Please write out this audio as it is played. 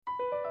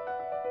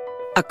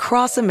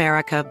Across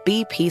America,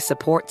 BP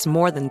supports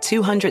more than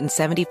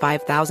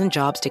 275,000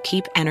 jobs to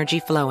keep energy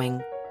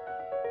flowing.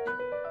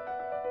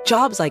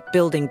 Jobs like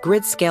building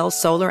grid-scale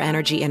solar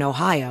energy in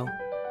Ohio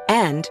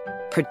and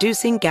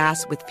producing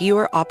gas with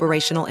fewer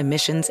operational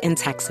emissions in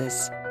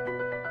Texas.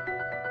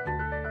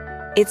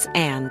 It's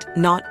and,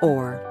 not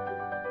or.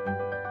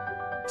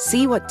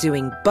 See what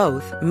doing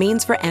both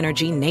means for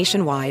energy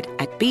nationwide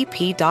at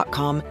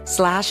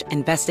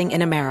bp.com/investing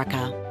in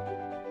America.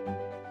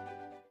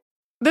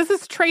 This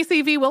is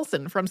Tracy V.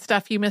 Wilson from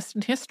Stuff You Missed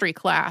in History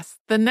class.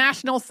 The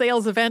national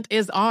sales event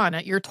is on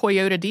at your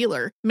Toyota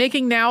dealer,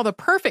 making now the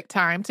perfect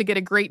time to get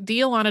a great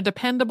deal on a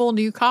dependable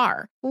new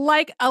car.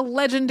 Like a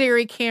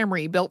legendary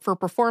Camry built for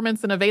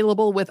performance and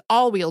available with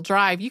all-wheel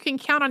drive, you can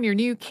count on your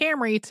new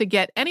Camry to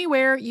get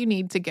anywhere you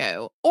need to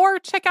go. Or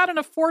check out an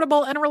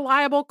affordable and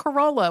reliable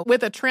Corolla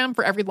with a trim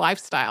for every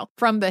lifestyle.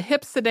 From the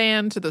hip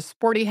sedan to the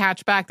sporty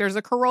hatchback, there's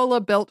a Corolla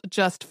built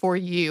just for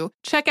you.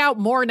 Check out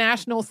more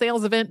national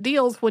sales event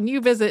deals when you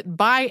visit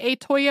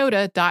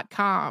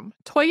buyatoyota.com.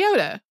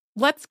 Toyota,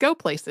 let's go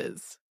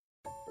places.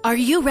 Are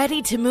you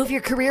ready to move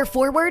your career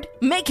forward?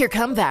 Make your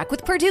comeback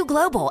with Purdue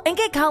Global and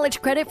get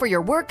college credit for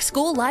your work,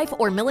 school life,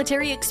 or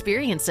military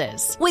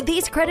experiences. With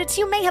these credits,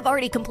 you may have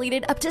already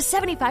completed up to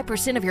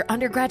 75% of your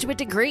undergraduate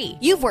degree.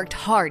 You've worked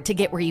hard to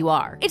get where you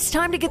are. It's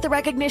time to get the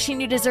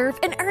recognition you deserve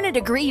and earn a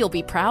degree you'll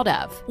be proud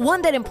of.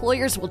 One that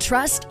employers will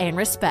trust and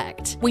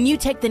respect. When you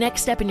take the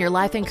next step in your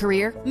life and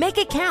career, make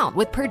it count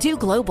with Purdue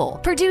Global,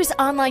 Purdue's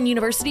online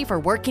university for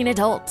working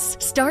adults.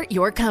 Start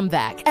your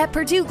comeback at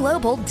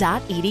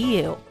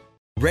purdueglobal.edu.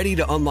 Ready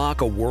to unlock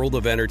a world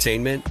of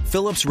entertainment?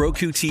 Philips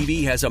Roku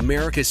TV has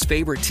America's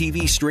favorite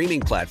TV streaming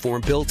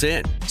platform built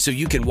in, so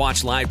you can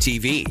watch live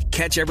TV,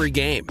 catch every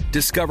game,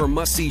 discover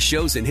must-see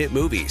shows and hit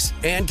movies,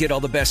 and get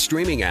all the best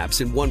streaming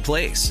apps in one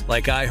place,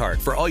 like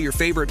iHeart for all your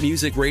favorite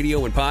music,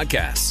 radio, and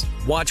podcasts.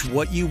 Watch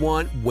what you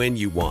want, when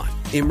you want.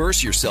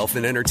 Immerse yourself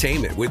in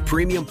entertainment with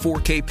premium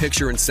 4K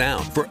picture and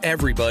sound for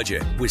every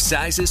budget, with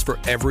sizes for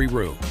every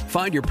room.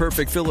 Find your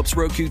perfect Philips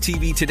Roku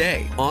TV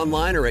today,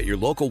 online or at your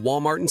local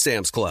Walmart and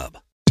Sam's Club.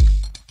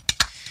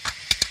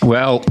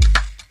 Well,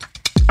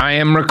 I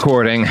am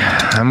recording.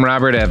 I'm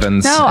Robert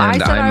Evans. No, I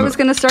said I was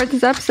going to start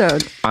this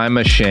episode. I'm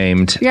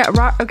ashamed.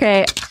 Yeah,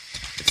 okay.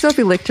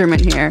 Sophie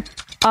Lichterman here.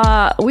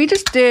 We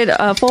just did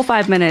a full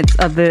 5 minutes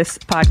of this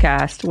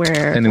podcast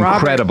where an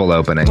incredible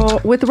opening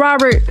with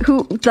Robert,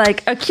 who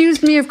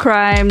accused me of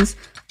crimes,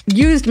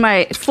 used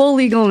my full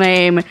legal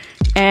name,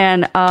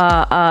 and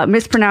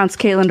mispronounced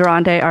Caitlin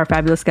Durante, our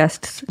fabulous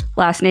guest's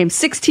last name,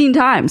 16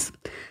 times.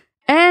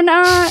 And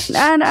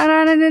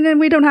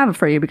we don't have it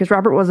for you because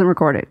Robert wasn't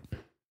recorded.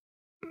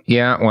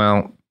 Yeah,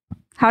 well,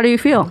 how do you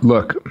feel?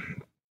 Look,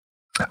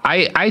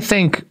 I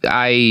think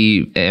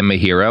I am a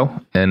hero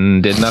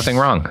and did nothing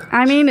wrong.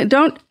 I mean,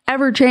 don't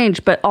ever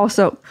change, but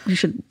also you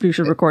should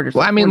record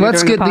yourself. Well, I mean,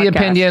 let's get the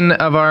opinion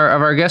of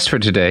our guest for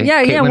today.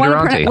 Yeah, Caitlin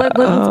Durante. Let's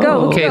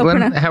go.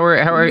 Caitlin, how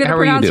are you doing?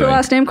 Pronounce your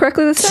last name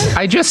correctly this time?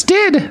 I just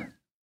did.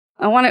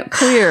 I want it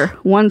clear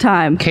one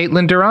time.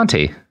 Caitlin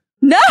Durante.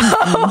 No.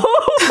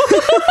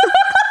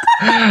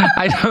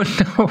 I don't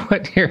know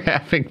what you're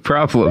having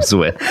problems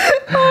with.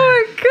 Oh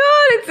my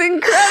God, it's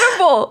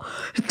incredible.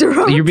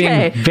 Durante. You're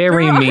being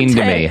very mean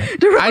to me.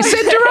 Durante. I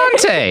said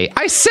Durante.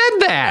 I said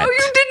that. No,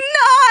 you did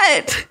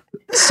not.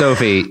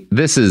 Sophie,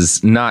 this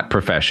is not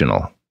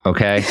professional,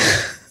 okay?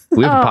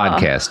 We have a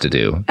podcast to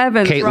do.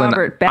 Evans, Caitlin,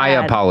 Robert, bad. I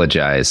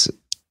apologize.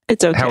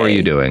 It's okay. How are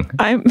you doing?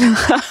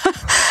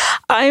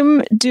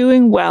 I'm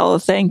doing well.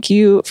 Thank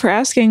you for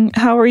asking.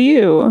 How are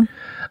you?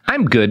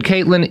 I'm good.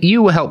 Caitlin,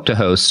 you help to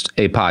host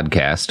a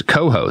podcast,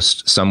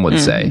 co-host, some would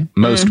say,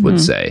 most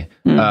would say,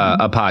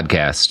 a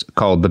podcast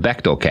called The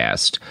Bechdel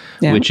Cast,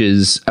 which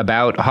is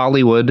about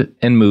Hollywood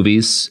and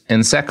movies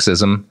and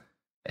sexism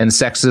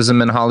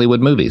in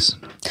Hollywood movies.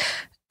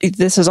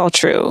 This is all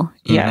true.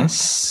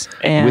 Yes.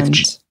 And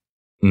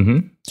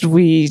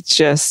we've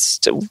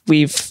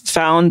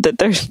found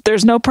that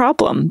there's no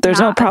problem. There's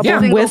no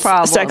problem with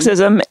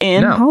sexism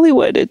in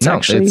Hollywood.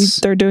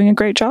 They're doing a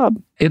great job.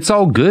 It's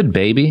all good,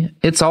 baby.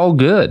 It's all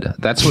good.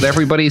 That's what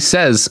everybody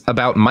says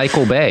about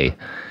Michael Bay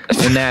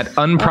in that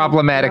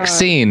unproblematic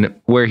scene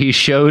where he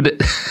showed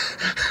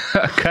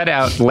a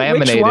cutout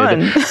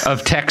laminated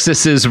of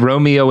Texas's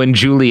Romeo and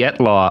Juliet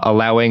law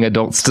allowing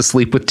adults to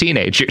sleep with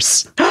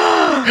teenagers.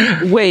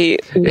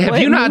 Wait, have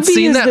you not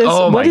seen that? This?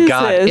 Oh what my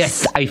God.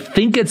 Yes, I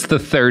think it's the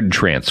third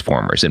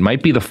Transformers. It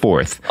might be the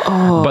fourth.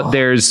 But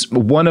there's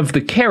one of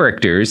the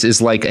characters is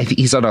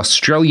he's an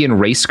Australian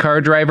race car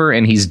driver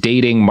and he's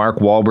dating Mark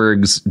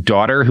Wahlberg's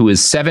daughter who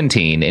is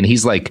 17 and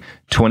he's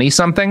 20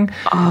 something.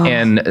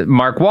 And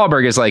Mark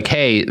Wahlberg is like,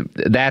 hey,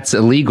 that's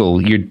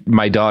illegal.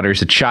 My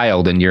daughter's a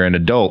child and you're an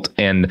adult.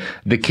 And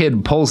the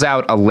kid pulls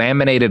out a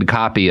laminated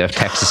copy of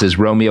Texas's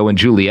Romeo and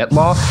Juliet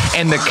law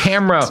and the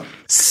camera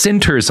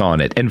centers on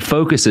it and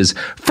focuses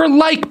for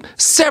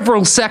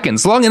several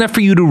seconds, long enough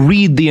for you to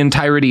read the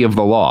entirety of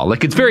the law.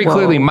 It's very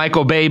clearly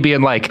Michael Bay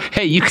being like,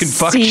 hey, you can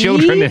fuck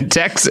children in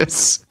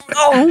Texas.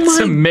 Oh, it's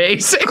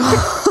amazing.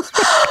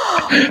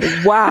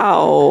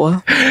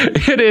 Wow.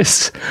 It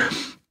is.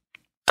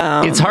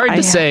 It's hard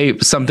to say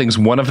something's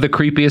one of the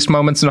creepiest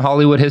moments in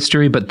Hollywood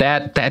history, but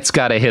that's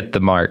got to hit the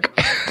mark.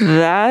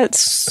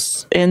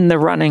 That's in the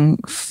running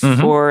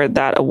for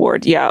that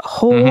award. Yeah.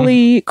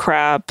 Holy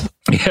crap.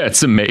 Yeah,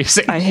 it's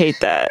amazing. I hate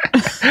that.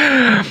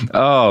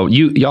 Oh,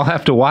 y'all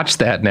have to watch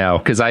that now,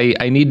 because I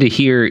need to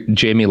hear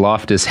Jamie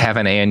Loftus have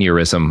an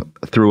aneurysm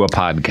through a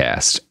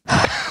podcast.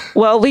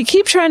 Well, we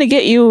keep trying to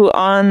get you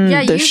on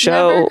the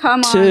show. Never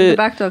come on the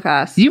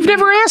Bechtelcast. You've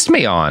never asked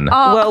me on.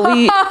 Well,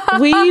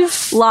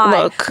 we've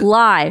lie.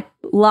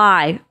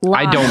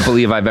 I don't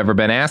believe I've ever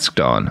been asked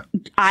on.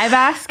 I've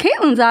asked.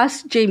 Caitlin's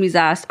asked. Jamie's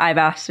asked. I've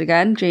asked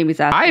again. Jamie's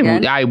asked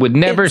again. I would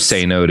never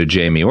say no to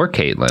Jamie or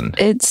Caitlin.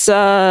 It's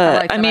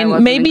I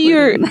mean, maybe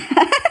you're.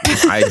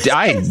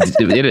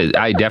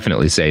 I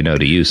definitely say no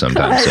to you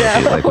sometimes,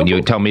 Sophie. Like when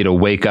you tell me to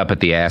wake up at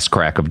the ass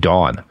crack of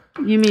dawn.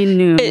 You mean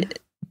noon?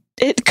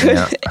 It could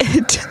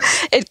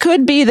it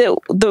could be that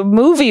the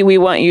movie we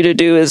want you to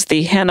do is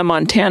the Hannah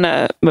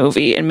Montana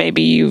movie, and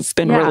maybe you've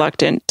been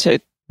reluctant to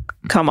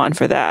come on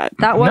for that.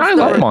 That was I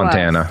love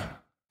Montana.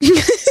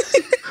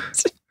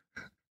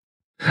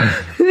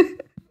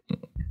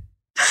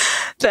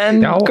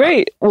 Then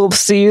great, we'll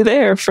see you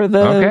there for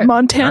the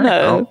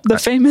Montana, the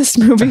famous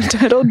movie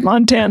titled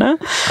Montana.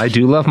 I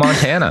do love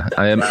Montana.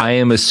 I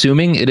am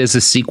assuming it is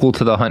a sequel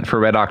to The Hunt for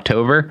Red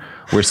October,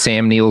 where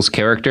Sam Neill's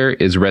character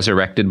is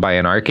resurrected by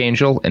an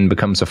archangel and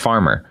becomes a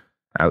farmer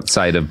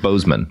outside of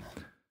Bozeman.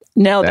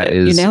 Nailed it.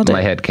 You nailed it.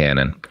 My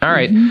headcanon. All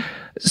right.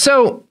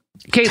 So,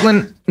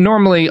 Caitlin,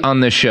 normally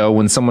on this show,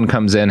 when someone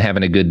comes in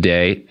having a good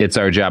day, it's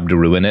our job to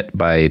ruin it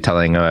by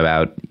telling them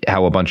about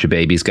how a bunch of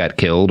babies got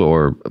killed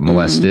or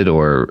molested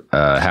or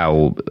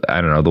how, I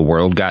don't know, the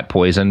world got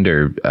poisoned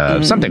or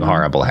something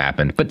horrible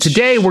happened. But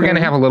today we're going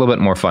to have a little bit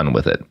more fun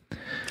with it.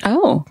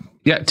 Oh.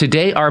 Yeah,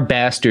 today our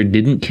bastard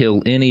didn't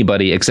kill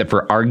anybody except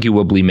for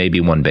arguably maybe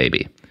one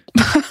baby.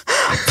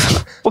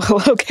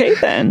 Well, okay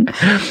then.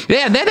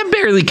 Yeah, that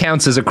barely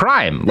counts as a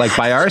crime. Like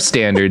by our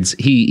standards,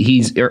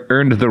 he's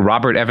earned the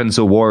Robert Evans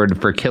Award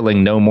for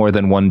killing no more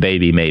than one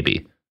baby,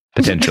 maybe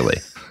potentially.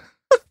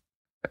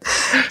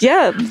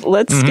 Yeah,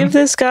 let's give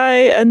this guy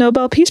a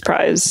Nobel Peace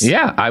Prize.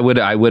 Yeah, I would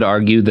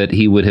argue that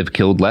he would have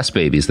killed less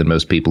babies than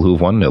most people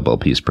who've won Nobel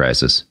Peace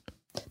Prizes.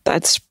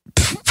 That's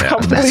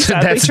probably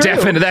that's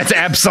true. That's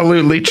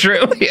absolutely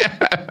true. Yeah.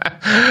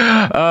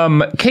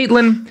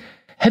 Caitlin,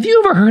 have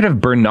you ever heard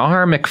of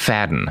Bernard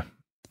McFadden?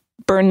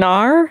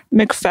 Bernard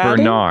McFadden?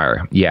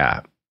 Bernard,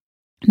 yeah.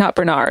 Not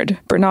Bernard.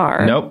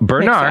 Bernard. Nope,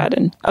 Bernard.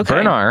 McFadden. Okay.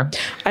 Bernard.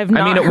 I've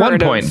not heard at one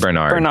point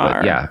Bernard. Bernard.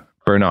 But yeah,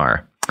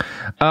 Bernard.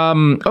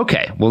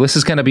 Okay, well, this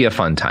is going to be a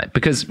fun time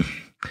because,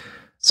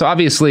 so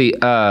obviously,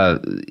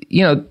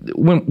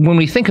 when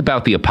we think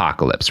about the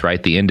apocalypse,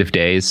 right, the end of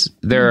days,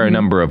 there are a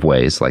number of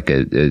ways. Like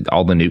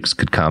all the nukes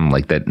could come,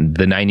 like the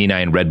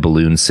 99 red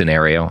balloons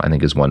scenario, I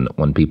think is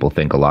one people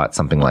think a lot,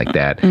 something like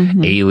that.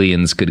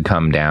 Aliens could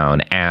come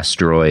down,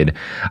 asteroid.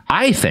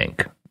 I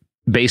think,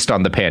 based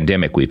on the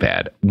pandemic we've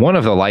had, one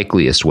of the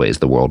likeliest ways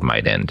the world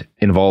might end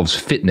involves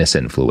fitness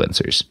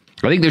influencers.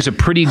 I think there's a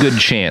pretty good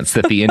chance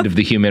that the end of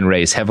the human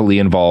race heavily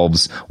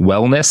involves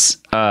wellness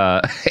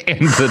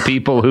and the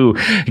people who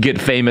get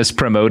famous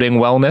promoting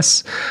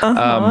wellness.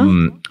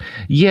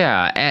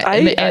 Yeah,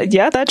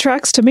 that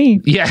tracks to me.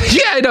 Yeah,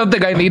 I don't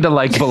think I need to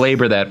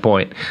belabor that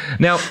point.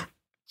 Now,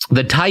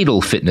 the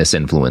title fitness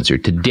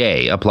influencer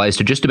today applies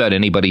to just about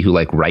anybody who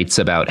writes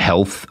about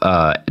health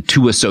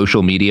to a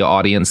social media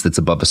audience that's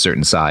above a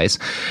certain size.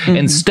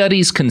 And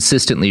studies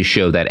consistently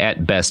show that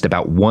at best,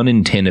 about 1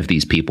 in 10 of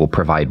these people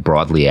provide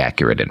broadly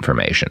accurate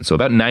information. So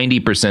about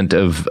 90%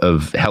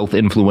 of health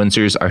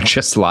influencers are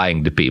just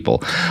lying to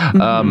people,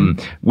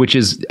 which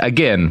is,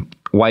 again,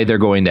 why they're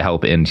going to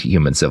help end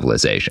human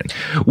civilization.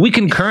 We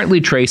can currently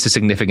trace a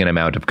significant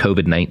amount of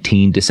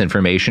COVID-19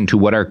 disinformation to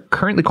what are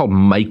currently called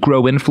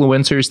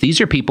micro-influencers. These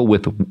are people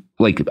with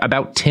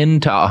about 10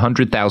 to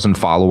 100,000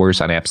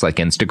 followers on apps like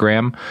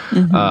Instagram,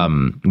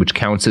 which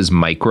counts as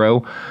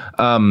micro.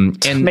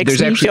 And makes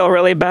me feel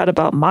really bad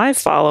about my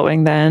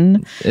following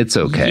then. It's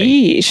okay.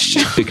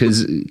 Yeesh.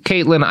 Because,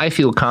 Caitlin, I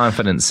feel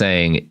confident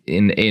saying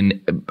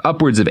in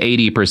upwards of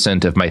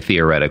 80% of my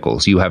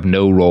theoreticals, you have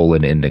no role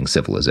in ending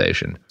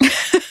civilization.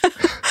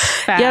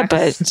 Yeah,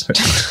 but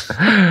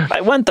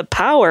I want the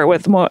power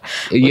with more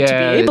to be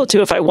able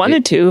to if I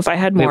wanted to, if I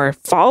had more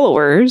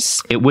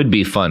followers. It would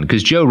be fun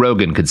because Joe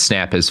Rogan could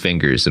snap his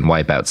fingers and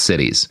wipe out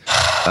cities.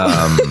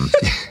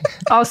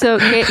 Also,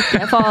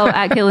 follow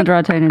at Caitlin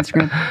Durante on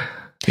Instagram.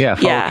 Yeah,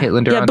 follow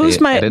Caitlin Durante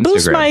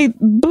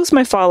boost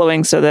my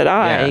following so that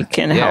I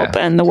can help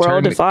end the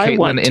world if I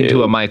want to. Turn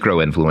into a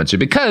micro-influencer,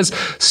 because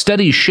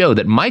studies show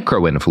that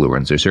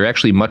micro-influencers are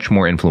actually much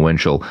more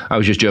influential. I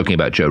was just joking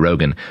about Joe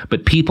Rogan,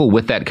 but people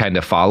with that kind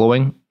of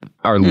following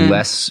are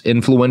less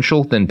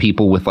influential than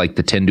people with like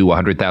the 10 to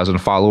 100,000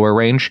 follower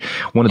range.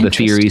 One of the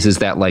theories is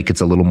that like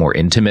it's a little more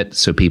intimate.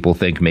 So people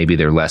think maybe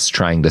they're less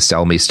trying to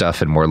sell me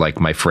stuff and more like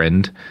my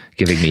friend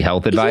giving me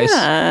health advice.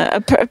 Yeah,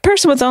 a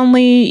person with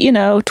only,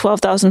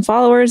 12,000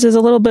 followers is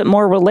a little bit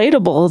more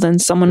relatable than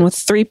someone with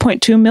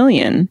 3.2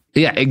 million.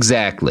 Yeah,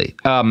 exactly.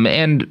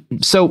 And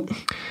so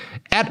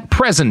at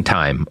present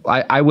time,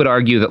 I would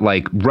argue that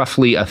like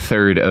roughly a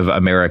third of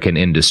American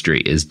industry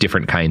is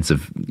different kinds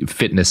of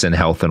fitness and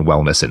health and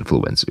wellness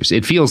influencers.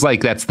 It feels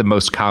like that's the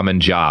most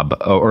common job,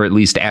 or at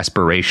least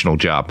aspirational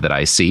job that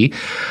I see.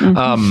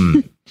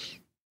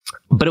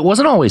 But it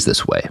wasn't always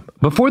this way.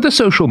 Before the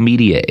social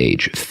media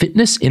age,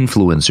 fitness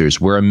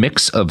influencers were a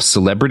mix of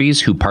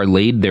celebrities who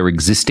parlayed their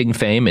existing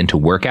fame into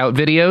workout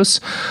videos,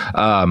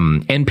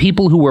 and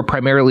people who were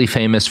primarily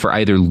famous for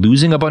either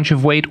losing a bunch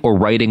of weight or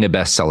writing a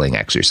best-selling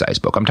exercise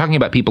book. I'm talking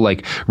about people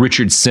like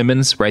Richard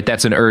Simmons, right?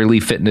 That's an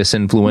early fitness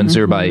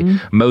influencer by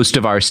most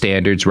of our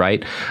standards,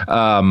 right?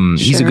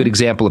 He's a good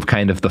example of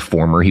kind of the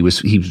former. He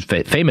was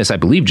famous, I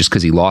believe, just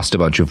because he lost a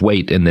bunch of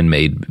weight and then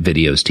made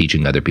videos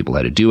teaching other people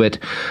how to do it.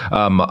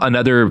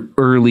 Another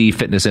early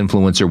fitness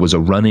influencer was a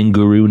running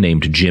guru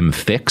named Jim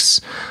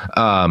Fixx,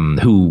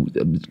 who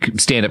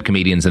stand-up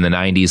comedians in the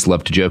 90s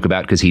loved to joke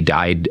about because he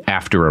died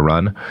after a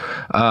run.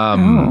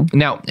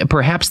 Now,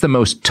 perhaps the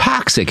most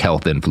toxic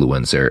health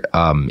influencer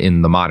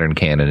in the modern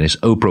canon is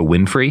Oprah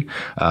Winfrey,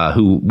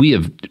 who we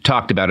have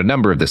talked about a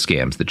number of the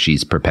scams that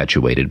she's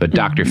perpetuated, but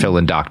Dr. Phil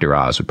and Dr.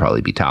 Oz would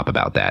probably be top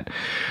about that.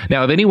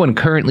 Now, if anyone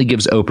currently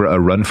gives Oprah a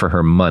run for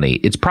her money,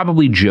 it's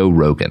probably Joe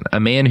Rogan,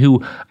 a man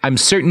who I'm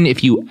certain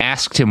if you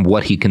asked him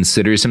what he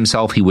considers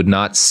himself, he would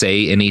not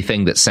say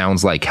anything that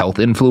sounds like health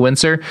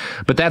influencer.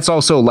 But that's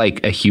also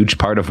like a huge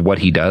part of what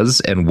he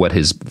does and what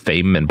his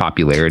fame and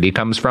popularity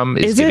comes from.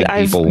 Is giving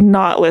people... I've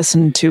not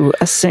listened to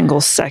a single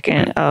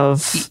second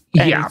of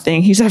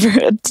anything he's ever...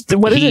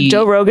 What is it?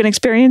 Joe Rogan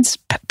Experience?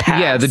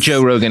 Yeah, the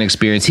Joe Rogan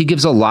Experience. He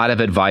gives a lot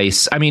of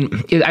advice. I mean,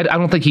 I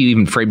don't think he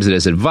even frames it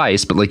as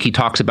advice, but like he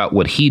talks about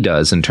what he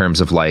does in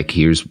terms of like,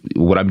 here's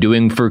what I'm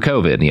doing for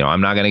COVID.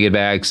 I'm not going to get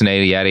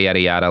vaccinated, yada, yada,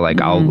 yada.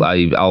 Like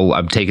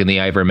I'm taking the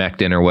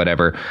ivermectin or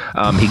whatever.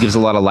 He gives a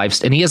lot of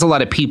and he has a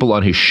lot of people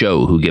on his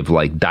show who give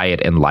like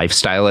diet and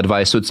lifestyle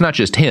advice. So it's not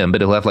just him,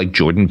 but he'll have like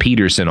Jordan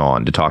Peterson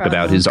on to talk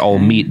about his all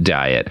meat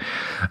diet.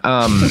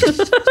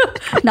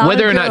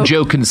 Whether or not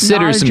Joe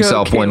considers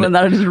himself one,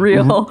 that is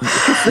real.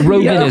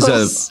 Rogan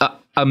is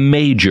a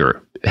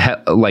major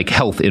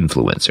health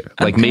influencer,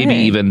 like maybe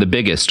even the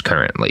biggest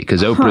currently,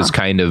 because Oprah's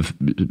kind of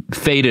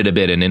faded a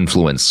bit in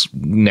influence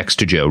next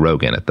to Joe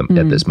Rogan at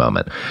this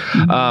moment.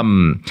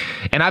 And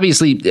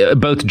obviously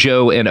both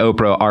Joe and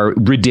Oprah are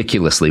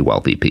ridiculously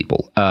wealthy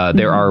people.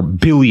 There are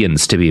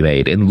billions to be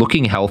made in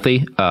looking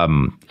healthy.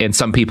 And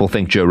some people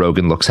think Joe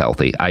Rogan looks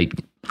healthy.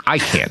 I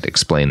can't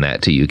explain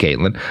that to you,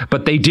 Caitlin,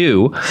 but they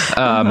do.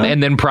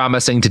 And then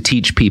promising to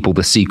teach people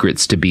the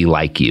secrets to be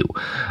like you.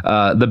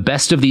 The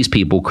best of these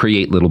people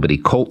create little bitty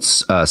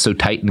cults so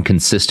tight and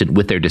consistent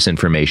with their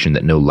disinformation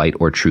that no light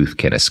or truth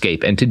can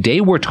escape. And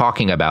today we're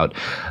talking about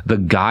the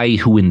guy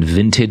who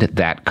invented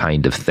that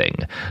kind of thing.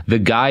 The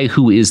guy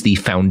who is the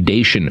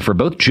foundation for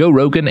both Joe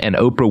Rogan and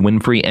Oprah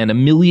Winfrey and a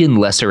million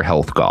lesser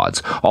health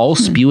gods, all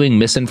spewing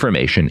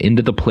misinformation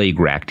into the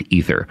plague-racked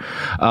ether.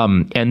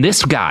 And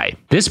this guy,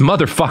 this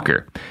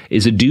motherfucker,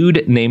 is a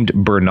dude named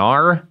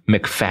Bernard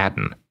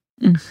McFadden.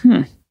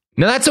 Now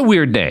that's a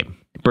weird name,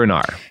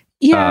 Bernard.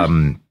 Yeah.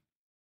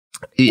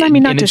 I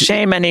mean, not to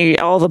shame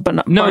all the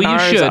Bernards. No, you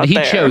should. He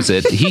chose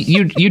it.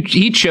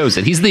 He chose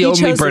it. He's the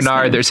only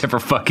Bernard there's ever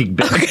fucking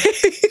been.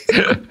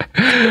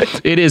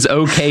 It is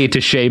okay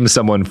to shame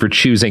someone for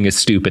choosing a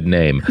stupid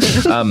name,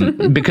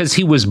 because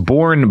he was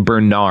born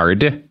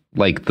Bernard.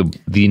 Like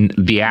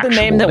the actual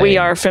name that we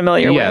are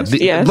familiar with.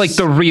 Yes. Like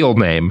the real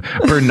name,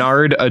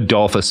 Bernard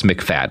Adolphus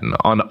McFadden,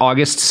 on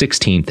August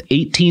 16th,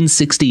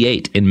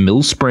 1868 in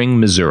Mill Spring,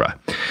 Missouri.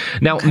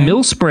 Now,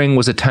 Mill Spring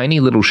was a tiny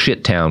little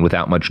shit town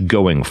without much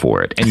going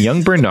for it, and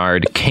young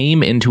Bernard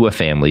came into a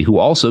family who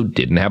also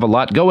didn't have a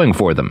lot going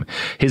for them.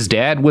 His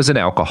dad was an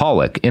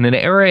alcoholic in an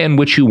era in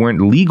which you weren't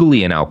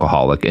legally an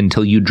alcoholic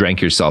until you drank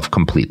yourself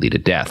completely to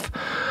death.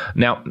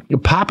 Now,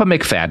 Papa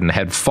McFadden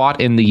had fought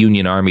in the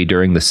Union Army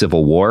during the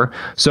Civil War.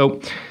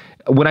 So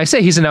when I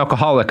say he's an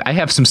alcoholic, I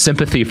have some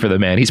sympathy for the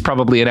man. He's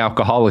probably an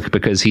alcoholic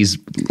because he's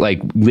like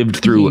lived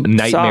through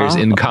nightmares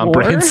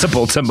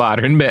incomprehensible to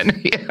modern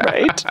men.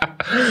 Right.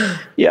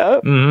 Yeah.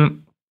 Mm-hmm.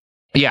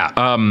 Yeah.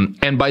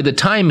 And by the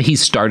time he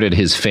started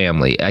his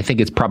family, I think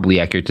it's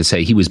probably accurate to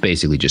say he was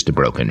basically just a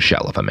broken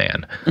shell of a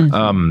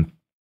man.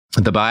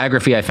 The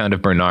biography I found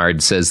of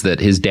Bernard says that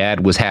his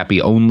dad was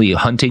happy only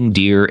hunting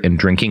deer and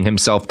drinking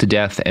himself to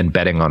death and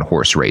betting on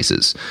horse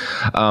races.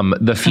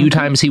 The few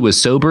times he was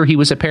sober, he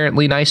was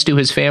apparently nice to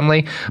his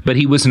family, but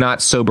he was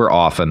not sober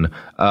often.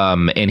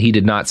 And he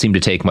did not seem to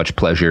take much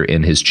pleasure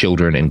in his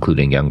children,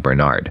 including young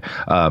Bernard.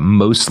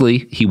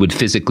 Mostly, he would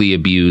physically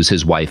abuse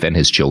his wife and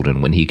his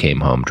children when he came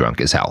home drunk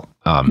as hell.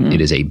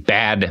 It is a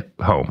bad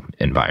home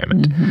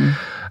environment.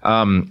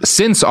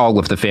 Since all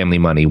of the family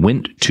money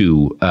went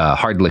to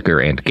hard liquor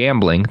and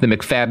gambling, the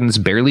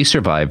McFaddens barely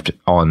survived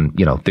on,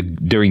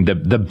 during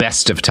the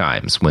best of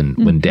times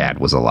when Dad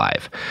was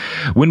alive.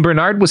 When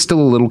Bernard was still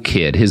a little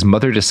kid, his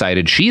mother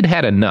decided she'd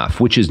had enough,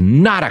 which is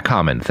not a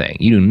common thing.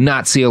 You do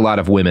not see a lot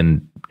of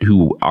women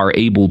who are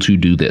able to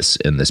do this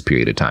in this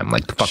period of time,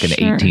 like the fucking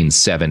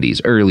 1870s,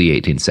 early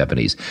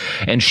 1870s.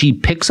 And she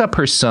picks up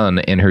her son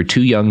and her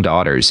 2 young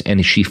daughters,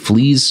 and she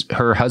flees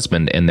her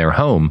husband and their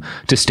home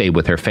to stay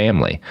with her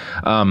family.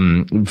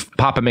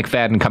 Papa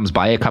McFadden comes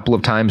by a couple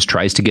of times,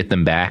 tries to get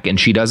them back, and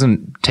she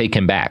doesn't take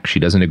him back. She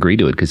doesn't agree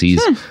to it because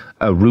he's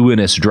a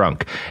ruinous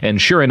drunk.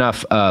 And sure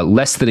enough,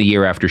 less than a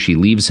year after she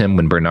leaves him,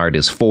 when Bernard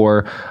is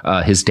 4,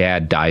 his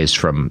dad dies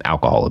from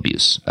alcohol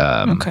abuse.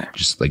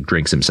 Just like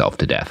drinks himself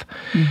to death.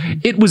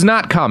 It was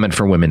not common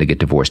for women to get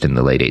divorced in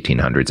the late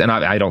 1800s. And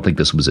I don't think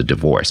this was a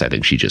divorce. I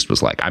think she just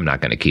was like, I'm not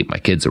going to keep my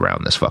kids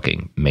around this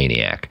fucking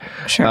maniac.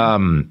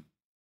 Sure.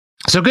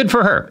 So good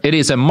for her. It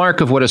is a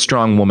mark of what a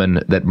strong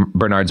woman that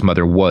Bernard's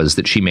mother was,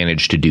 that she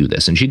managed to do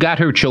this. And she got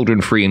her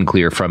children free and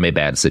clear from a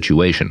bad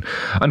situation.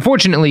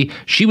 Unfortunately,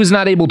 she was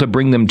not able to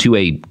bring them to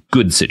a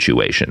good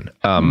situation.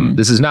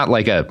 This is not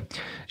like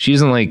she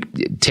doesn't like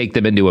take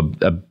them into a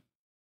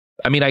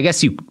I mean, I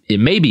guess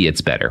maybe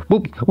it's better.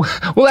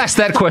 We'll ask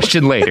that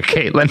question later,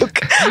 Caitlin.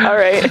 All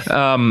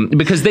right.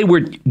 Because they were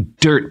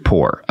dirt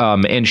poor.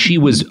 And she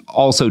was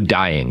also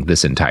dying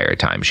this entire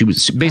time. She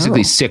was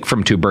basically sick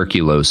from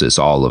tuberculosis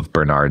all of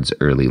Bernard's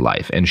early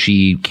life. And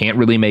she can't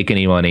really make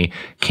any money,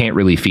 can't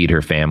really feed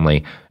her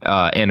family.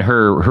 And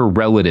her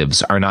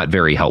relatives are not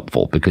very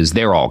helpful because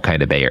they're all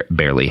kind of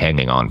barely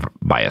hanging on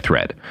by a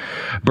thread.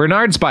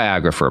 Bernard's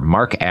biographer,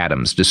 Mark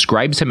Adams,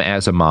 describes him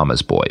as a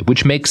mama's boy,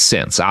 which makes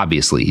sense.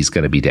 Obviously, he's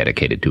going to be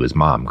dedicated to his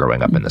mom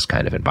growing up in this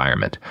kind of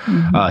environment.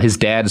 His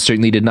dad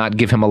certainly did not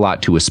give him a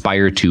lot to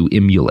aspire to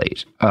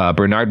emulate.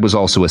 Bernard was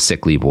also a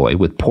sickly boy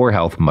with poor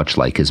health, much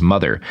like his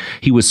mother.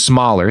 He was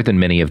smaller than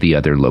many of the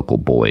other local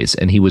boys,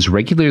 and he was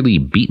regularly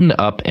beaten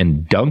up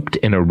and dunked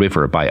in a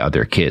river by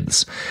other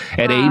kids.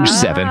 At age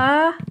 7,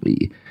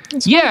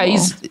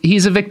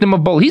 he's a victim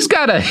of bullying. You've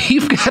got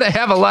to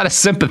have a lot of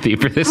sympathy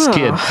for this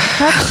kid.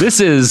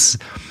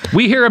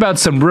 We hear about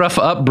some rough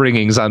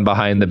upbringings on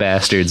Behind the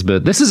Bastards,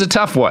 but this is a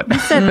tough one.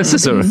 You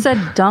said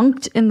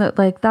dunked in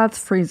the, that's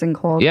freezing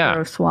cold,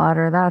 gross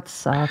water. That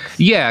sucks.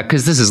 Yeah,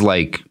 because this is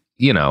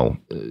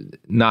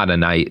not a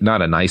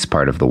nice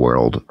part of the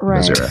world,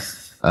 right. Missouri.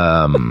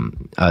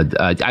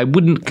 I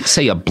wouldn't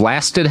say a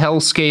blasted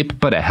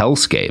hellscape, but a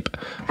hellscape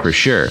for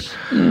sure.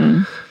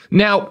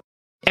 Now,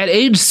 at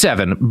age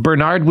 7,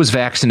 Bernard was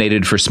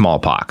vaccinated for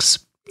smallpox.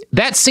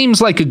 That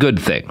seems like a good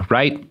thing,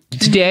 right?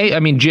 Today,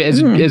 I mean,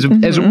 as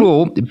a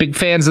rule, big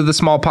fans of the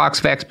smallpox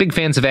big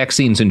fans of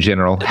vaccines in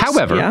general.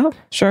 However,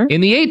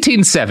 in the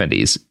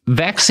 1870s,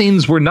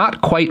 vaccines were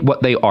not quite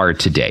what they are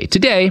today.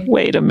 Today,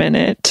 wait a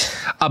minute.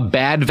 A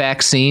bad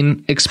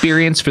vaccine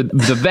experience for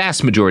the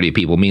vast majority of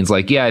people means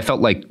I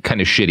felt like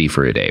kind of shitty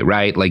for a day,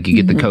 right? Like you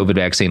get the COVID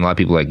vaccine, a lot of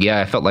people are like,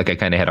 I felt like I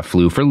kind of had a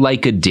flu for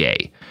like a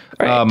day.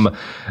 Right.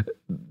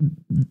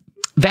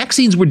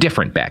 Vaccines were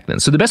different back then.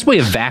 So the best way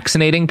of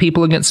vaccinating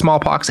people against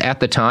smallpox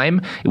at the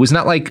time, it was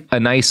not like a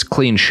nice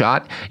clean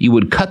shot. You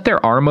would cut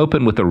their arm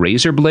open with a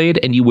razor blade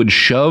and you would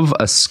shove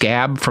a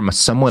scab from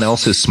someone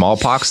else's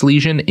smallpox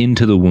lesion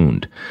into the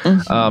wound.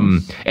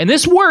 And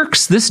this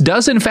works. This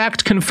does in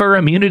fact confer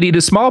immunity to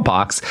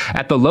smallpox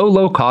at the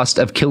low cost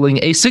of killing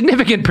a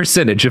significant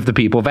percentage of the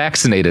people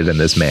vaccinated in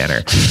this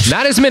manner.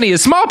 Not as many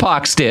as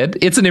smallpox did.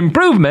 It's an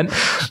improvement,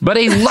 but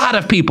a lot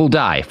of people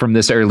die from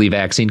this early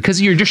vaccine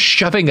because you're just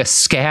shoving a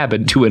scab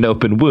into an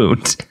open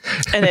wound.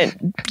 And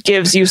it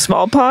gives you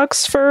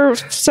smallpox for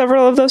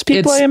several of those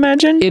people, I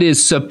imagine? It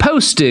is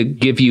supposed to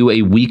give you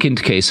a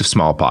weakened case of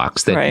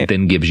smallpox that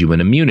then gives you an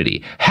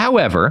immunity.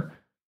 However,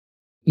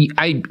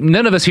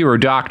 none of us here are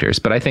doctors,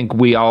 but I think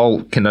we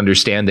all can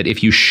understand that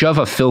if you shove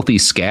a filthy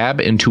scab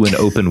into an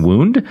open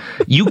wound,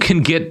 you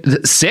can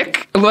get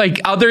sick,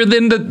 other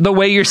than the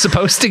way you're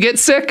supposed to get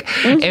sick.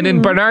 And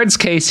in Bernard's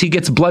case, he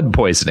gets blood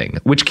poisoning,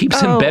 which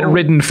keeps him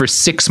bedridden for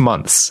 6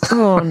 months.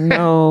 Oh,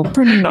 no.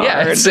 Bernard.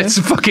 Yeah, it's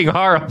fucking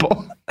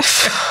horrible.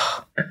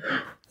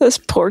 This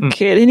poor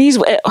kid. And he's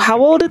how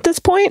old at this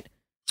point?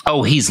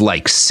 Oh, he's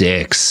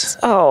 6.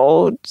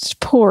 Oh,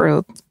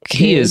 poor kid.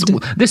 He is.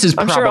 This is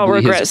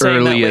probably his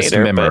earliest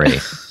memory.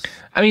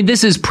 I mean,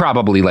 this is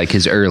probably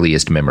his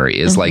earliest memory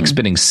is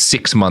spending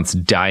 6 months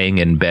dying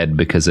in bed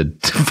because a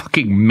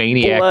fucking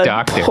maniac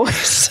doctor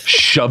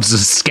shoves a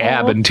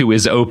scab into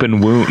his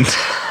open wound.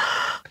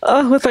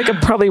 With a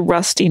probably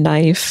rusty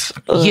knife.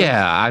 Ugh.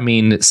 Yeah, I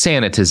mean,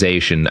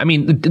 sanitization. I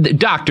mean, the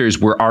doctors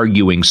were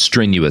arguing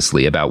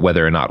strenuously about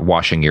whether or not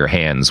washing your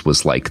hands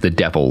was the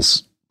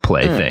devil's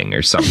plaything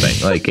or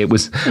something. It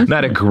was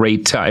not a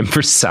great time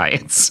for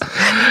science.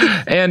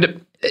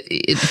 And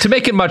to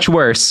make it much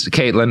worse,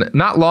 Caitlin,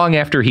 not long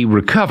after he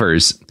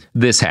recovers,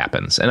 this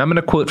happens. And I'm going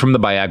to quote from the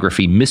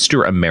biography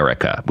Mr.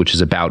 America, which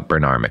is about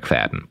Bernard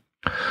McFadden.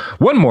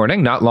 One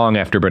morning, not long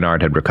after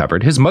Bernard had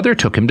recovered, his mother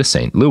took him to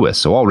St. Louis,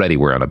 so already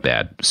we're on a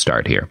bad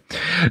start here.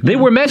 They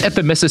were met at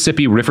the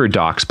Mississippi River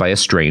docks by a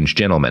strange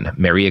gentleman.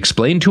 Mary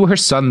explained to her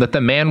son that the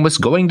man was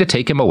going to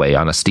take him away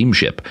on a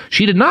steamship.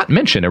 She did not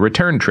mention a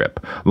return trip.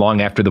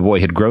 Long after the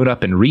boy had grown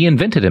up and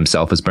reinvented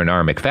himself as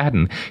Bernard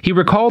McFadden, he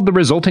recalled the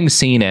resulting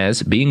scene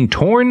as being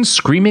torn,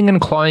 screaming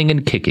and clawing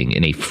and kicking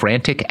in a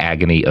frantic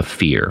agony of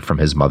fear from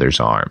his mother's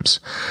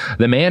arms.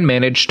 The man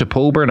managed to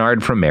pull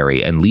Bernard from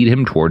Mary and lead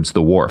him towards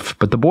the wharf,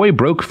 but the boy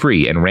broke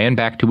free and ran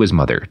back to his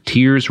mother,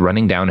 tears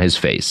running down his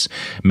face.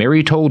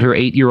 Mary told her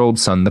 8-year-old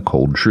son the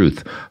cold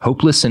truth.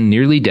 Hopeless and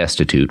nearly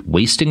destitute,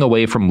 wasting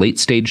away from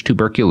late-stage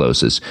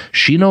tuberculosis,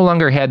 she no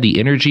longer had the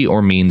energy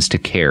or means to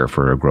care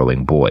for a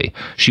growing boy.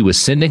 She was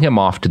sending him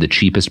off to the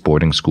cheapest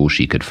boarding school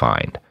she could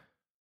find.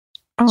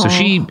 So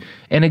she,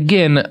 and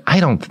again,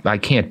 I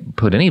can't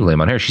put any blame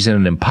on her. She's in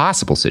an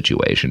impossible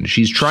situation.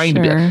 She's trying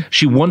to,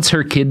 she wants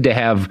her kid to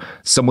have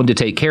someone to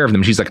take care of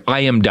them. She's like, I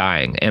am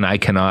dying and I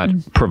cannot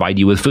provide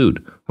you with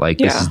food. Like,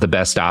 this is the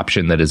best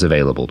option that is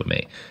available to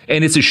me.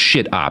 And it's a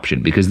shit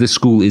option because this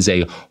school is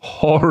a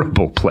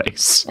horrible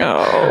place.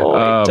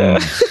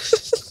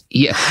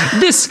 Yeah,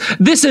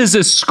 this is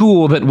a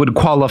school that would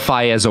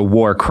qualify as a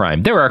war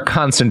crime. There are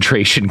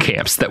concentration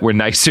camps that were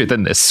nicer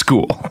than this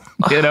school,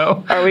 you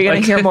know? Are we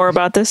going to hear more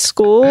about this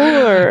school?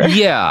 Or?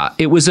 Yeah,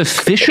 it was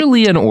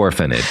officially an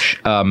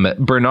orphanage.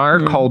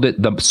 Bernard called it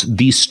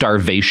the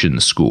starvation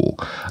school.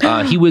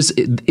 He was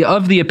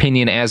of the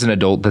opinion as an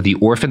adult that the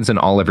orphans in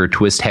Oliver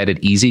Twist had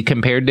it easy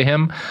compared to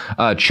him.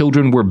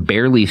 Children were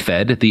barely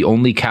fed. The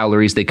only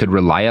calories they could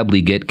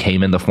reliably get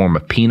came in the form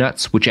of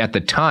peanuts, which at the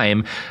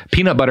time,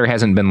 peanut butter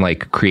hasn't been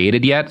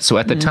created yet. So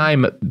at the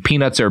time,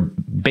 peanuts are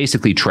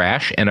basically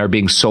trash and are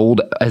being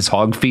sold as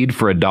hog feed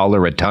for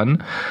 $1 a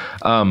ton.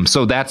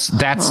 So that's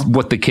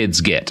what the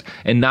kids get,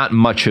 and not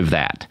much of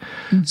that.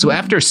 So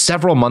after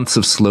several months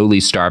of slowly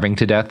starving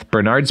to death,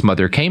 Bernard's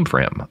mother came for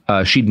him.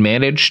 She'd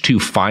managed to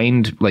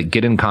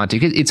get in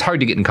contact. It's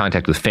hard to get in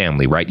contact with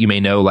family, right? You may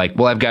know,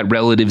 I've got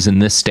relatives in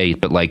this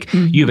state, but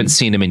you haven't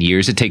seen them in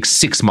years. It takes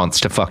 6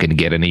 months to fucking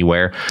get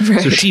anywhere.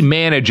 Right. So she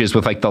manages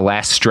with the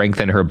last strength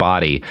in her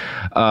body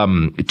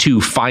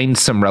to find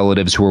some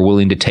relatives who are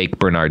willing to take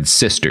Bernard's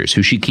sisters,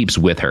 who she keeps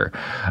with her.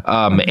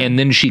 And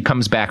then she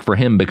comes back for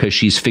him because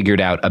she's figured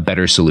out a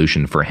better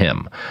solution for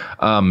him.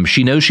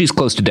 She knows she's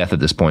close to death at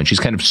this point. She's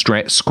kind of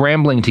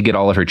scrambling to get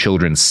all of her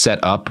children set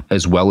up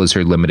as well as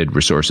her limited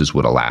resources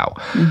would allow.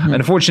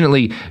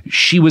 Unfortunately,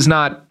 she was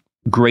not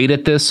great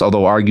at this,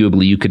 although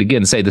arguably you could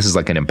again say this is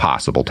an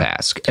impossible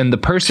task. And the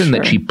person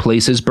that she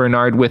places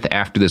Bernard with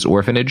after this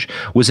orphanage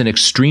was an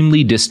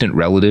extremely distant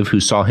relative who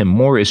saw him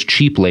more as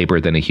cheap labor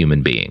than a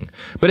human being.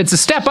 But it's a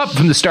step up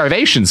from the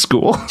starvation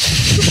school.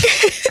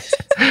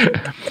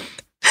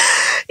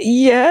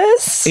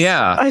 Yes.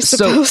 Yeah. I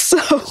suppose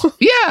so.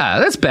 Yeah,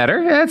 that's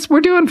better.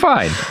 We're doing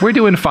fine. We're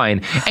doing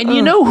fine. And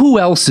you know who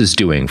else is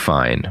doing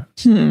fine,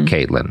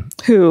 Caitlin?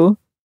 Who?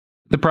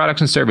 The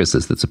products and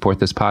services that support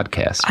this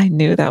podcast. I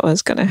knew that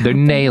was going to happen. They're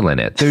nailing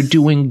it. They're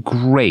doing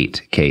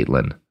great,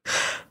 Caitlin.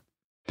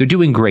 They're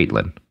doing great,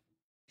 Lynn.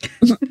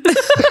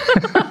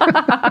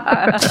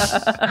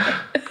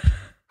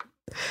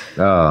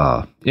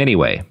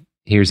 Anyway,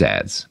 here's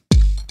ads.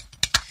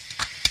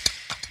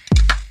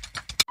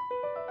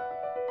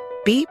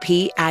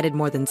 BP added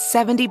more than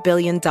 $70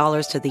 billion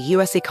to the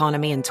U.S.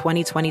 economy in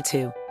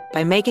 2022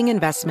 by making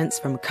investments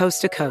from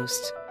coast to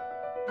coast.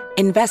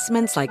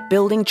 Investments like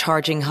building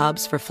charging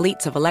hubs for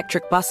fleets of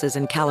electric buses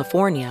in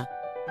California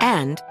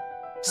and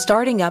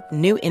starting up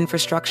new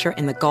infrastructure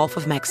in the Gulf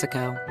of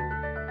Mexico.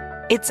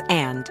 It's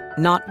and,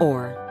 not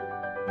or.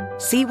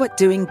 See what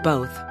doing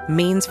both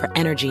means for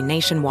energy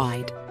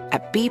nationwide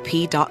at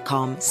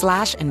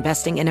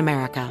bp.com/investing in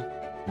America.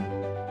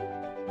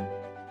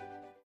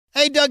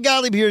 Hey, Doug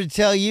Gottlieb here to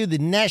tell you the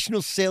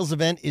national sales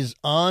event is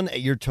on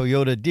at your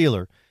Toyota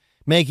dealer,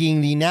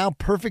 making the now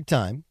perfect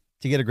time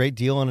to get a great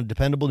deal on a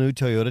dependable new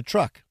Toyota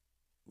truck,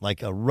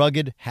 like a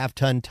rugged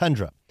half-ton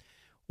Tundra.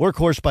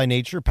 Workhorse by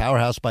nature,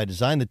 powerhouse by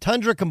design, the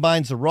Tundra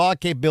combines the raw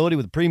capability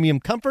with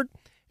premium comfort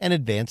and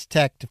advanced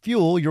tech to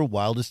fuel your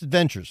wildest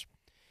adventures.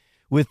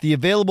 With the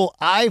available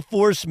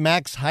iForce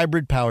Max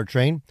hybrid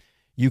powertrain,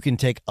 you can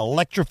take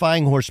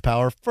electrifying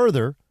horsepower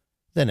further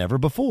than ever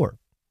before.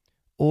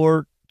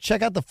 Or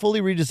check out the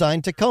fully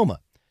redesigned Tacoma,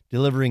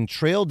 delivering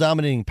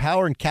trail-dominating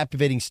power and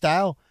captivating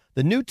style.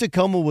 The new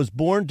Tacoma was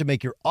born to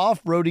make your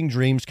off-roading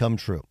dreams come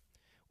true.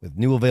 With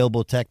new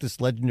available tech,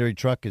 this legendary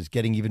truck is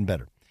getting even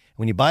better.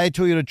 When you buy a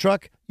Toyota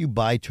truck, you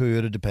buy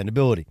Toyota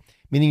dependability,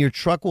 meaning your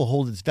truck will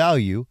hold its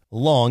value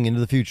long into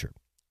the future.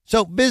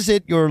 So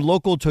visit your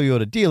local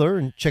Toyota dealer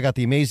and check out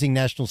the amazing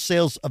national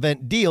sales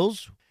event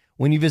deals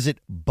when you visit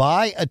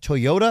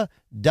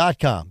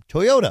buyatoyota.com.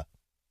 Toyota,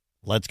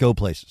 let's go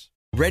places.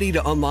 Ready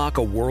to unlock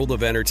a world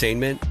of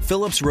entertainment?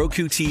 Philips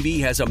Roku TV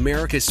has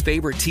America's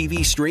favorite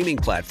TV streaming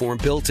platform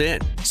built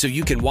in, so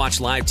you can watch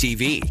live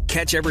TV,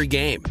 catch every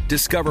game,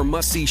 discover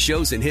must-see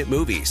shows and hit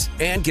movies,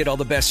 and get all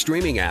the best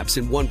streaming apps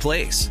in one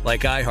place,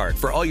 like iHeart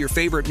for all your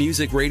favorite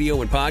music,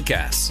 radio, and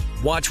podcasts.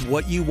 Watch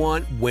what you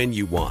want when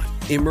you want.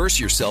 Immerse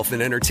yourself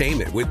in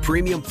entertainment with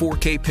premium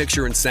 4K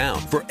picture and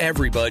sound for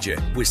every budget,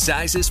 with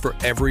sizes for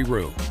every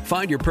room.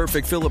 Find your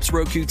perfect Philips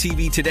Roku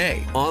TV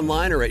today,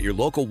 online or at your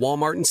local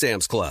Walmart and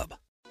Sam's Club.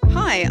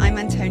 Hi, I'm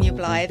Antonia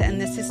Blythe, and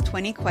this is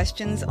 20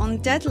 Questions on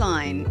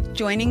Deadline.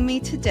 Joining me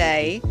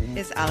today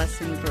is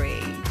Alison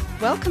Brie.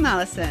 Welcome,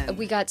 Alison.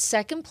 We got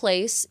second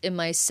place in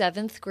my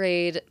 7th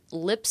grade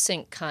lip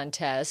sync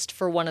contest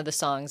for one of the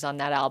songs on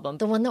that album.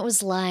 The one that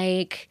was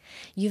like,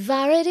 "You've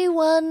already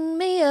won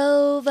me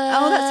over."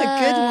 Oh, that's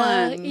a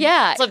good one.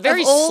 Yeah. It's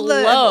very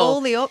slow. Of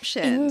all the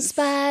options. In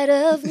spite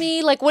of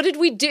me. Like, what did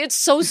we do? It's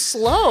so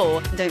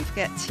slow. Don't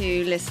forget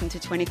to listen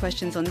to 20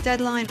 Questions on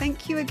Deadline.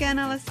 Thank you again,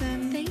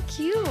 Alison. Thank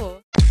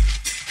you.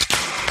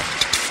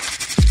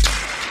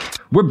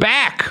 We're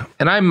back,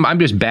 and I'm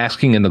just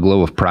basking in the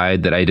glow of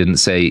pride that I didn't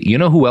say, you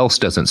know who else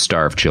doesn't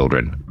starve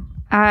children?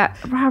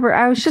 Robert,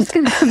 I was just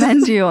going to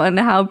commend you on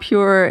how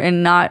pure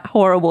and not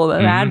horrible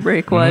that ad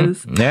break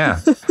was.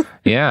 Yeah.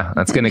 Yeah,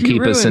 that's going to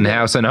keep us in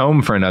house and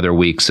home for another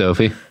week,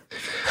 Sophie.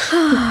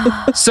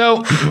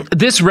 So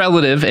this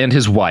relative and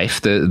his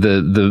wife,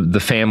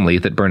 the family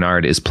that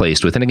Bernard is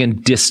placed with, and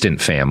again, distant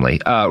family,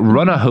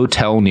 run a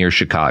hotel near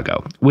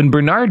Chicago. When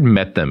Bernard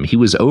met them, he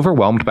was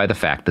overwhelmed by the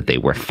fact that they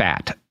were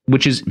fat,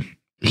 which is...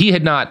 He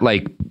had not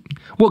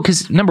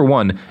because number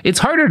one, it's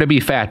harder to be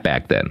fat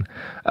back then.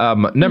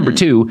 Number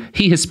two,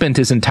 he has spent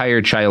his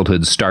entire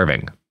childhood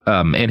starving.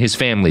 And his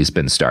family's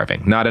been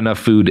starving. Not enough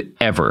food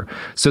ever.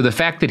 So the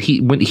fact that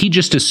he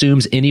just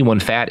assumes anyone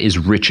fat is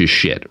rich as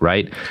shit,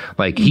 right?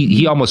 Like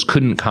he almost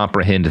couldn't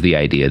comprehend the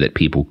idea that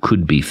people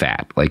could be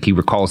fat. Like he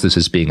recalls this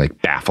as being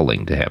like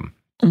baffling to him.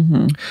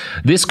 Mm-hmm.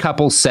 This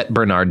couple set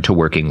Bernard to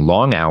working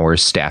long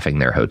hours staffing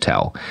their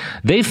hotel.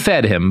 They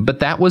fed him, but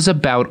that was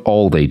about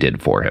all they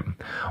did for him.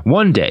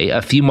 One day,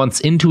 a few months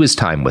into his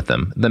time with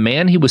them, the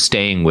man he was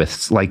staying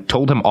with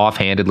told him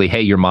offhandedly,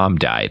 "Hey, your mom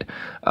died."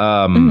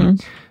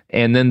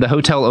 And then the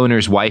hotel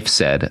owner's wife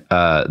said,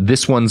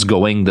 "This one's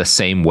going the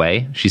same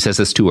way." She says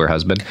this to her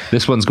husband.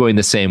 "This one's going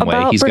the same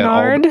way." He's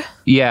Bernard?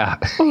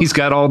 He's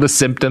got all the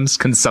symptoms.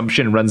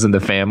 Consumption runs in the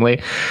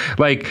family.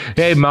 Like,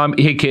 "Hey, mom,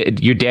 hey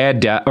kid, your dad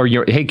died," or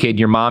 "Hey kid,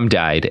 your mom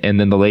died." And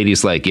then the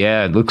lady's like,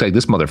 "Yeah, it looks like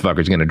this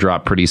motherfucker's going to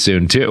drop pretty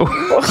soon too."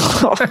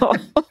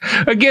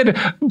 Again,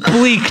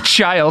 bleak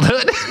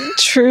childhood.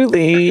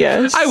 Truly,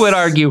 yes. I would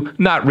argue,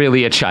 not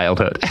really a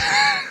childhood.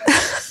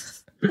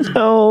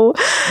 No.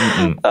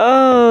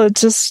 Oh,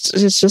 it's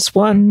just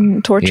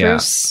one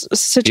torturous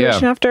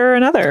situation after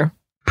another.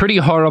 Pretty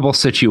horrible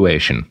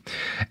situation.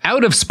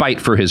 Out of spite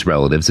for his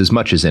relatives as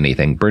much as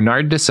anything,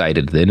 Bernard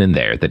decided then and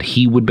there that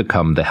he would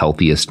become the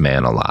healthiest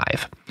man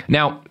alive.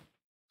 Now,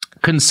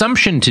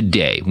 consumption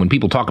today, when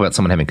people talk about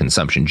someone having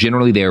consumption,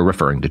 generally they are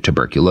referring to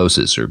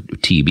tuberculosis or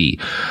TB.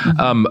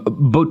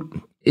 But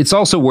it's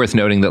also worth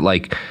noting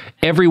that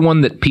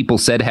everyone that people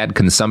said had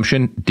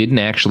consumption didn't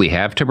actually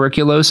have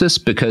tuberculosis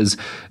because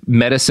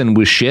medicine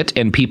was shit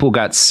and people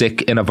got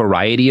sick in a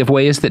variety of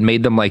ways that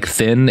made them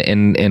thin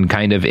and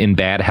kind of in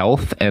bad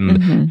health.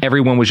 And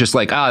everyone was just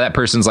that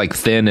person's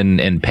thin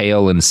and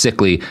pale and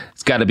sickly.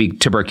 It's got to be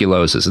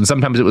tuberculosis. And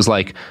sometimes it was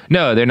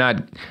no, they're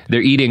not.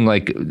 They're eating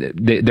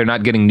they're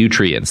not getting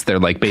nutrients. They're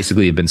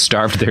basically have been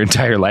starved their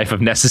entire life of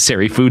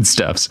necessary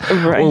foodstuffs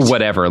or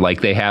whatever.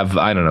 They have,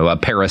 I don't know, a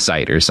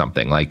parasite or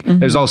something.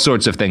 There's all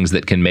sorts of things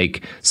that can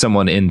make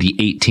someone in the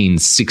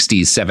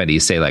 1860s,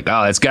 70s say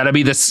oh, it's got to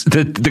be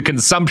the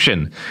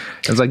consumption.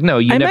 It's no,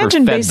 you never fed them. I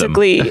imagine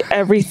basically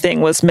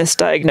everything was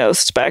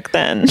misdiagnosed back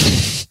then.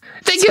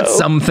 They get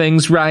some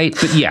things right,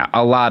 but yeah,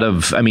 a lot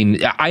of,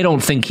 I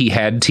don't think he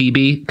had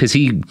TB because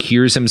he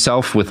cures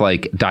himself with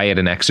diet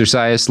and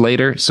exercise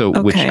later. So,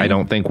 which I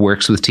don't think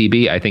works with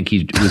TB. I think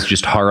he was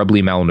just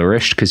horribly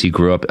malnourished because he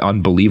grew up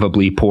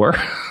unbelievably poor.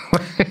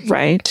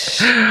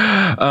 Right.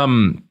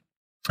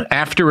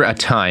 After a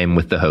time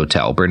with the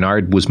hotel,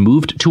 Bernard was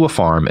moved to a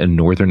farm in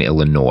northern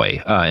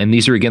Illinois. And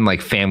these are, again,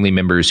 family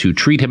members who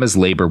treat him as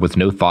labor with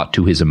no thought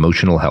to his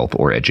emotional health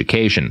or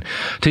education.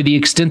 To the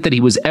extent that he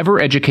was ever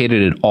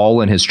educated at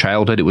all in his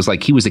childhood, it was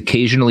he was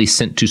occasionally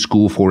sent to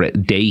school for a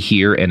day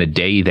here and a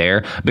day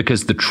there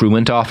because the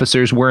truant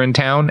officers were in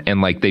town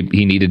and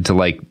he needed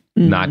to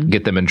not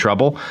get them in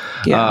trouble.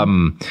 Yeah.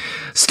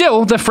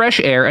 Still, the fresh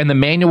air and the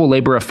manual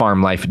labor of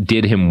farm life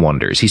did him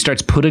wonders. He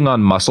starts putting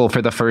on muscle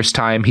for the first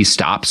time. He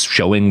stops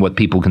showing what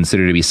people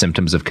consider to be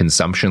symptoms of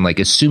consumption.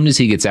 As soon as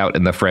he gets out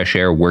in the fresh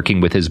air,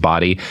 working with his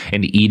body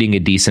and eating a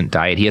decent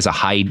diet, he has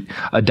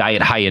a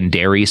diet high in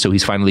dairy, so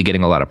he's finally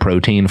getting a lot of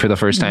protein for the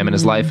first time in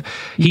his life.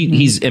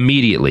 He's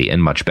immediately in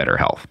much better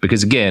health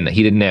because, again,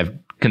 he didn't have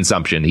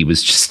consumption. He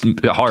was just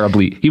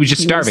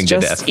starving to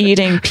death.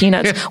 Eating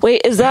peanuts.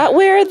 Wait, is that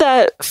where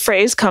that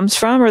phrase comes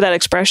from, or that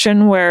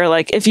expression where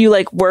if you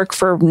work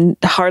for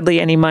hardly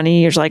any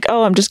money, you're just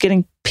oh, I'm just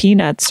getting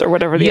peanuts or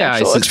whatever the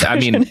actual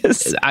expression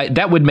is?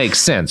 That would make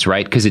sense,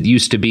 right? Because it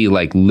used to be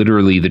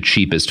literally the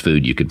cheapest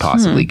food you could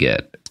possibly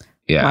get.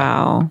 Yeah.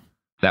 Wow.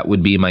 That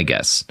would be my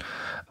guess.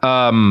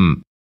 I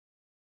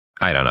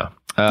don't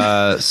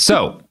know.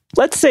 So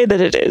let's say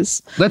that it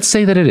is. Let's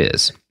say that it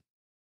is.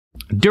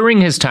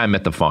 During his time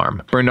at the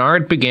farm,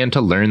 Bernard began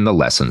to learn the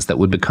lessons that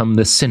would become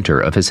the center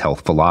of his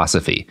health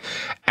philosophy.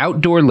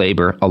 Outdoor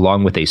labor,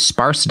 along with a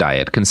sparse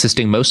diet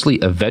consisting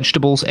mostly of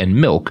vegetables and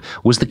milk,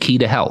 was the key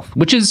to health,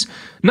 which is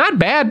not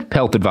bad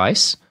health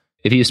advice.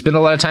 If you spend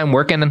a lot of time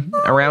working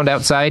around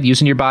outside,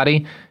 using your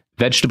body,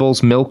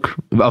 vegetables, milk,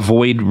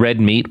 avoid red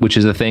meat, which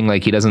is a thing.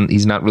 Like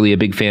he's not really a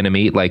big fan of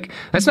meat. Like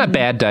that's not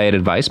bad diet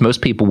advice.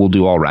 Most people will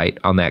do all right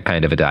on that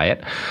kind of a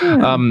diet.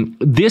 Yeah.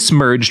 This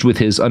merged with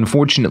his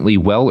unfortunately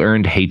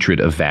well-earned hatred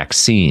of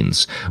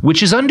vaccines,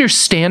 which is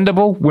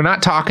understandable. We're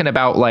not talking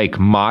about like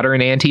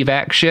modern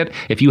anti-vax shit.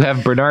 If you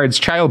have Bernard's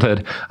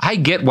childhood, I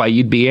get why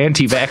you'd be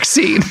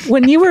anti-vaccine.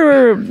 When you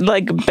were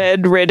like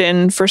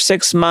bedridden for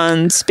 6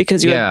 months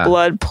because you had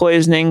blood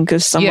poisoning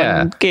because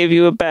someone gave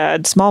you a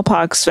bad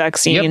smallpox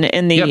vaccine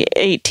in the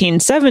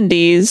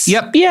 1870s.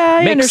 Yeah,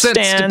 I Makes understand.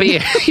 Sense to be,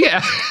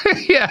 yeah.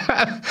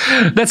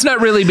 That's not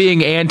really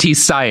being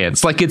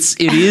anti-science. Like it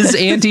is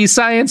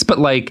anti-science, but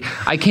like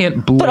I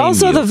can't blame But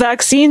also you. the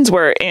vaccines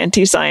were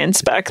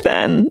anti-science back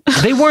then.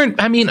 They weren't.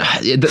 I mean,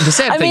 the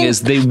sad thing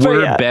is they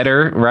were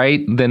better,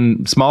 right,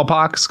 than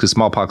smallpox, because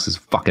smallpox is a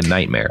fucking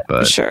nightmare.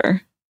 But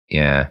sure,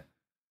 yeah,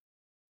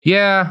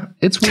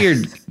 it's weird,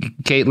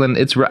 Caitlin.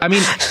 I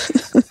mean,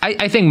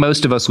 I think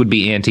most of us would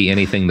be anti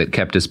anything that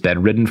kept us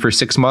bedridden for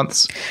 6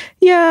 months.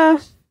 Yeah,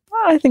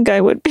 I think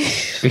I would be.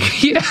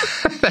 Yeah,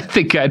 I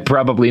think I'd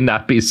probably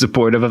not be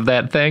supportive of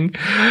that thing.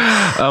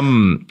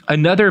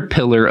 Another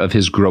pillar of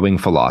his growing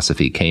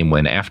philosophy came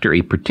when, after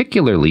a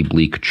particularly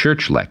bleak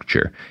church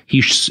lecture,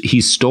 he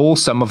stole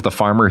some of the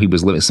farmer he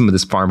was living, some of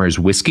this farmer's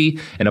whiskey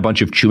and a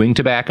bunch of chewing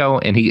tobacco,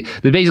 and he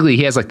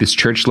has like this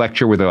church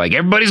lecture where they're like,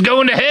 everybody's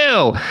going to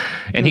hell,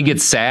 and he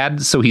gets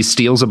sad, so he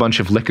steals a bunch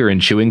of liquor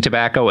and chewing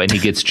tobacco, and he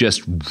gets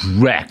just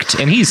wrecked.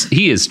 And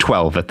he is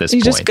 12 at this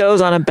point. He just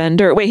goes on a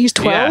bender. Wait, he's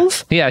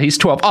 12? Yeah, he's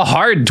 12. A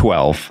hard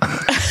 12.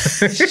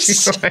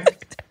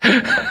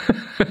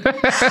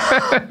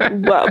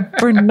 Wow,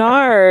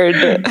 Bernard.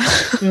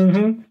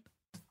 Mm-hmm.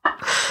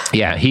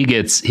 Yeah, he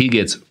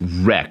gets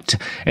wrecked.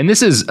 And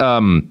this is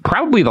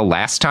probably the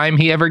last time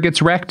he ever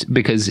gets wrecked,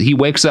 because he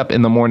wakes up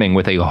in the morning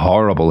with a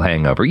horrible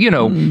hangover. You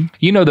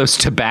know those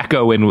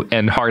tobacco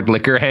and hard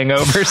liquor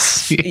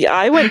hangovers? Yeah,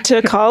 I went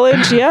to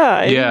college.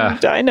 Yeah,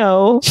 I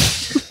know.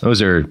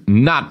 Those are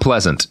not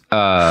pleasant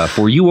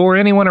for you or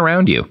anyone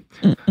around you.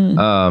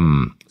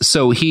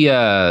 So he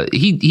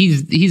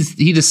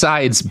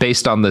decides,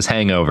 based on this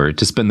hangover,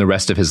 to spend the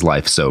rest of his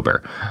life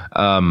sober.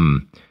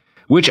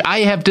 Which I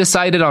have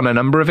decided on a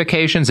number of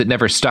occasions. It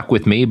never stuck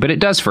with me, but it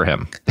does for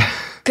him.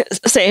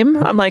 Same.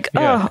 I'm like,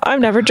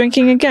 I'm never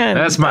drinking again.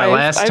 That's my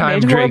last time I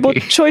made drinking. horrible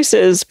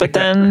choices, but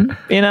then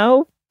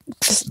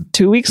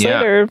 2 weeks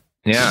later,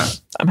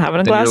 I'm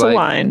having a glass of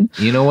wine.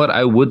 You know what?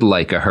 I would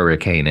like a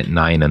hurricane at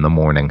 9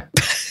 a.m.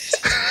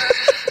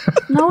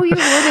 No, you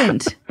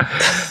wouldn't.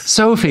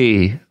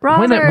 Sophie,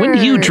 when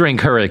do you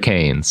drink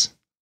hurricanes?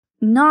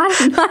 Not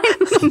at 9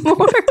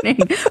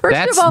 a.m.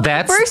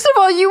 First of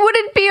all, you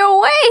wouldn't be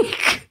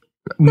awake.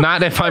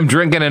 Not if I'm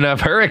drinking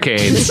enough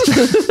hurricanes.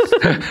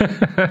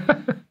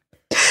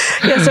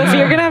 Yeah, Sophie,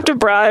 you're gonna have to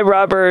bribe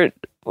Robert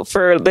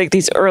for like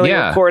these early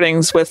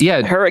recordings with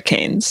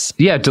hurricanes.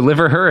 Yeah,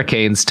 deliver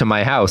hurricanes to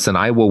my house, and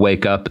I will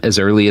wake up as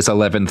early as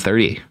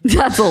 11:30.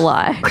 That's a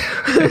lie.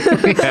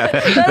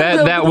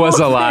 That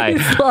was a lie.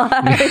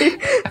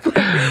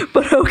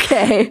 But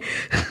okay.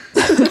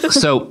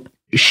 So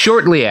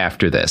shortly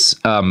after this,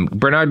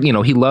 Bernard,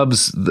 he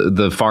loves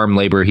the farm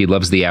labor. He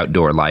loves the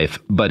outdoor life,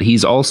 but he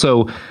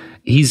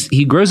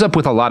grows up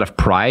with a lot of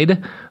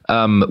pride,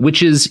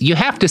 which is, you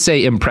have to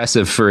say,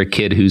 impressive for a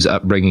kid whose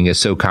upbringing is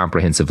so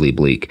comprehensively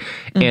bleak.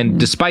 Mm-hmm. And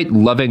despite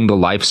loving the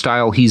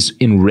lifestyle, he's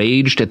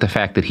enraged at the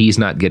fact that he's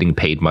not getting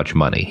paid much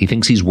money. He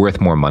thinks he's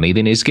worth more money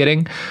than he's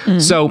getting. Mm-hmm.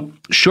 So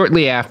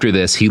shortly after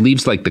this, he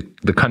leaves like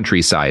the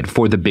countryside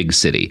for the big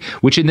city,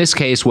 which in this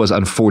case was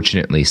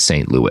unfortunately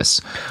St.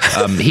 Louis.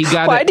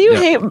 Why do you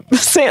hate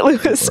St.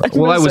 Louis?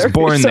 Well, I was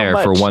born there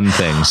for one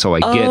thing, so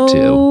I get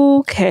to.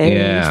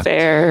 Okay,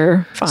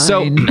 fair, fine.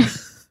 So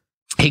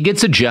he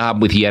gets a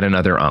job with yet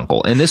another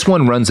uncle, and this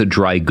one runs a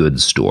dry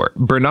goods store.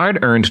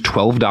 Bernard earned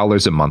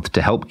 $12 a month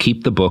to help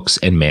keep the books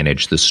and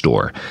manage the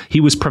store.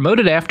 He was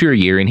promoted after a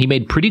year, and he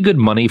made pretty good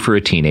money for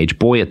a teenage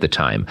boy at the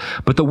time,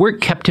 but the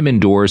work kept him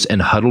indoors and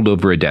huddled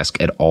over a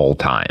desk at all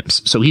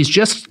times. So he's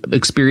just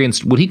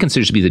experienced what he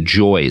considers to be the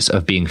joys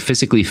of being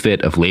physically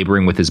fit, of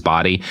laboring with his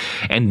body,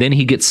 and then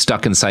he gets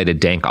stuck inside a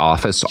dank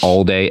office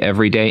all day,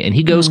 every day, and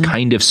he goes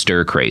kind of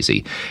stir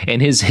crazy,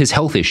 and his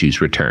health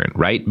issues return,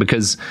 right?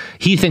 Because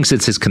he thinks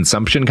it's his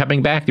consumption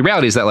coming back. The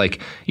reality is that,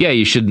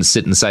 you shouldn't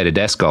sit inside a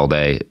desk all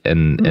day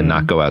and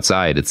not go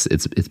outside.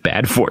 It's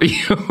bad for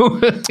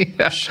you.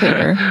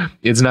 Sure.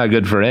 It's not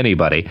good for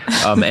anybody.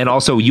 And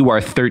also, you are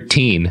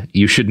 13.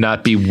 You should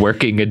not be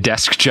working a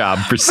desk job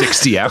for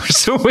 60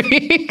 hours a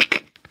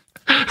week.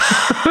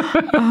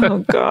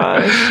 Oh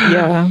gosh.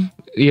 Yeah.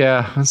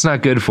 Yeah, it's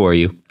not good for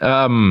you.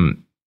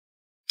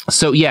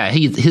 So, yeah,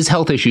 his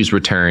health issues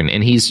return,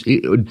 and he's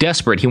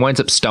desperate. He winds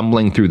up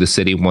stumbling through the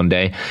city one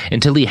day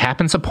until he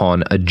happens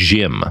upon a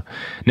gym.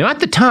 Now, at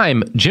the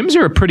time, gyms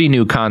are a pretty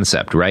new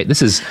concept, right?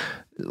 This is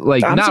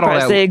like I'm not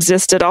surprised all that they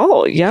exist at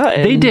all. Yeah,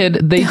 they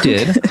did. They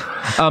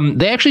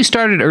actually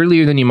started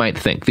earlier than you might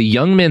think. The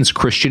Young Men's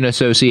Christian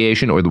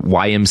Association, or the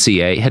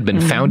YMCA, had been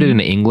founded in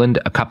England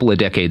a couple of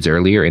decades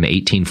earlier in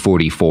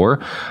 1844,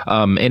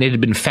 and it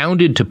had been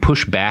founded to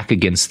push back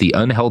against the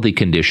unhealthy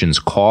conditions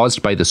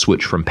caused by the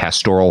switch from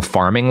pastoral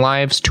farming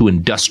lives to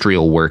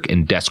industrial work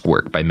and desk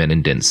work by men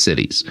in dense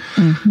cities.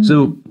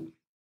 So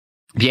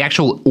the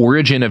actual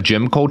origin of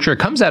gym culture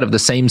comes out of the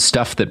same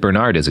stuff that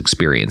Bernard is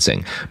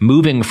experiencing.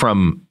 Moving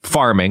from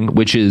farming,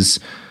 which is,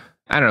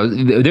 I don't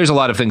know, there's a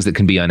lot of things that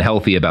can be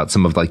unhealthy about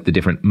some of like the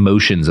different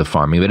motions of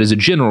farming. But as a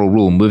general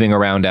rule, moving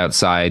around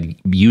outside,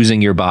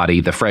 using your body,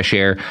 the fresh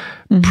air,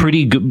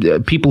 pretty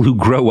good. People who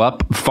grow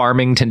up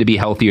farming tend to be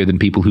healthier than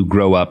people who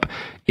grow up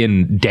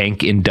in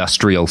dank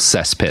industrial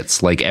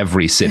cesspits, like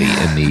every city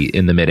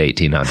in the mid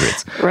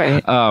 1800s.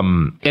 Right.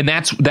 And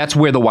that's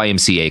where the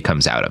YMCA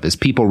comes out of, is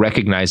people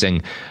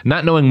recognizing,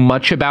 not knowing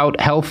much about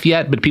health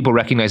yet, but people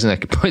recognizing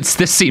like,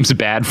 this seems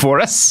bad for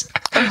us.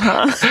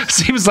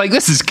 Seems like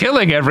this is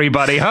killing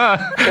everybody, huh?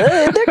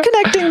 They're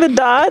connecting the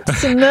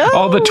dots. No,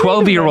 all the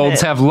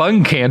 12-year-olds have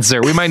lung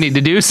cancer. We might need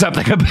to do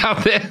something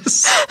about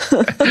this.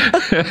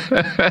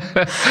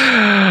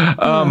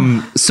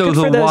 So good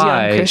the for those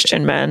Y, young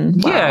Christian men.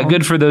 Wow. Yeah,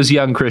 good for those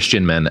young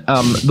Christian men.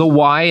 The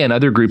Y and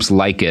other groups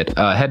like it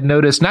had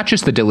noticed not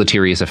just the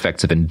deleterious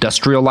effects of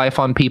industrial life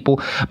on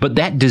people, but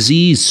that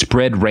disease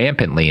spread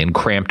rampantly in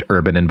cramped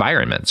urban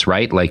environments,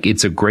 right? Like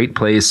it's a great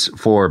place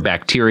for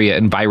bacteria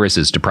and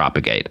viruses to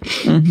propagate.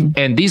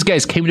 And these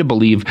guys came to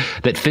believe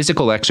that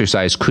physical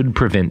exercise could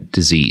prevent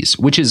disease,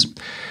 which is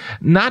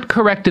not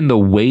correct in the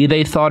way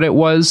they thought it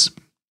was.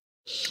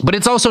 But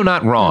it's also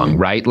not wrong,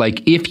 right?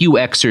 Like if you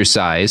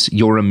exercise,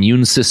 your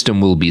immune system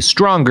will be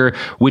stronger,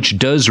 which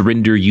does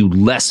render you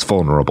less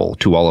vulnerable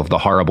to all of the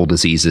horrible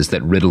diseases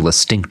that riddle a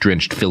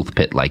stink-drenched filth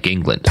pit like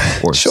England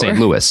or St.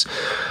 Louis.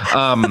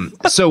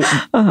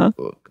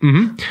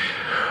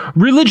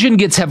 Religion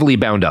gets heavily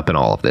bound up in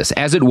all of this,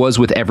 as it was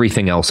with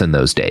everything else in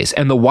those days.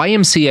 And the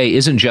YMCA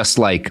isn't just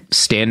like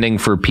standing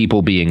for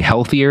people being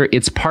healthier.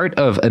 It's part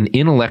of an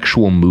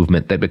intellectual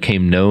movement that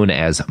became known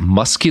as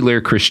muscular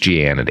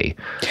Christianity.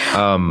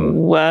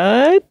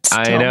 What?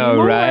 I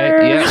know,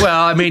 right? Yeah.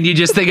 Well, I mean, you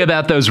just think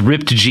about those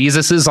ripped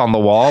Jesuses on the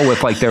wall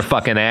with like their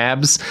fucking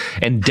abs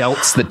and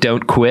delts that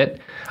don't quit.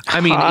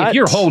 I mean, if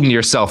you're holding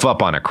yourself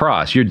up on a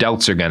cross, your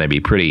delts are going to be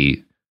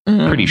pretty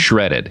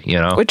shredded, you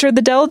know? Which are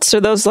the delts?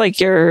 Are those like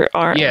your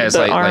arm? Yeah, it's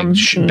like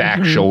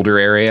back shoulder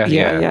area.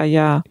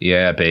 Yeah.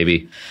 Yeah,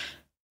 baby.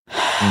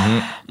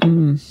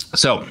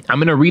 So I'm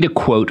going to read a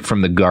quote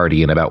from The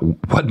Guardian about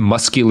what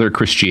muscular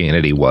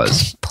Christianity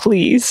was.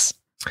 Please.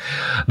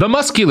 The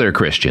muscular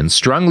Christians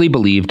strongly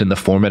believed in the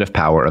formative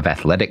power of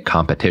athletic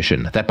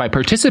competition, that by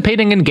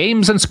participating in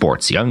games and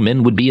sports, young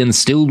men would be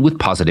instilled with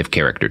positive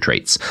character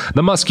traits.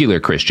 The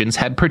muscular Christians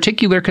had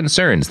particular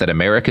concerns that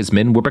America's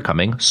men were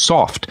becoming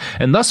soft,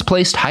 and thus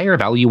placed higher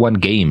value on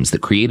games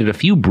that created a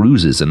few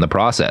bruises in the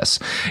process.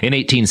 In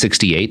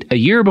 1868, a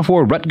year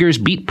before Rutgers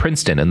beat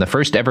Princeton in the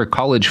first ever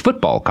college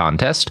football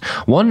contest,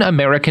 one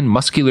American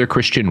muscular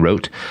Christian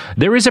wrote,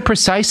 "There is a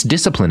precise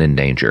discipline in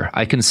danger.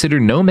 I consider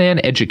no man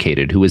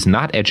educated who is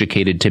not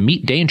educated to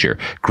meet danger,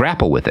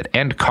 grapple with it,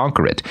 and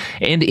conquer it.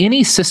 And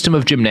any system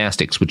of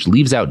gymnastics which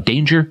leaves out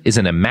danger is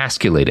an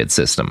emasculated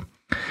system."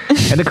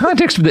 And the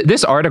context of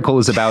this article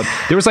is about,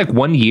 there was like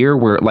 1 year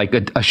where like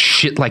a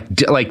shit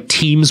like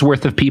teams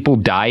worth of people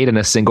died in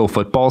a single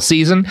football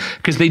season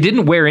because they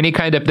didn't wear any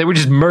kind of, they were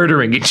just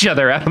murdering each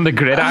other out on the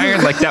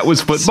gridiron like that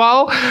was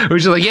football. It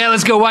was just like, yeah,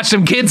 let's go watch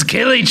some kids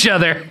kill each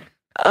other.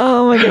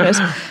 Oh my goodness.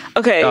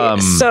 Okay,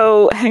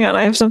 so hang on,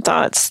 I have some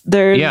thoughts.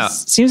 There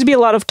seems to be a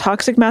lot of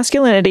toxic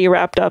masculinity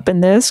wrapped up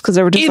in this because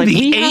they were just in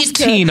the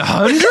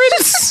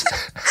 1800s.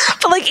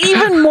 But like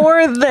even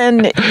more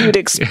than you'd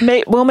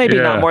expect. Well, maybe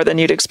not more than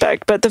you'd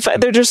expect, but the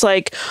fact they're just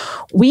like,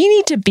 we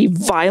need to be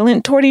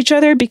violent toward each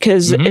other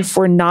because if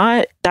we're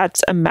not,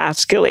 that's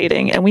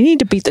emasculating, and we need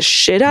to beat the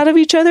shit out of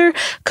each other,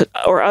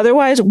 or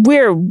otherwise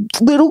we're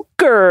little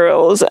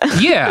girls.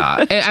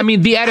 Yeah, I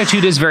mean the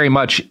attitude is very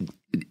much.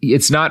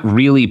 It's not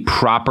really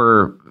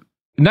proper,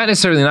 not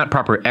necessarily not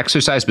proper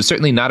exercise, but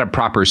certainly not a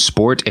proper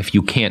sport if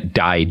you can't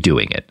die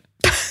doing it.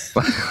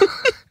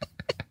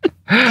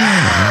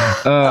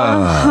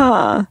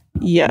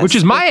 Yes. Which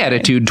is my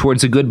attitude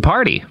towards a good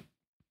party.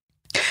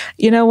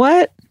 You know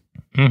what?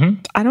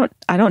 I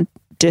don't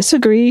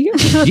disagree.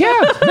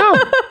 Yeah, no.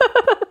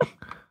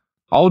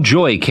 All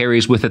joy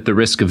carries with it the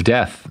risk of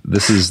death.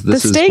 This is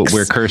what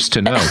we're cursed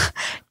to know.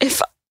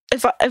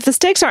 If the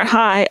stakes aren't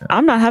high,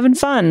 I'm not having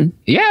fun.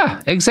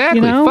 Yeah, exactly.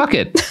 You know? Fuck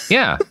it.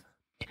 Yeah.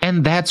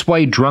 And that's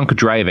why drunk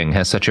driving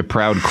has such a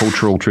proud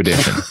cultural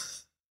tradition.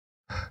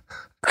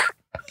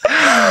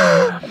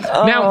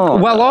 Now,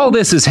 while all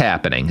this is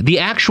happening, the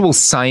actual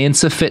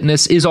science of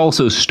fitness is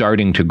also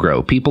starting to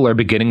grow. People are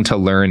beginning to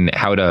learn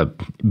how to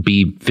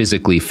be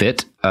physically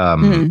fit.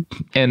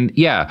 And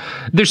yeah,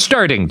 they're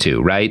starting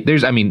to, right?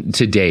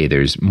 Today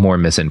there's more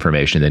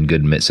misinformation than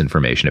good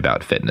misinformation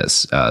about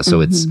fitness.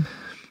 So it's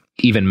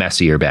even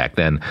messier back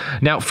then.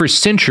 Now, for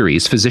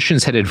centuries,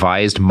 physicians had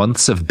advised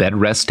months of bed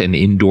rest and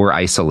indoor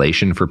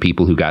isolation for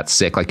people who got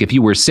sick. Like if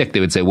you were sick, they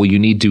would say, well, you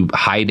need to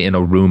hide in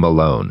a room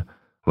alone.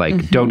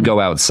 Like, don't go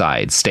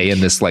outside. Stay in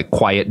this like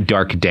quiet,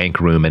 dark, dank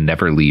room and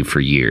never leave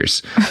for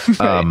years.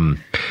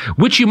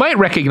 Which you might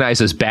recognize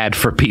as bad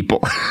for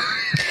people.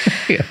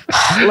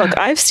 Look,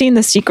 I've seen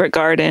The Secret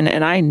Garden,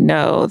 and I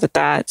know that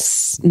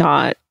that's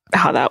not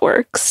how that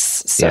works.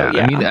 So,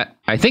 yeah. I mean,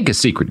 I think A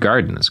Secret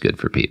Garden is good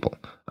for people.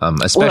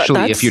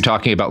 Especially if you're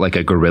talking about like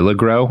a guerrilla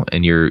grow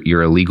and you're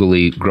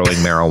illegally growing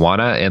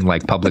marijuana in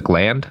like public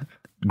land.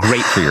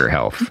 Great for your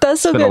health. That's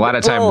so Spend good. a lot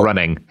of time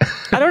running.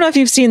 I don't know if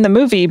you've seen the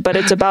movie, but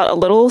it's about a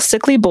little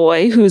sickly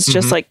boy who's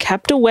just like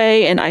kept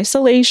away in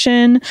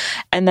isolation.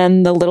 And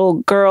then the little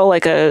girl,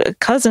 like a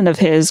cousin of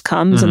his,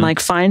 comes and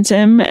like finds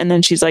him. And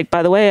then she's like,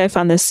 by the way, I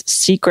found this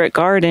secret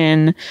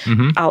garden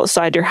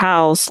outside your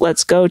house.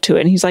 Let's go to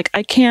it. And he's like,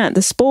 I can't.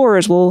 The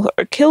spores will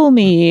kill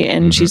me.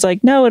 And she's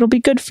like, no, it'll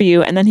be good for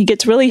you. And then he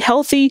gets really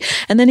healthy.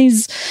 And then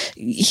he's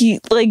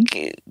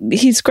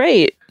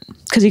great.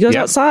 Because he goes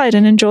outside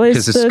and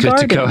enjoys the garden. Because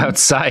it's good to go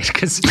outside.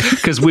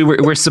 Because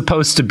we're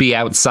supposed to be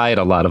outside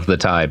a lot of the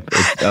time.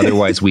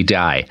 Otherwise, we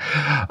die.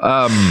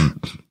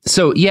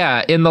 So,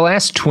 yeah, in the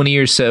last 20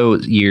 or so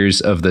years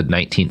of the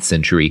 19th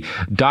century,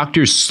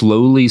 doctors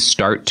slowly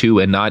start to,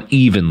 and not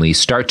evenly,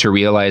 start to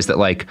realize that,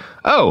 like,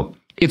 oh,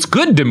 it's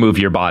good to move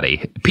your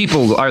body.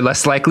 People are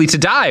less likely to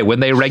die when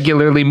they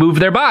regularly move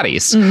their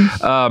bodies.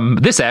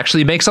 This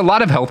actually makes a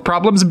lot of health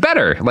problems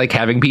better, like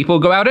having people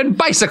go out and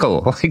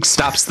bicycle, like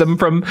stops them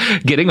from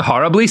getting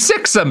horribly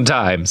sick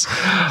sometimes.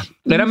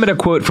 And I'm going to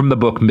quote from the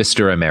book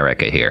Mr.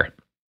 America here.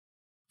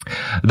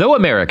 Though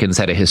Americans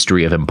had a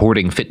history of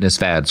importing fitness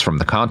fads from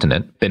the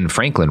continent, Ben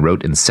Franklin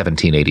wrote in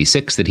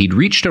 1786 that he'd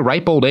reached a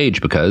ripe old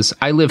age because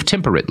I live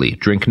temperately,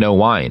 drink no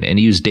wine, and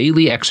use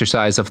daily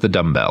exercise of the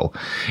dumbbell.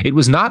 It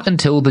was not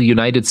until the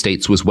United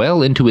States was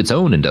well into its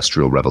own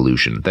industrial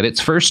revolution that its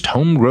first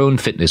homegrown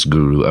fitness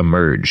guru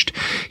emerged.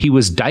 He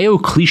was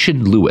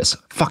Diocletian Lewis.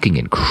 Fucking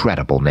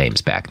incredible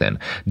names back then.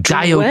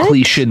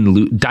 Diocletian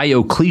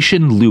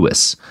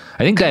Lewis.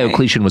 I think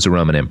Diocletian was a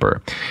Roman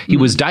emperor. He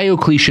was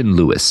Diocletian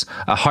Lewis,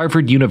 a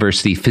Harvard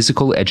University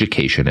physical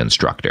education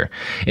instructor.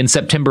 In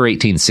September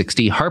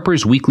 1860,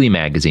 Harper's Weekly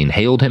magazine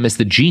hailed him as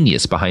the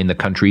genius behind the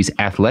country's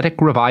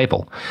athletic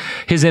revival.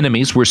 His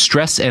enemies were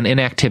stress and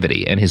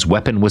inactivity, and his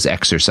weapon was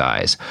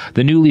exercise.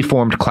 The newly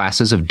formed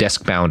classes of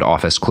desk-bound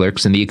office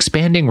clerks and the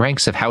expanding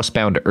ranks of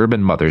housebound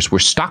urban mothers were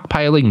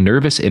stockpiling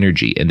nervous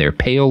energy in their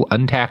pale,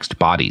 untaxed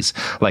bodies,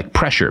 like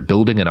pressure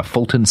building in a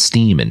Fulton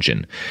steam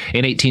engine.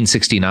 In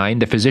 1869,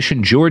 the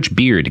physician George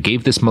Beard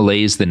gave this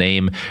malaise the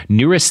name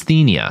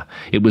neurasthenia.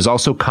 It was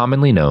also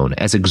commonly known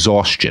as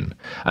exhaustion.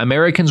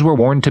 Americans were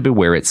warned to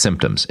beware its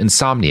symptoms: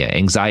 insomnia,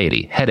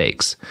 anxiety,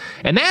 headaches.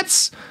 And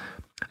that's,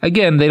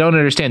 again, they don't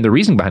understand the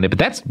reason behind it, but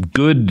that's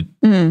good,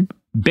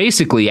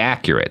 basically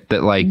accurate.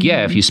 That like,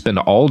 yeah, if you spend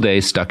all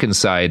day stuck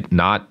inside,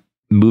 not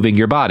moving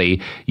your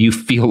body, you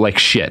feel like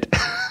shit.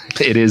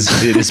 It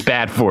is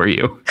bad for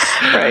you.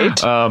 Right.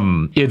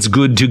 It's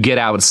good to get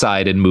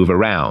outside and move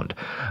around.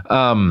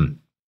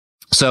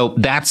 So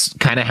that's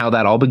kind of how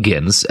that all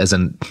begins, as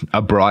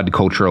a broad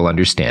cultural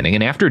understanding.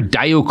 And after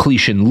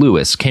Diocletian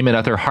Lewis came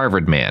another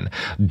Harvard man,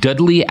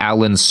 Dudley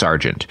Allen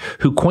Sargent,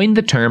 who coined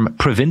the term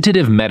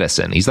preventative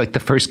medicine. He's like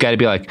the first guy to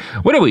be like,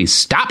 what if we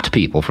stopped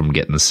people from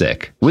getting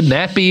sick? Wouldn't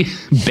that be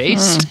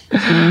based?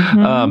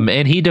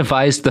 And he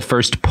devised the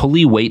first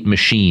pulley weight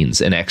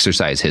machines in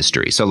exercise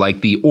history. So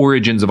like the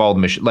origins of all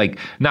the like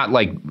not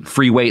like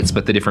free weights,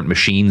 but the different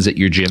machines at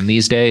your gym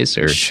these days,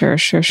 or sure.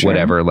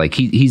 whatever. Like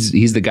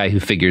he's the guy who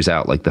figures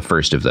out like the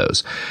first of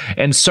those.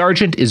 And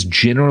Sargent is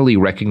generally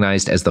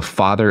recognized as the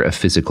father of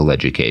physical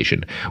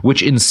education,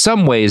 which in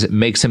some ways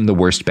makes him the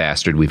worst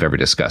bastard we've ever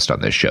discussed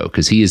on this show,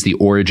 because he is the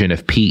origin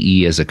of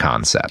PE as a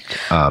concept.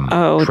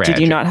 Tragic. Did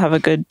you not have a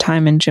good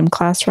time in gym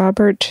class,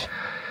 Robert?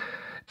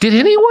 Did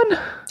anyone?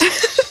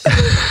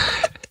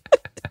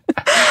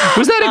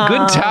 Was that a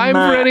good time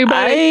for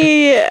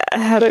anybody? I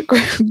had a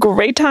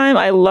great time.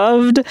 I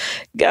loved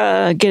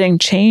getting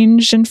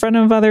changed in front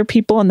of other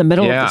people in the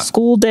middle of the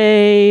school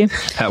day.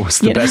 That was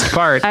the best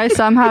part. I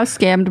somehow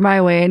scammed my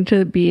way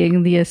into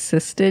being the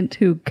assistant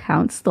who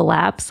counts the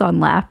laps on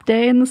lap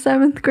day in the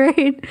 7th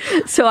grade.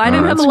 So I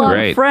didn't have a lot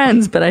of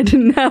friends, but I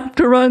didn't have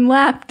to run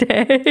lap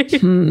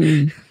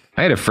day.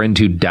 I had a friend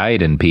who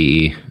died in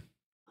PE.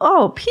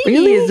 Oh, PE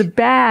is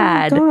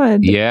bad. Oh,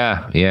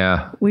 yeah. He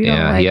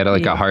had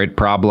like a heart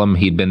problem.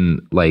 He'd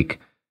been like,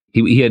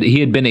 he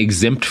had been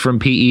exempt from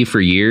PE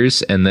for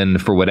years, and then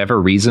for whatever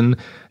reason,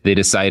 they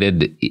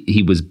decided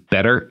he was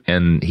better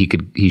and he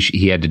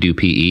had to do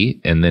PE,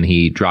 and then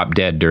he dropped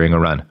dead during a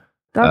run.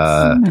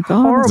 That's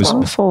horrible.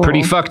 It was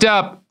pretty fucked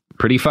up.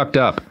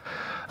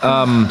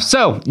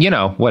 So,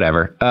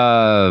 whatever.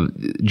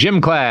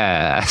 Gym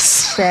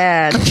class.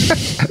 Sad.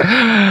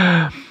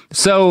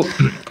 So,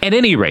 at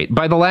any rate,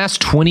 by the last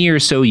 20 or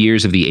so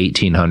years of the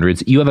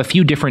 1800s, you have a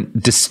few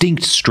different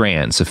distinct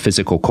strands of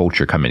physical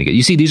culture coming together.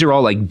 You see, these are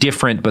all like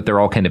different, but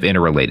they're all kind of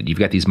interrelated. You've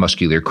got these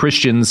muscular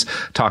Christians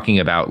talking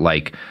about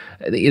like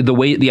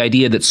the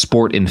idea that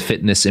sport and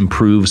fitness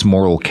improves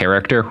moral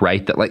character,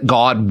 right? That like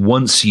God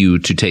wants you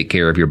to take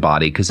care of your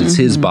body because it's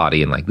his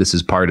body, and like this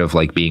is part of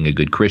like being a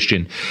good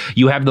Christian.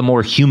 You have the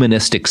more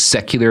humanistic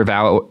secular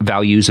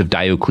values of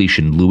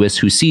Diocletian Lewis,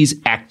 who sees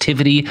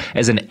activity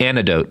as an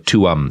antidote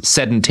to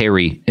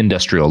sedentary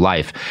industrial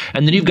life.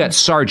 And then you've got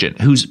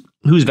Sargent, whose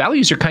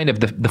values are kind of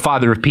the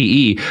father of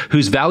PE,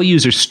 whose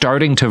values are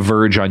starting to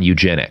verge on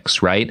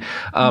eugenics, right?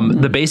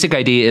 The basic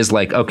idea is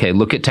like, okay,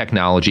 look at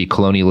technology,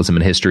 colonialism,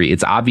 and history.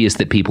 It's obvious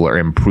that people are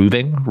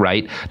improving,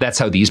 right? That's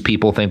how these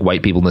people think,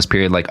 white people in this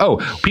period, like, oh,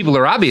 people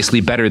are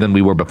obviously better than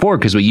we were before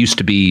because we used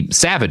to be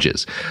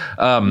savages.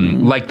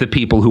 Like the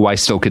people who I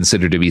still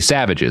consider to be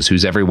savages,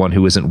 who's everyone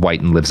who isn't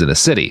white and lives in a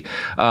city.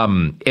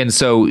 And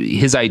so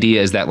his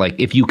idea is that like,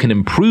 if you can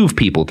improve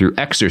people through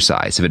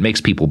exercise, if it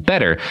makes people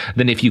better,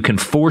 then if you can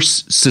force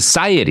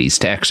societies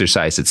to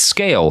exercise at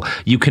scale,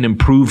 you can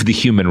improve the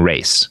human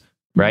race,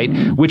 right?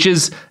 Which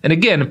is, and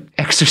again,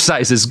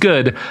 exercise is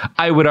good.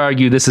 I would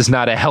argue this is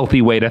not a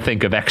healthy way to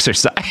think of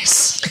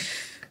exercise.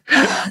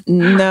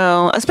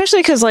 No, especially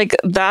because like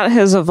that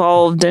has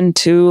evolved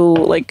into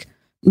like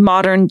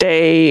modern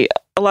day,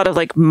 a lot of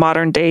like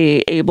modern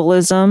day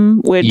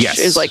ableism, which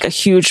is like a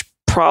huge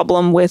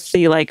problem with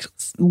the like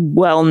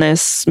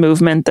wellness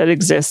movement that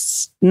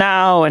exists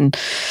now. And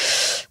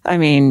I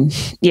mean,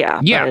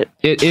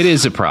 it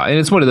is a problem. And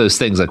it's one of those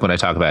things like when I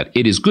talk about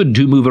it is good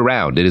to move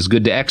around. It is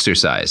good to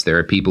exercise. There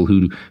are people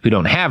who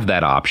don't have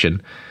that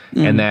option.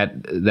 And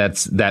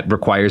that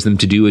requires them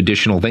to do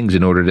additional things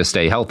in order to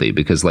stay healthy,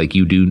 because like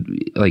you do,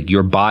 like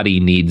your body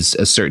needs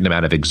a certain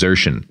amount of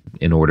exertion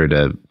in order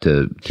to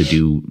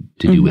do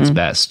its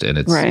best, and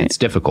it's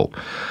difficult.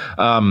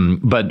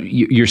 But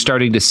you're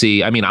starting to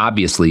see, I mean,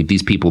 obviously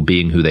these people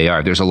being who they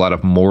are, there's a lot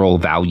of moral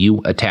value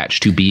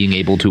attached to being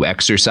able to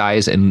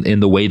exercise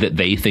in the way that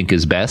they think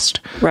is best.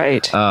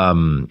 Right.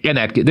 And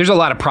that there's a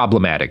lot of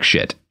problematic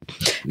shit,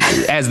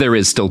 as there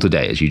is still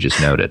today, as you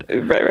just noted.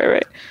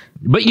 Right.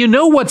 But you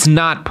know what's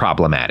not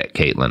problematic,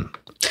 Caitlin?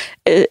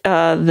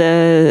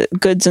 The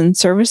goods and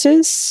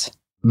services?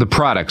 The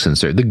products and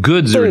services. The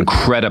goods are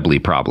incredibly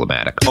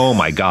problematic. Oh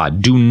my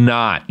God. Do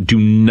not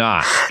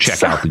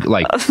check out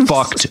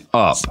fucked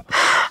up.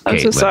 I'm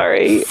Caitlin. so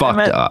sorry.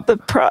 Fucked up. The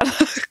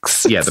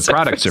products. Yeah, the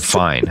products are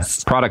fine.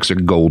 Products are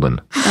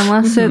golden.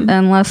 Unless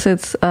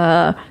it's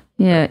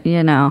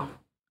you know,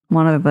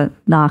 one of the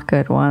not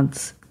good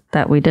ones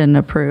that we didn't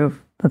approve.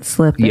 That's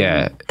slipping.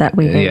 Yeah, that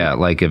we hate. Yeah,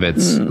 like if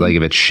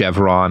it's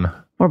Chevron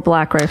or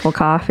Black Rifle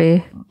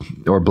Coffee.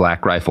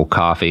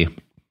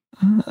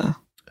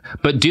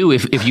 But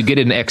if you get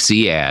an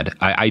XE ad,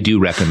 I do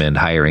recommend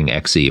hiring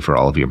XE for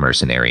all of your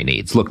mercenary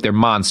needs. Look, they're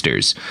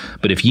monsters,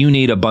 but if you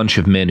need a bunch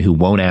of men who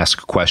won't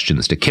ask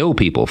questions to kill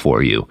people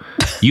for you,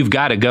 you've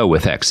got to go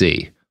with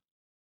XE.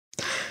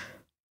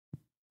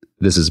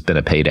 This has been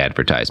a paid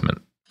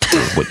advertisement for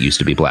what used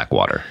to be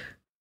Blackwater.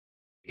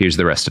 Here's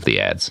the rest of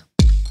the ads.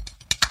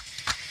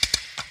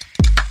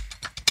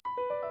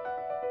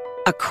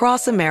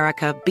 Across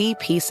America,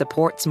 BP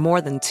supports more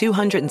than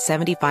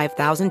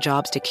 275,000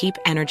 jobs to keep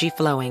energy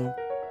flowing.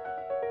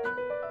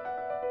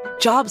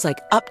 Jobs like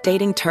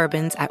updating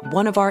turbines at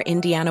one of our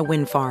Indiana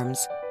wind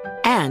farms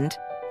and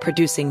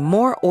producing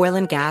more oil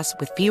and gas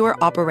with fewer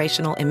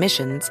operational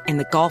emissions in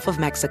the Gulf of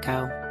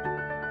Mexico.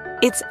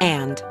 It's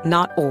and,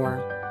 not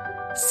or.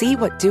 See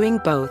what doing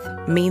both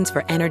means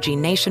for energy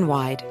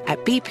nationwide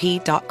at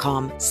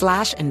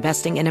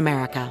bp.com/investing in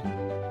America.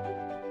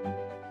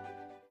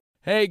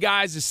 Hey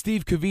guys, it's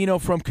Steve Covino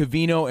from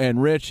Covino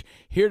and Rich,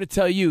 here to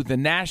tell you the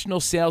national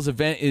sales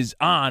event is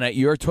on at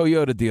your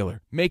Toyota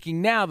dealer,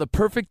 making now the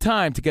perfect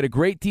time to get a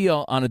great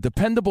deal on a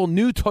dependable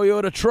new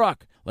Toyota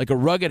truck, like a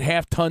rugged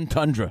half-ton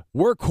Tundra.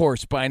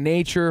 Workhorse by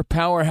nature,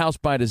 powerhouse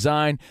by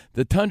design,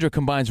 the Tundra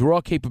combines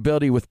raw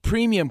capability with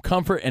premium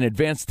comfort and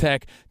advanced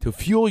tech to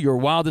fuel your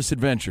wildest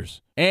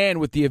adventures. And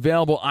with the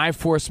available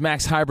iForce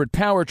Max hybrid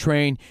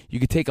powertrain, you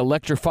can take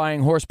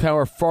electrifying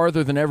horsepower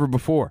farther than ever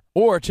before.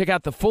 Or check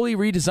out the fully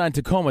redesigned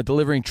Tacoma,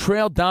 delivering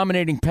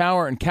trail-dominating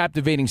power and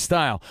captivating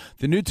style.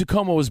 The new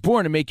Tacoma was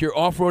born to make your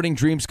off-roading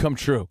dreams come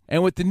true.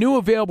 And with the new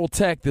available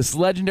tech, this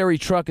legendary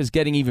truck is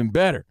getting even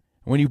better.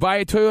 When you buy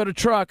a Toyota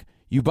truck,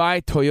 you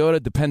buy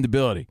Toyota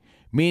dependability,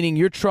 meaning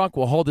your truck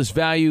will hold its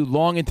value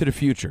long into the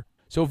future.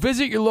 So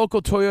visit your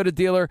local Toyota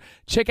dealer.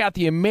 Check out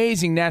the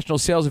amazing national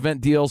sales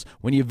event deals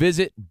when you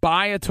visit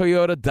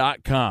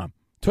buyatoyota.com.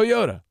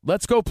 Toyota,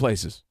 let's go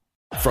places.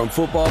 From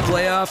football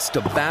playoffs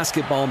to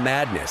basketball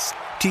madness,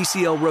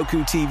 TCL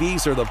Roku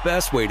TVs are the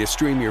best way to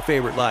stream your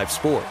favorite live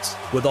sports.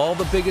 With all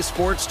the biggest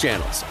sports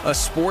channels, a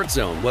sports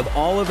zone with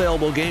all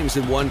available games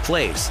in one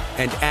place,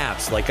 and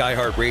apps like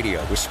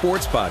iHeartRadio with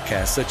sports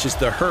podcasts such as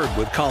The Herd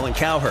with Colin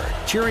Cowherd.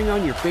 Cheering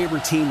on your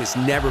favorite team has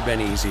never been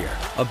easier.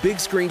 A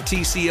big screen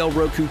TCL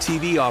Roku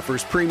TV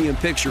offers premium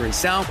picture and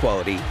sound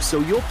quality,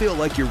 so you'll feel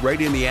like you're right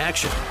in the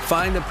action.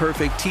 Find the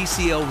perfect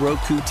TCL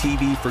Roku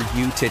TV for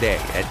you today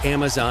at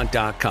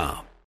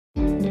Amazon.com.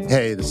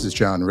 Hey, this is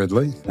John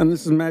Ridley. And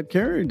this is Matt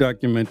Carey,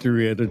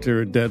 documentary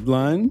editor at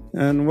Deadline.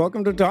 And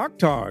welcome to Doc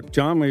Talk.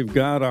 John, we've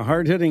got a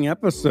hard-hitting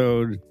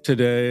episode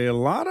today. A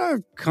lot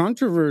of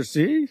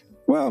controversy.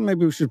 Well,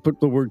 maybe we should put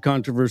the word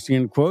controversy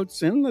in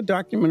quotes in the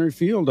documentary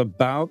field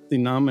about the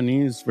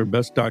nominees for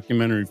Best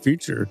Documentary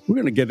Feature. We're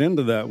going to get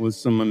into that with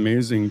some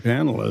amazing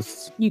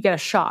panelists. You get a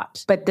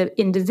shot, but the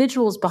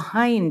individuals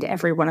behind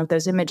every one of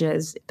those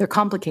images, they're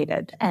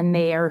complicated and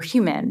they are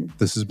human.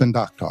 This has been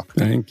Doc Talk.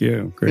 Thank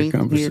you. Great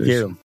conversation.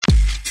 You.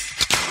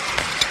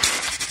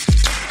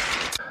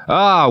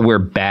 We're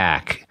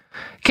back.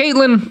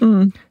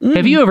 Caitlin,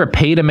 have you ever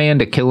paid a man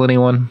to kill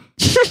anyone?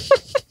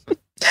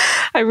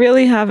 I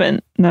really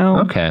haven't. No.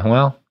 Okay.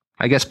 Well,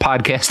 I guess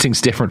podcasting's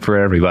different for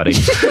everybody.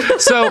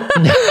 So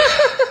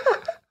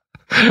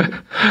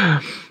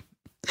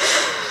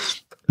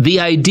the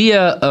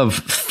idea of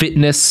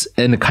fitness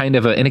and kind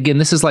of and again,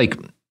 this is like,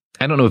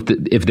 I don't know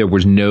if there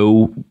was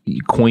no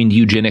coined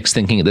eugenics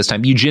thinking at this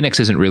time. Eugenics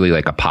isn't really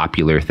like a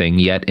popular thing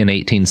yet in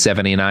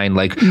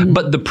 1879,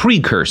 but the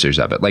precursors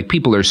of it, like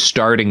people are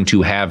starting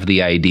to have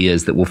the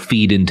ideas that will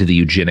feed into the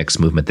eugenics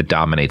movement that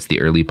dominates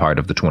the early part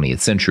of the 20th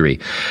century.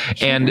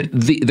 Sure. And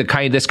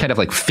this kind of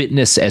like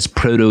fitness as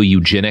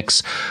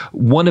proto-eugenics,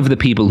 one of the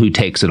people who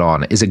takes it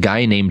on is a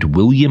guy named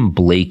William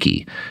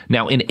Blaikie.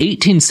 Now, in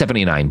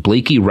 1879,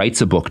 Blaikie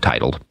writes a book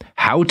titled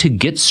How to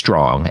Get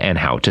Strong and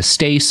How to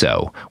Stay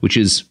So, which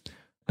is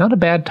not a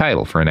bad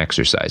title for an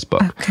exercise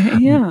book. Okay,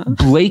 yeah.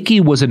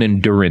 Blaikie was an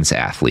endurance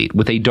athlete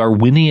with a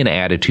Darwinian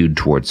attitude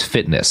towards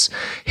fitness.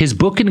 His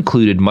book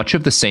included much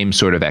of the same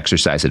sort of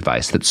exercise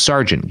advice that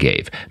Sargent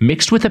gave,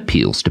 mixed with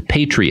appeals to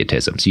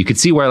patriotism. So you could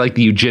see where like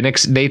the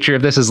eugenics nature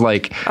of this is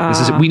like,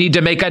 we need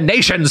to make a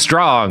nation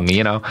strong,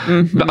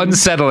 the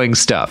unsettling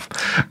stuff.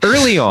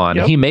 Early on,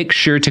 he makes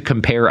sure to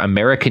compare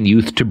American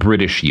youth to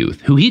British youth,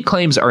 who he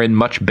claims are in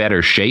much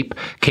better shape,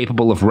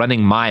 capable of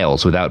running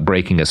miles without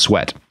breaking a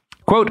sweat.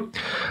 Quote,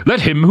 let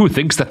him who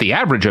thinks that the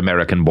average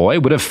American boy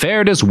would have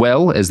fared as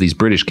well as these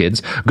British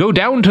kids go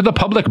down to the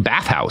public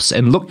bathhouse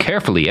and look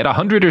carefully at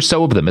 100 or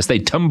so of them as they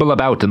tumble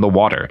about in the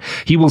water.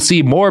 He will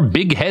see more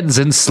big heads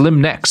and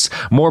slim necks,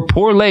 more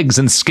poor legs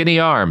and skinny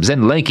arms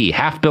and lanky,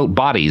 half-built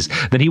bodies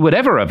than he would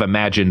ever have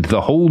imagined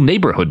the whole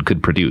neighborhood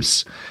could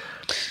produce.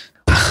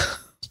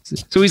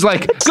 So he's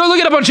like, go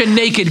look at a bunch of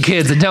naked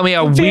kids and tell me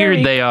how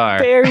weird they are.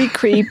 Very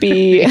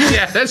creepy.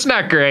 Yeah, that's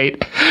not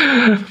great.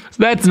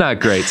 That's not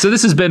great. So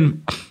this has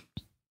been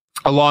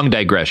a long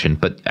digression,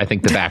 but I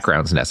think the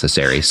background's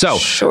necessary. So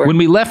when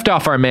we left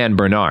off our man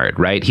Bernard,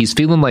 right, he's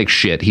feeling like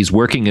shit. He's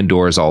working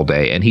indoors all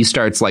day and he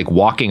starts like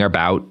walking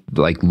about,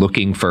 like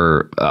looking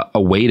for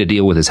a way to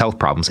deal with his health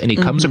problems. And he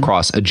comes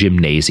across a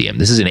gymnasium.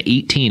 This is in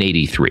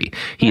 1883.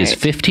 He is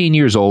 15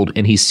 years old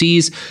and he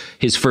sees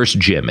his first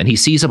gym and he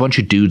sees a bunch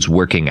of dudes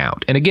working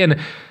out. And again,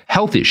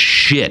 health is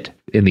shit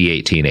in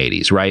the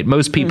 1880s, right?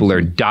 Most people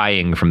are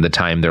dying from the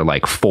time they're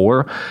like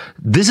 4.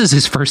 This is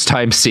his first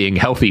time seeing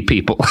healthy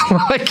people.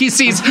 Like he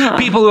sees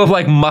people who have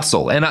like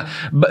muscle, and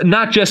but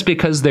not just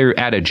because they're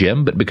at a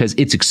gym, but because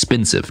it's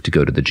expensive to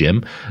go to the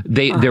gym.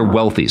 They're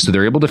wealthy, so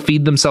they're able to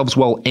feed themselves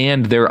well,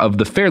 and they're of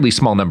the fairly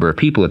small number of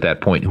people at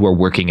that point who are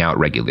working out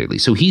regularly.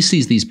 So he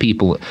sees these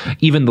people,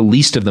 even the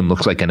least of them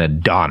looks like an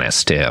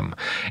Adonis to him,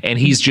 and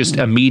he's just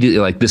immediately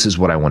like, "This is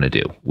what I want to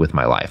do with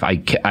my life.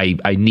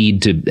 I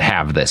need to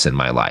have this in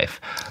my life."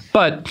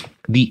 But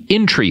the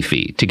entry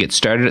fee to get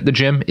started at the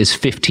gym is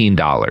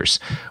 $15,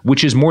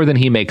 which is more than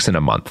he makes in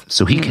a month.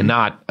 So he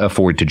cannot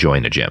afford to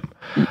join a gym.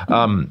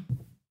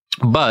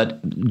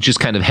 But just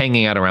kind of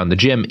hanging out around the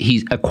gym,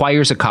 he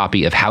acquires a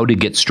copy of How to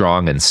Get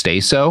Strong and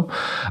Stay So.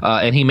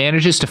 And he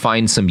manages to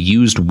find some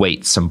used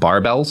weights, some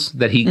barbells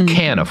that he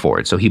can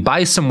afford. So he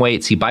buys some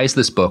weights. He buys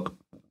this book.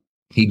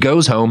 He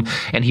goes home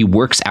and he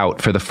works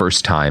out for the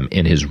first time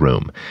in his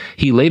room.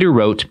 He later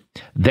wrote,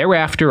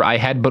 "Thereafter, I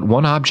had but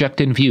one object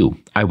in view.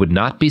 I would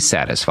not be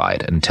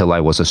satisfied until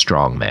I was a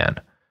strong man."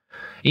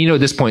 At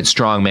this point,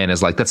 strong man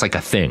is like, that's like a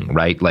thing,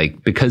 right?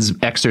 Like, because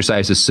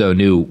exercise is so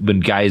new,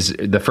 when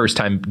the first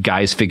time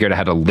guys figured out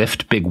how to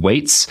lift big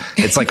weights,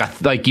 it's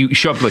like you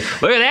show up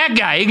like, look at that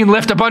guy, he can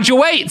lift a bunch of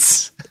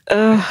weights.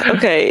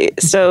 Okay,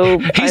 so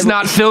he's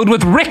not filled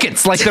with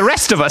rickets like the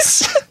rest of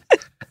us.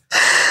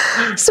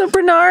 So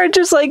Bernard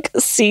just like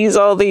sees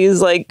all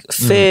these like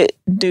fit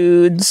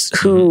dudes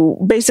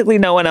who basically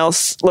no one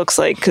else looks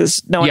like,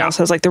 because no one else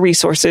has like the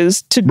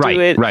resources to do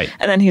it. Right.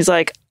 And then he's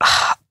like,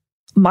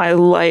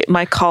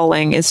 my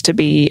calling is to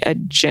be a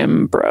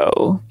gym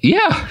bro.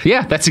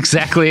 Yeah, that's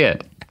exactly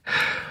it.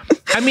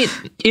 I mean,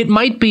 it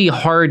might be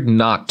hard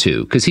not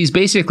to, because he's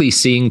basically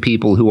seeing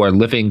people who are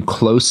living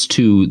close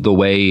to the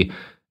way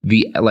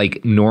the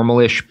like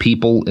normalish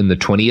people in the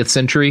 20th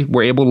century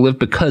were able to live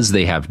because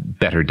they have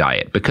better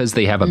diet, because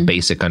they have a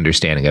basic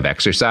understanding of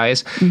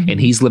exercise. And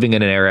he's living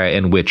in an era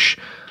in which,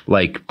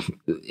 like,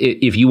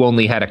 if you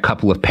only had a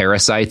couple of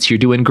parasites, you're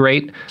doing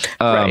great.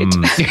 Right.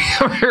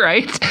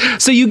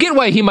 So you get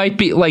why he might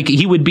be like,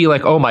 he would be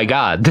like, oh my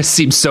God, this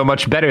seems so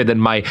much better than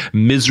my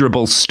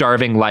miserable,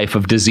 starving life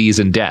of disease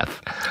and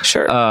death.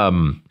 Sure.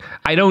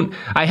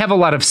 I have a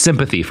lot of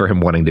sympathy for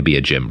him wanting to be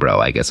a gym bro,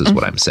 I guess is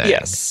what I'm saying.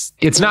 Yes.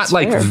 It's not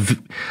like,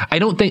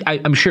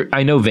 I'm sure,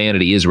 I know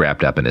vanity is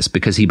wrapped up in this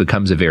because he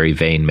becomes a very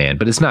vain man,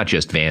 but it's not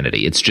just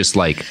vanity. It's just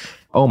like,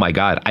 oh my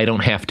God, I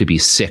don't have to be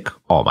sick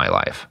all my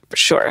life.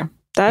 Sure.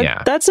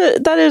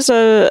 That is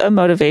a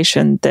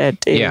motivation that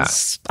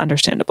is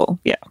understandable.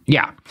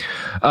 Yeah.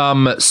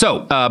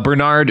 So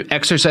Bernard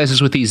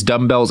exercises with these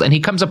dumbbells, and he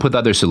comes up with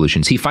other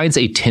solutions. He finds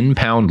a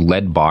 10-pound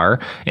lead bar,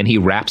 and he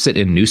wraps it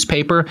in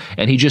newspaper,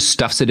 and he just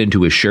stuffs it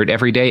into his shirt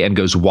every day and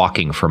goes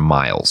walking for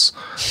miles.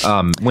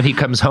 When he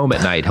comes home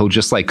at night, he'll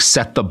just like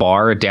set the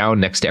bar down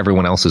next to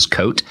everyone else's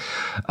coat.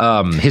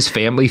 His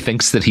family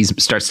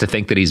starts to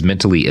think that he's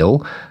mentally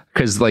ill.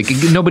 Because like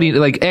nobody,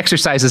 like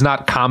exercise is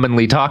not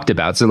commonly talked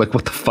about. So like,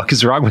 what the fuck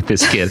is wrong with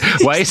this kid?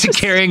 Why is he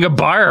carrying a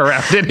bar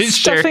around in his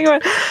shirt?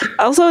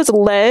 Also, it's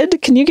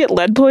lead. Can you get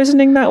lead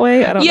poisoning that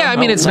way? I don't know. Yeah, I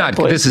mean, it's not.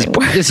 This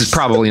is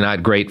probably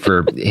not great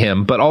for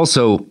him, but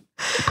also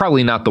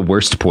probably not the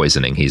worst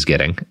poisoning he's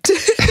getting.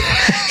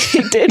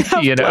 He did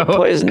have blood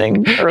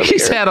poisoning earlier.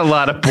 He's had a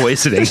lot of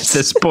poisoning at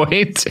this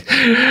point.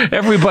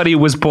 Everybody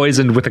was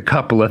poisoned with a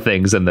couple of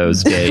things in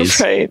those days.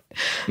 Right.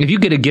 If you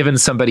could have given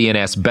somebody an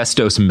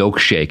asbestos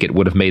milkshake, it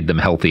would have made them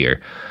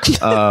healthier.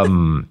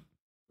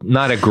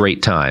 Not a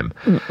great time.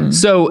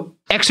 So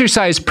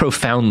exercise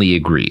profoundly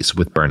agrees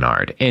with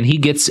Bernard, and he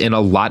gets in a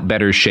lot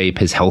better shape.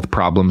 His health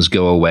problems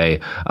go away.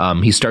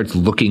 He starts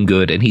looking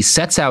good, and he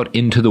sets out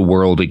into the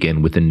world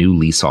again with a new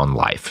lease on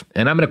life.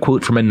 And I'm going to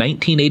quote from a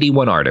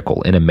 1981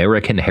 article in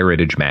American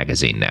Heritage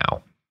magazine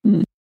now.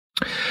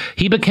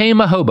 He became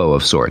a hobo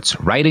of sorts,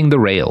 riding the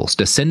rails,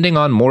 descending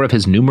on more of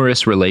his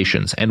numerous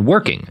relations, and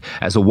working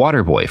as a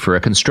water boy for a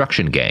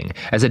construction gang,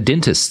 as a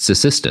dentist's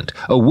assistant,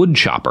 a wood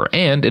chopper,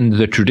 and, in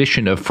the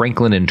tradition of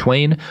Franklin and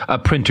Twain, a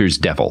printer's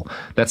devil.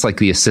 That's like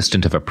the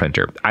assistant of a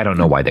printer. I don't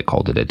know why they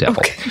called it a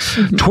devil.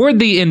 Okay. Toward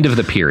the end of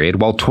the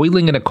period, while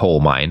toiling in a coal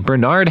mine,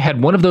 Bernard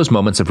had one of those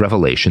moments of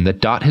revelation that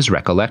dot his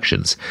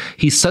recollections.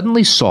 He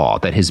suddenly saw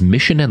that his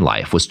mission in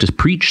life was to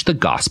preach the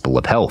gospel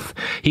of health.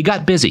 He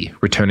got busy,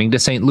 returning to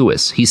St. Louis.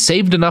 He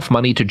saved enough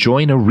money to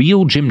join a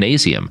real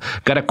gymnasium,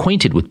 got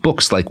acquainted with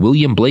books like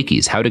William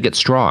Blakey's How to Get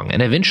Strong,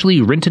 and eventually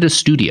rented a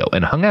studio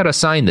and hung out a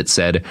sign that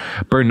said,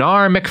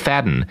 Bernard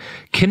McFadden,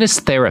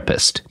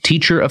 kinestherapist,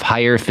 teacher of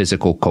higher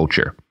physical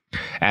culture.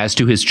 As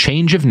to his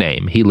change of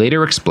name, he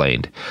later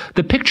explained,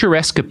 the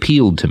picturesque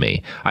appealed to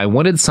me. I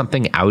wanted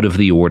something out of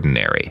the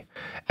ordinary.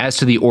 As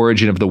to the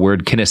origin of the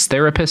word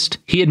kinestherapist,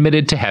 he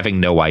admitted to having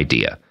no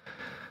idea.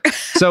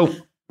 So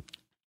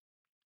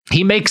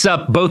he makes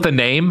up both a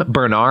name,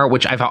 Bernard,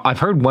 which I've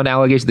heard one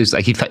allegation. There's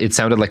like it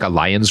sounded like a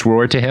lion's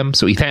roar to him,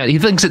 so he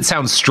thinks it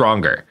sounds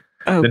stronger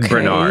than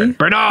Bernard.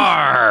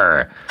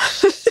 Bernard.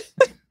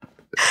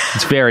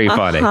 It's very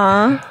funny.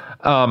 And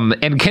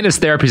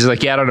kinestherapy is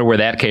like, yeah, I don't know where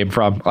that came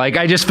from. Like,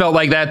 I just felt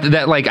like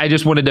that like I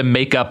just wanted to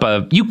make up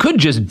you could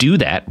just do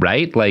that,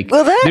 right? Like,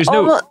 well, there's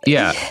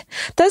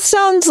that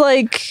sounds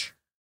like,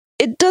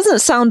 it doesn't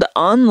sound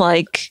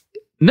unlike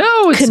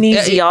it's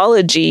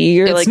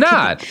kinesiology. It's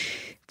not.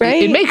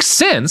 Right? It makes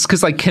sense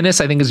because like kines,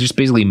 I think, is just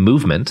basically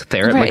movement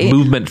like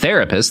movement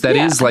therapist. That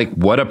is like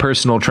what a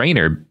personal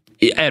trainer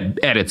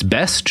at its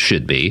best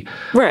should be.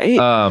 Right.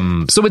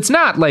 So it's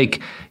not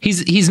like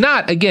he's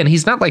not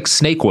like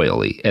snake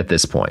oily at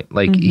this point.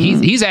 Like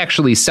he's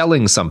actually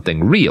selling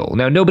something real.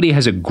 Now, nobody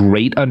has a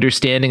great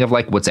understanding of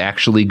like what's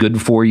actually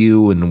good for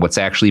you and what's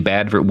actually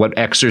bad for what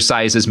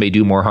exercises may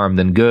do more harm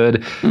than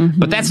good.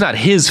 But that's not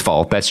his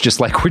fault. That's just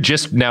like, we're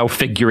just now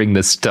figuring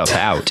this stuff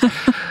out.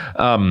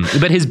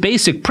 But his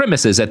basic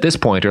premises at this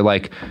point are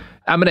like,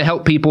 I'm going to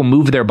help people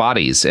move their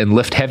bodies and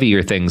lift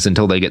heavier things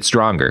until they get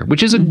stronger,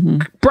 which is a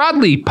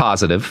broadly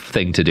positive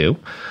thing to do.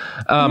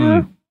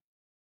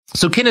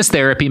 So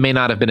kinestherapy may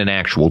not have been an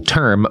actual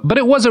term, but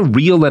it was a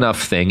real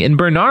enough thing, and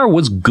Bernard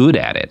was good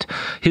at it.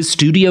 His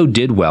studio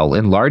did well,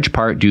 in large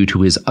part due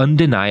to his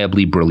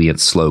undeniably brilliant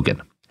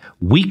slogan.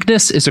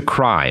 Weakness is a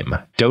crime.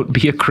 Don't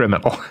be a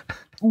criminal.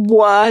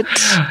 What?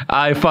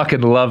 I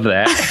fucking love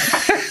that.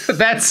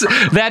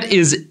 That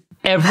is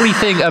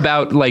everything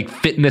about like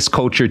fitness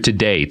culture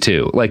today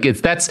too. Like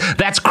that's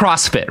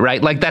CrossFit, right?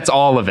 Like that's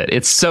all of it.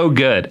 It's so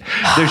good.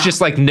 There's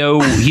just like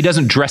he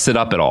doesn't dress it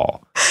up at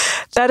all.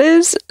 That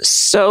is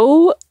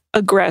so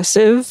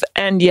aggressive,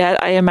 and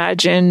yet I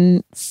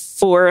imagine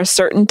for a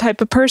certain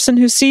type of person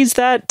who sees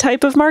that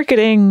type of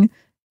marketing,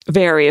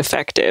 very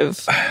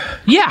effective.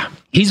 Yeah,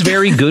 he's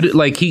very good.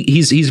 Like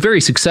he's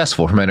very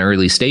successful from an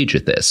early stage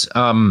at this.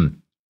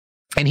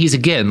 And he's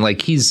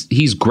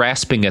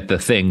grasping at the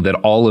thing that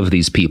all of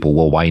these people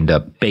will wind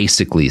up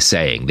basically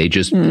saying. They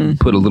just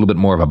put a little bit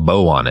more of a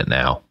bow on it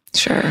now.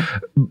 Sure.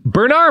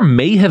 Bernard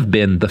may have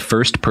been the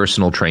first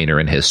personal trainer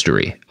in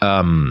history.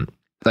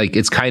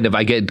 It's kind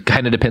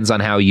of depends on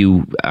how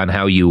you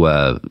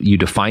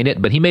define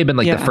it, but he may have been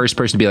the first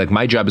person to be like,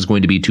 my job is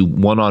going to be to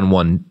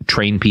one-on-one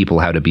train people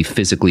how to be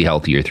physically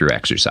healthier through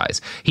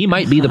exercise. He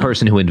might be the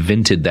person who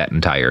invented that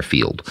entire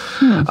field.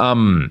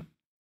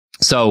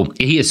 So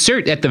he is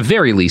at the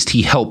very least,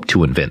 he helped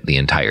to invent the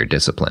entire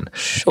discipline.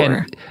 Sure.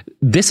 And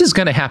this is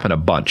going to happen a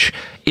bunch.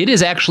 It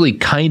is actually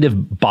kind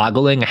of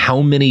boggling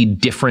how many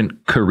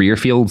different career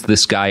fields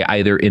this guy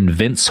either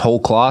invents whole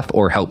cloth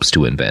or helps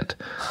to invent.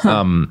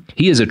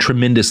 He is a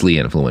tremendously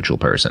influential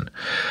person.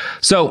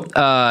 So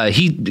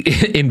he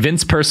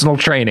invents personal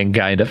training,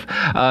 kind of.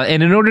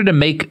 And in order to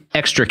make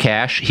extra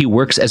cash, he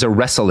works as a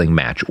wrestling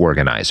match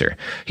organizer.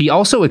 He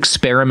also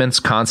experiments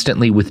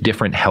constantly with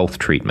different health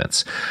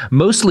treatments.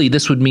 Mostly,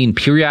 this would mean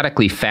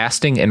periodically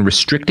fasting and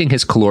restricting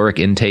his caloric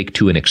intake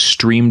to an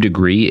extreme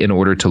degree in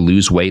order to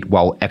lose weight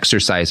while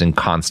exercising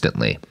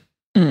constantly.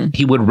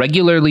 He would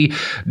regularly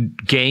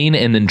gain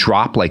and then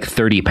drop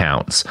 30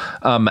 pounds.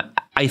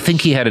 I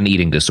think he had an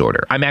eating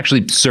disorder. I'm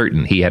actually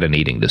certain he had an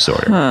eating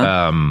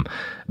disorder.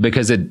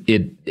 Because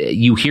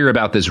you hear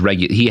about this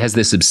he has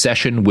this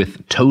obsession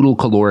with total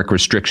caloric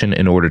restriction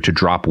in order to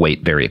drop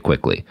weight very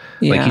quickly.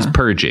 Yeah. He's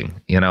purging,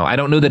 I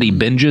don't know that he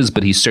binges,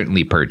 but he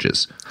certainly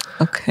purges.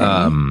 Okay.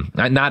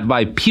 Not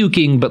by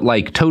puking, but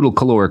total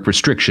caloric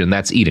restriction.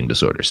 That's eating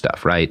disorder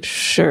stuff, right?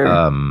 Sure.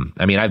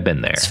 I've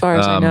been there. As far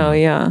as I know,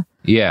 yeah.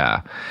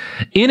 Yeah.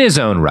 In his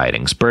own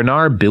writings,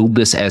 Bernard billed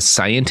this as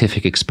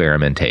scientific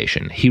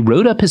experimentation. He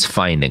wrote up his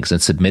findings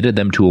and submitted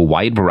them to a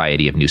wide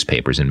variety of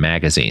newspapers and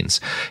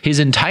magazines. His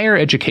entire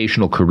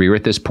educational career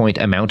at this point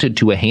amounted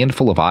to a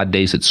handful of odd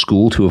days at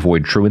school to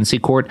avoid truancy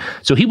court,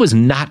 so he was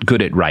not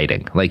good at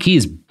writing. He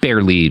is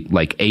barely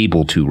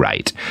able to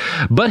write.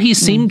 But he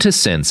seemed to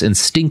sense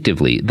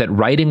instinctively that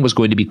writing was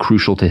going to be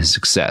crucial to his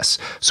success.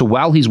 So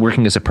while he's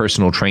working as a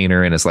personal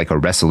trainer and as a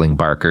wrestling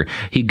barker,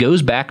 he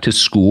goes back to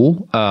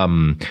school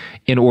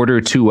in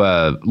order to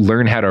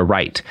learn how to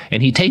write.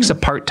 And he takes a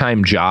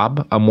part-time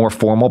job, a more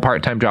formal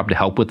part-time job to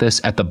help with this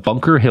at the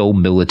Bunker Hill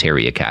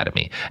Military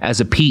Academy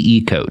as a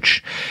PE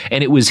coach.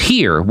 And it was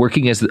here,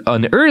 working as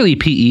an early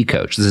PE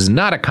coach, this is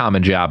not a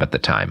common job at the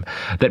time,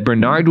 that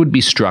Bernard would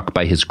be struck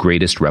by his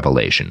greatest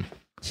revelation.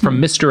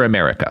 From Mr.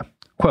 America,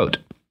 quote,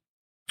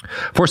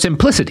 "For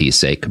simplicity's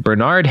sake,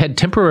 Bernard had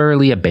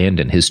temporarily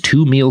abandoned his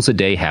 2 meals a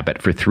day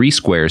habit for 3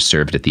 squares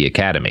served at the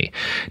academy.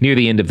 Near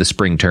the end of the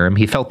spring term,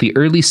 he felt the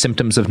early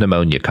symptoms of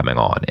pneumonia coming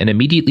on and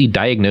immediately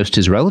diagnosed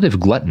his relative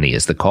gluttony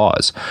as the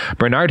cause.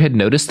 Bernard had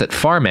noticed that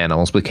farm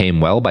animals became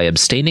well by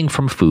abstaining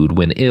from food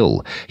when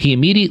ill. He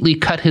immediately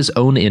cut his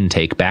own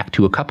intake back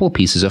to a couple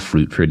pieces of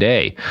fruit per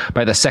day.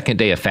 By the 2nd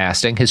day of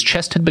fasting, his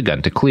chest had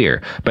begun to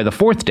clear. By the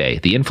 4th day,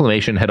 the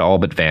inflammation had all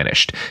but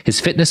vanished. His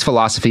fitness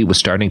philosophy was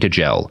starting to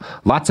gel.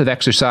 Lots of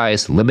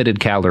exercise, limited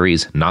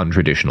calories,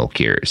 non-traditional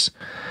cures."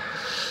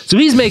 So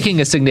he's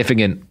making a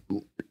significant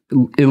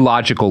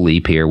illogical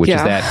leap here, which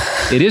is that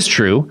it is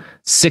true,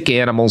 sick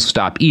animals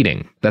stop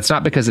eating. That's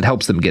not because it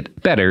helps them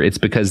get better. It's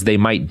because they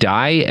might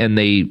die, and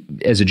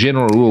as a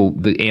general rule,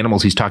 the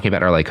animals he's talking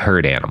about are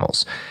herd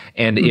animals.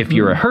 And if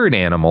you're a herd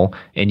animal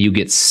and you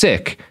get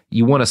sick,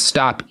 you want to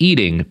stop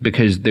eating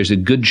because there's a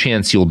good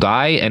chance you'll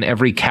die, and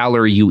every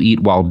calorie you eat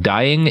while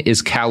dying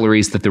is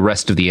calories that the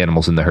rest of the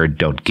animals in the herd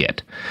don't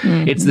get.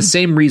 It's the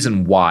same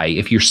reason why,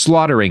 if you're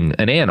slaughtering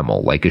an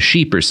animal, like a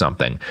sheep or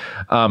something,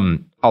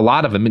 a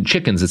lot of them, in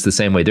chickens, it's the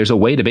same way. There's a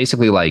way to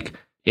basically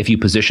if you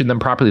position them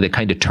properly, they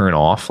kind of turn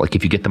off.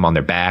 If you get them on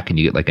their back and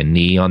you get a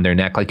knee on their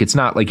neck, it's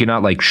not you're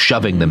not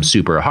shoving them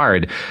super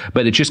hard,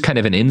 but it's just kind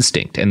of an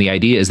instinct. And the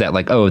idea is that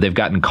they've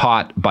gotten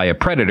caught by a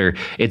predator.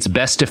 It's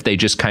best if they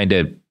just kind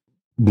of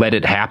let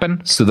it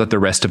happen so that the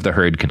rest of the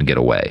herd can get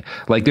away.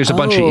 There's a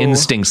bunch of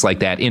instincts like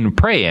that in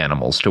prey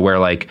animals to where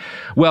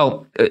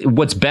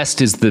what's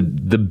best is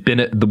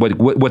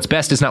what's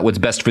best is not what's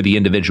best for the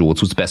individual,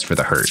 it's what's best for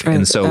the herd.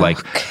 And so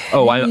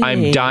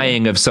I'm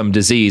dying of some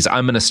disease,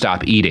 I'm going to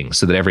stop eating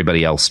so that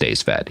everybody else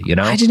stays fed,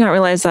 I did not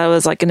realize that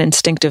was an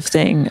instinctive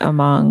thing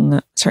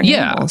among certain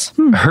animals.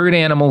 Herd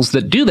animals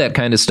that do that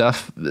kind of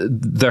stuff,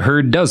 the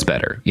herd does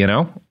better,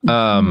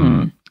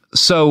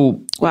 So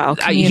wow,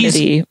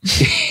 community.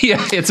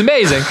 It's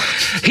amazing.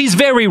 He's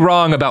very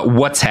wrong about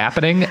what's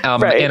happening.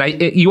 Right.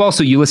 And you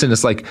listen to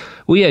this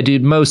well, yeah,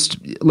 dude, most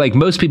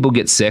people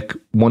get sick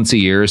once a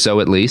year or so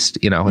at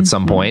least, at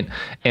some point,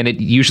 and it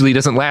usually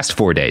doesn't last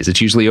 4 days.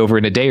 It's usually over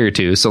in a day or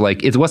two. So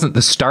it wasn't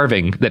the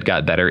starving that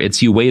got better.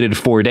 It's you waited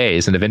 4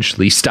 days and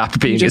eventually stopped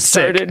being sick.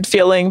 Started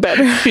feeling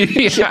better.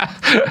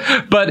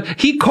 But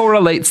he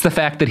correlates the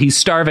fact that he's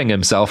starving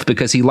himself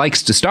because he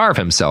likes to starve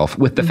himself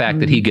with the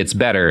fact that he gets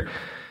better.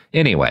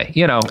 Anyway,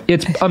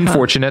 it's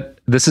unfortunate.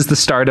 This is the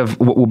start of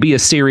what will be a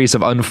series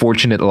of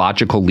unfortunate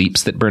logical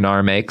leaps that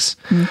Bernard makes.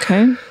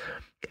 Okay.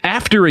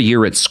 After a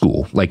year at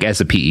school,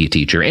 as a PE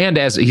teacher, and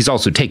as he's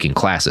also taking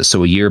classes,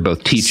 so a year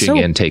both teaching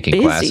and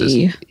taking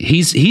classes. He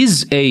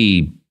is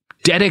a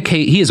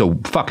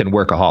fucking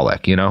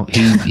workaholic,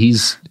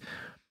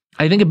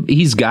 I think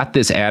he's got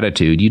this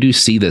attitude. You do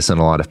see this in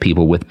a lot of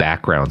people with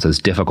backgrounds as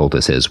difficult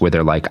as his, where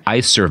they're like,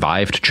 I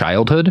survived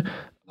childhood,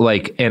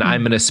 like, and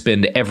I'm going to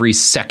spend every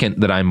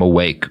second that I'm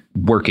awake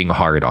working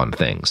hard on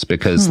things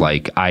because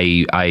like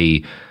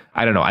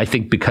I don't know. I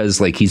think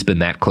because like he's been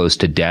that close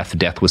to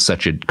death was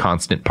such a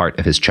constant part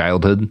of his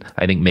childhood.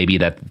 I think maybe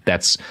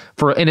that's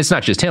for, and it's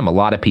not just him. A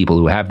lot of people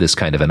who have this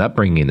kind of an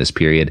upbringing in this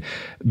period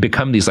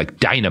become these like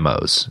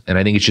dynamos. And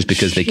I think it's just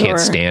because they can't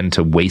stand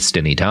to waste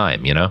any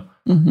time, you know?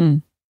 Mm-hmm.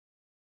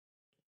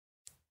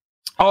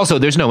 Also,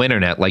 there's no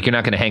internet. Like, you're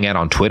not going to hang out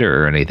on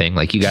Twitter or anything.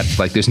 Like, you got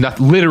like, there's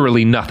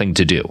literally nothing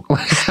to do.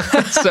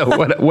 So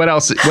what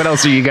else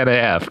are you going to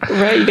have?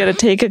 Right. You got to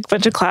take a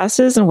bunch of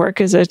classes and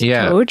work as a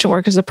coach and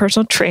work as a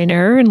personal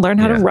trainer and learn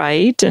how to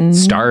write and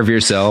starve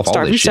yourself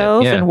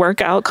and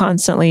work out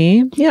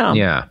constantly. Yeah.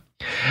 Yeah.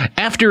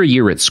 After a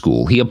year at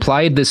school, he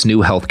applied this new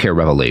healthcare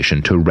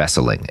revelation to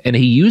wrestling, and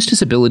he used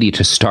his ability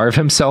to starve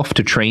himself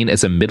to train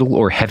as a middle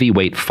or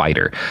heavyweight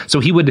fighter. So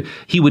he would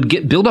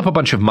build up a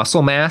bunch of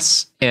muscle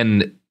mass,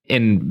 and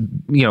you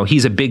know,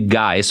 he's a big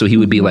guy, so he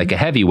would be like a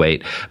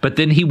heavyweight, but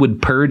then he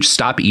would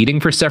stop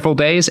eating for several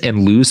days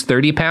and lose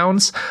 30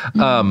 pounds.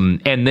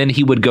 And then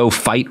he would go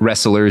fight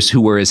wrestlers who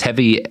were as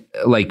heavy,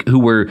 he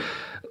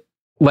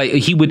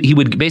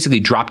would basically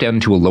drop down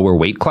into a lower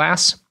weight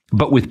class,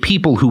 but with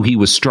people who he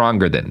was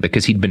stronger than,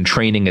 because he'd been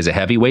training as a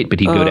heavyweight, but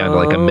he'd go down to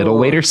like a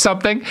middleweight or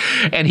something,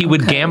 and he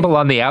would gamble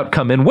on the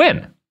outcome and win.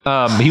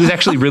 He was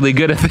actually really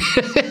good at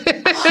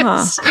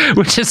this,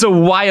 which is a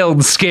wild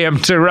scam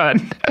to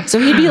run. So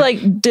he'd be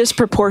like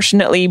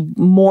disproportionately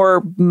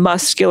more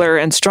muscular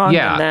and strong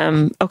than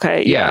them.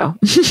 Okay. Yeah.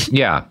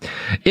 Yeah.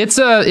 It's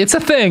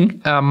a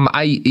thing. And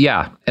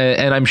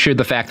I'm sure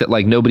the fact that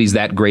like nobody's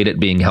that great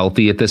at being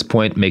healthy at this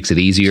point makes it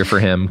easier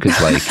for him.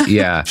 Cause like,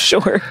 yeah.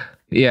 Sure.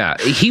 Yeah,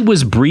 he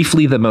was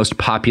briefly the most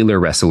popular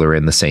wrestler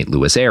in the St.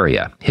 Louis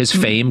area. His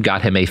fame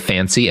got him a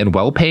fancy and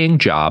well-paying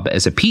job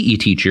as a PE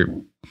teacher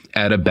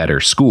at a better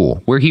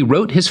school, where he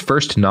wrote his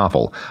first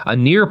novel, a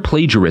near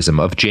plagiarism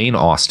of Jane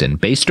Austen,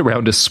 based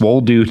around a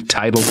swole dude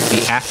titled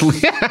The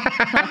Athlete.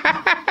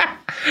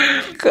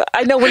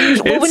 I know when you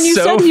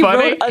said he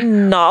wrote a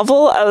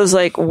novel, I was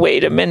like,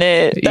 wait a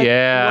minute. What?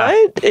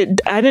 I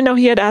didn't know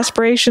he had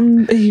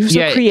aspiration. He was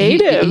so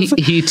creative.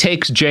 He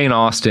takes Jane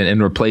Austen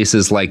and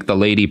replaces like the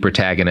lady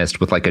protagonist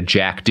with like a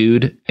jack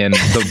dude. And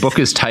the book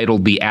is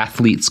titled The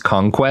Athlete's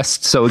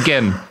Conquest. So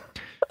again,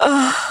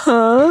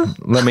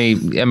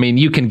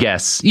 you can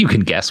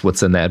guess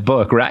what's in that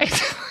book,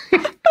 right?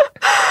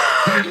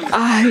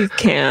 I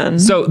can.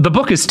 So the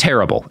book is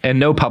terrible and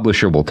no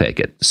publisher will take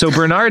it. So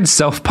Bernard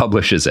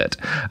self-publishes it.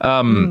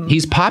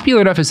 He's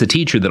popular enough as a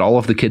teacher that all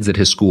of the kids at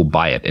his school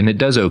buy it, and it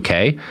does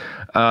okay.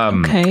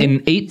 In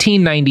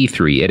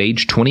 1893, at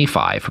age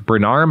 25,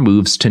 Bernard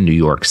moves to New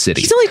York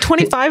City. He's only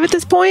 25 at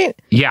this point?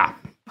 Yeah.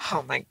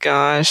 Oh my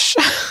gosh.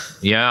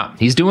 Yeah,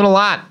 he's doing a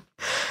lot.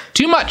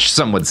 Too much,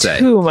 some would say.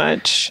 Too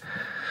much.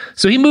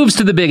 So he moves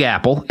to the Big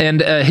Apple,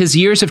 and his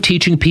years of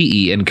teaching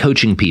PE and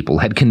coaching people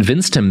had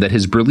convinced him that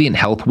his brilliant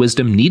health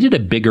wisdom needed a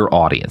bigger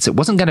audience. It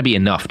wasn't going to be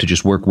enough to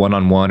just work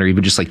one-on-one or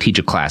even just like teach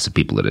a class of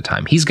people at a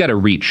time. He's got to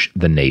reach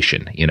the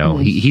nation, you know?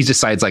 He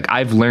decides like,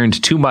 I've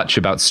learned too much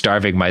about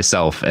starving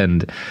myself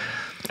and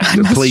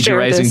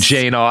plagiarizing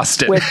Jane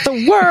Austen with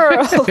the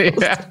world.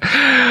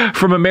 Yeah.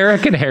 From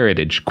American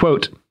Heritage,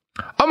 quote,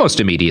 almost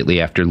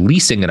immediately after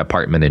leasing an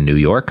apartment in New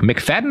York,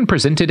 McFadden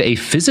presented a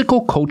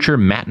physical culture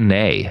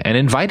matinee and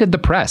invited the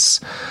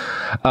press.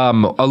 A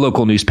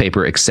local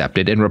newspaper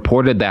accepted and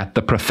reported that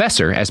the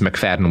professor, as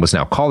McFadden was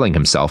now calling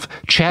himself,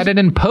 chatted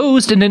and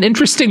posed in an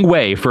interesting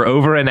way for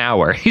over an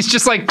hour. He's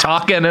just like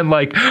talking and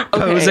like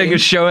posing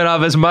and showing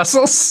off his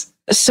muscles.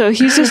 So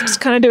he's just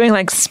kind of doing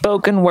like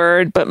spoken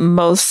word, but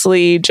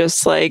mostly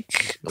just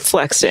like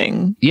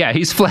flexing. Yeah,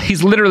 he's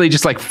literally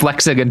just like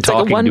flexing and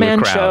talking to a crowd. It's like a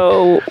one-man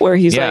show where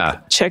he's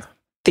like, check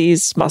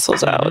these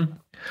muscles out.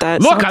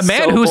 Look, a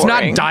man who's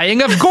not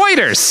dying of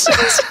goiters.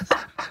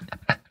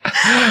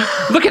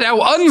 Look at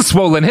how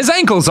unswollen his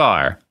ankles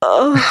are.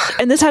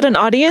 And this had an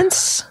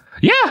audience?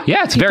 Yeah,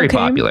 it's very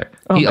popular.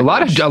 A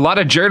lot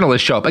of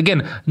journalists show up.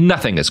 Again,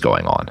 nothing is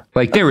going on.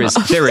 Like there is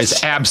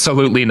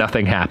absolutely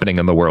nothing happening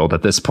in the world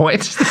at this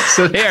point.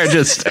 So they are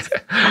just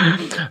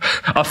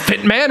a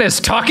fit man is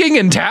talking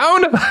in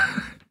town.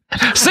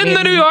 Send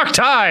the New York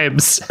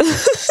Times.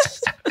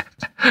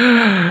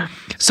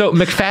 So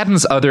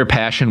McFadden's other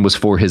passion was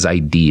for his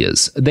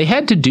ideas. They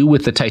had to do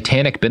with the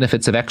titanic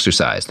benefits of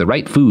exercise, the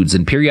right foods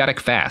and periodic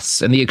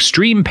fasts, and the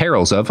extreme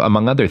perils of,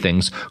 among other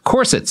things,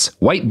 corsets,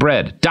 white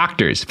bread,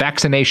 doctors,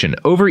 vaccination,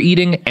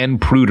 overeating, and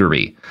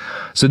prudery.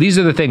 So these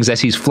are the things as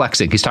he's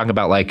flexing. He's talking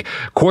about like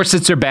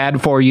corsets are bad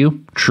for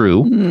you.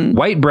 True.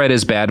 White bread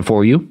is bad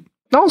for you.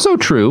 Also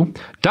true.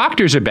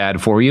 Doctors are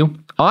bad for you.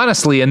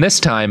 Honestly, in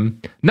this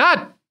time,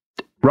 not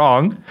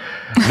wrong.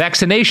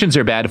 Vaccinations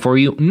are bad for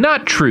you.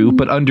 Not true,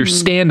 but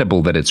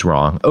understandable that it's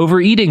wrong.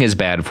 Overeating is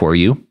bad for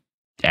you.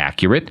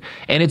 Accurate.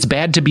 And it's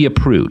bad to be a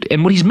prude.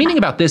 And what he's meaning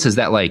about this is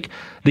that like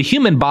the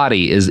human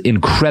body is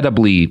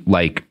incredibly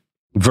like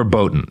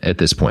verboten at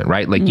this point,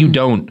 right? Like you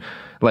don't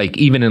like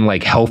even in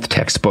like health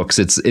textbooks,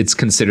 it's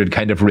considered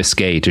kind of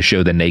risque to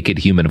show the naked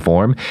human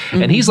form.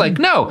 Mm-hmm. And he's like,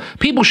 no,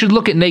 people should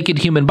look at naked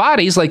human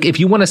bodies. Like if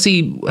you want to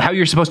see how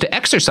you're supposed to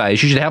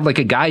exercise, you should have like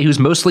a guy who's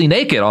mostly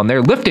naked on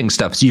there lifting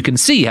stuff so you can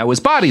see how his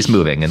body's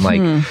moving. And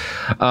like,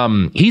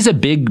 he's a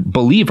big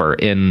believer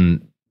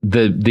in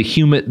the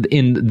human,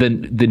 in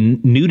the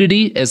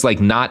nudity as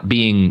like not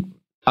being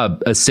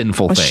a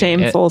sinful thing. A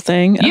shameful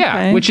thing. Yeah.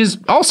 Okay. Which is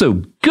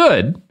also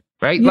good,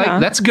 right? Yeah.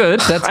 Like that's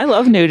good. I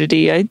love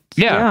nudity.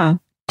 Yeah.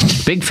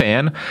 Big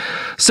fan.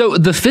 So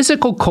the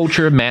physical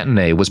culture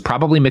matinee was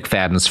probably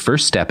McFadden's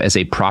first step as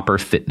a proper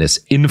fitness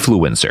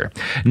influencer.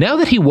 Now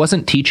that he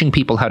wasn't teaching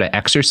people how to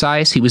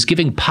exercise, he was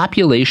giving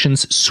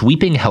populations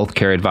sweeping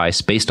healthcare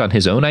advice based on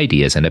his own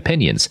ideas and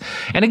opinions.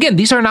 And again,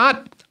 these are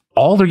not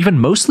all or even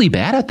mostly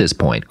bad at this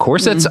point.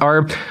 Corsets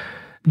are...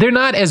 They're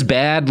not as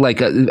bad.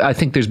 Like I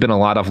think there's been a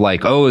lot of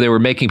like, oh, they were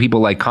making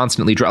people like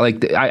constantly dry.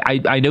 Like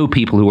I know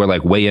people who are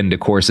like way into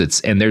corsets,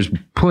 and there's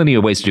plenty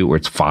of ways to do it where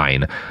it's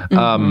fine.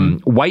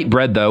 White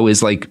bread though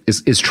is like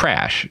is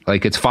trash.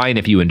 Like it's fine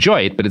if you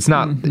enjoy it, but it's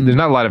not. There's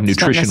not a lot of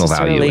nutritional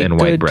value in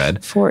white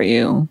bread for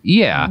you.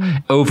 Yeah,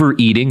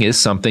 overeating is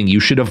something you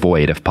should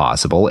avoid if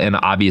possible, and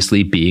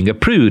obviously being a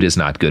prude is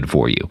not good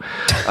for you.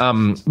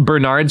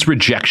 Bernard's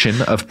rejection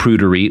of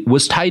prudery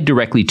was tied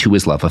directly to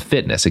his love of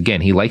fitness.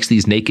 Again, he likes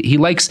these naked. He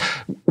likes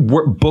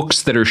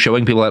books that are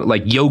showing people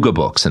like yoga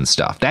books and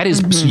stuff. That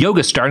is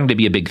yoga starting to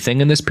be a big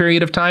thing in this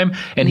period of time.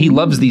 And he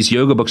loves these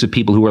yoga books of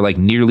people who are like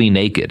nearly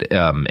naked.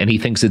 And he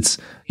thinks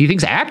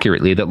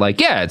accurately that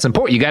like, yeah, it's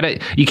important.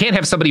 You can't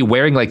have somebody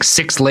wearing like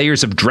 6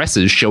 layers of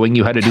dresses showing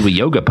you how to do a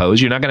yoga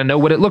pose. You're not going to know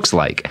what it looks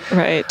like.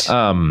 Right.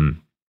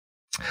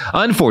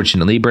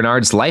 Unfortunately,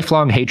 Bernard's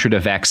lifelong hatred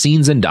of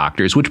vaccines and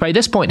doctors, which by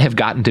this point have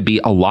gotten to be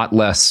a lot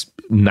less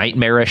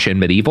nightmarish and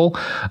medieval,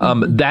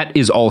 that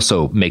is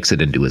also makes it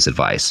into his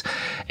advice.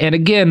 And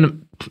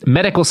again,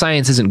 medical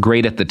science isn't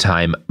great at the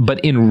time, but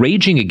in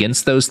raging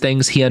against those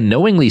things, he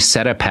unknowingly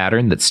set a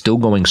pattern that's still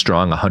going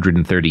strong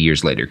 130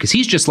 years later. Because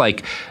he's just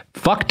like,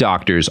 fuck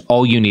doctors,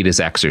 all you need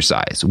is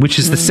exercise, which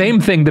is the same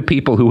thing the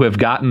people who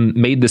have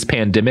made this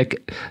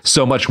pandemic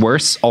so much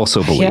worse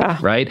also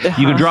believe, right?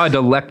 You can draw a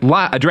direct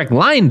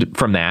line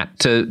from that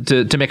to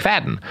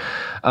McFadden.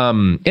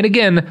 And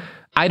again,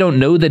 I don't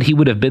know that he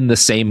would have been the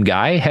same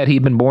guy had he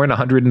been born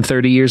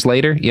 130 years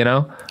later, you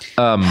know?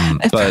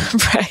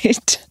 But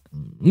right.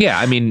 Yeah,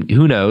 I mean,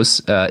 who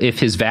knows if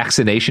his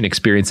vaccination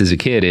experience as a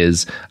kid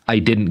is I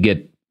didn't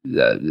get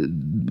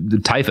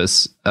the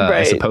typhus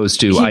as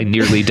opposed to I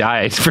nearly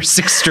died for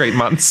 6 straight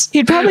months.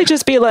 He'd probably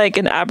just be like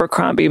an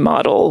Abercrombie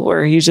model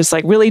where he's just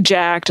like really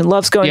jacked and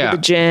loves going to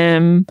the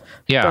gym.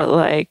 Yeah. But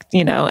like,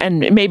 you know,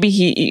 and maybe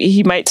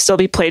he might still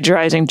be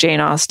plagiarizing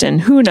Jane Austen.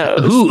 Who knows?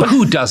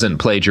 Who doesn't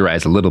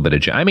plagiarize a little bit of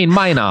Jane? I mean,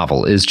 my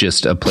novel is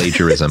just a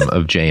plagiarism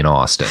of Jane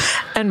Austen.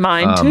 And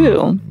mine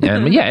too.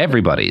 And yeah,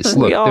 everybody's.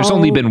 Look, there's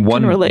only been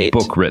one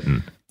book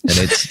written. And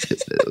it's,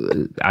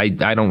 I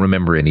don't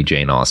remember any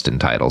Jane Austen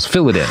titles.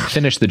 Fill it in.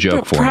 Finish the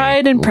joke for me.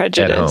 Pride and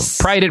Prejudice.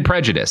 Pride and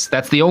Prejudice.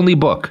 That's the only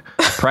book.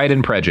 Pride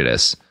and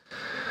Prejudice.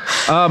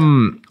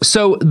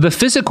 So the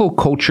physical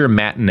culture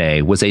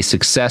matinee was a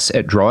success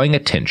at drawing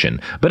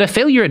attention, but a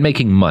failure at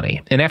making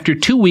money. And after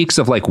 2 weeks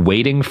of like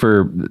waiting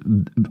for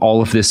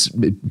all of this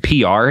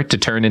PR to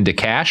turn into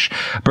cash,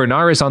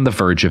 Bernard is on the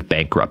verge of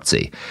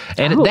bankruptcy.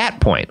 And at that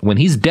point, when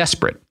he's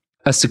desperate,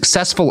 a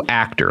successful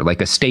actor,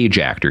 like a stage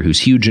actor who's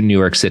huge in New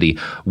York City,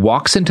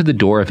 walks into the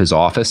door of his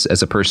office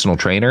as a personal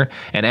trainer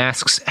and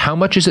asks, how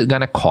much is it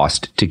going to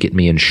cost to get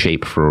me in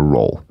shape for a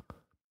role?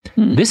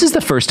 This is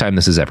the first time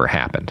this has ever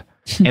happened.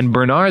 And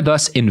Bernard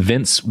thus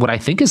invents what I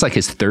think is like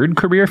his 3rd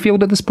career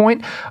field at this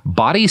point,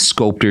 body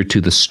sculptor to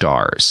the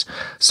stars.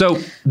 So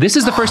this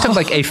is the first time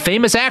like a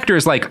famous actor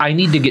is like, I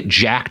need to get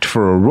jacked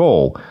for a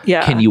role.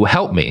 Yeah. Can you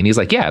help me? And he's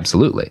like, yeah,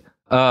 absolutely.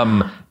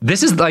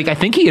 This is like, I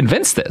think he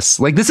invents this.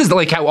 Like, this is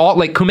like how all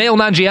like Kumail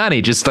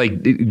Nanjiani just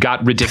like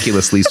got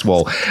ridiculously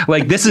swole.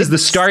 Like, this is the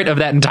start of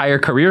that entire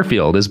career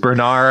field is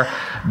Bernard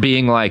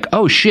being like,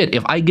 oh shit,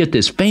 if I get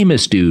this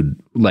famous dude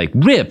like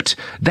ripped,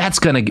 that's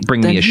going to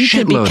bring me a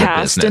shitload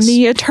of business. In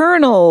the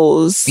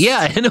Eternals.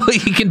 Yeah, I know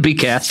he can be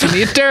cast in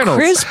the Eternals.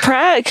 Chris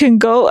Pratt can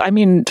go. I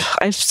mean,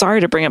 I'm sorry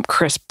to bring up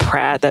Chris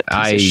Pratt, that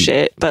piece of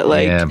shit, but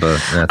like, yeah, but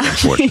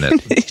that's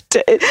unfortunate.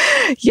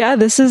 Yeah,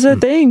 this is a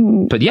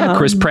thing. But yeah,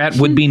 Chris Pratt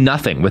would be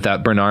nothing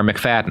without Bernard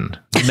McFadden.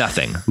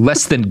 Nothing.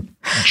 Less than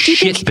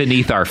shit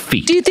beneath our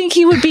feet. Do you think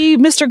he would be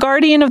Mr.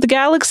 Guardian of the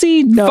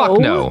Galaxy? No. Fuck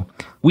no.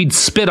 We'd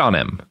spit on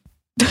him.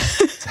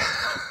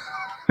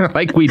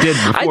 Like we did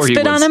before. I'd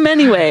spit on him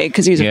anyway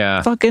because he's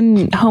a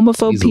fucking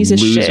homophobe piece of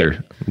shit.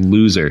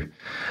 Loser.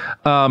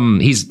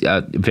 He's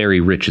a very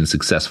rich and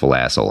successful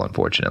asshole,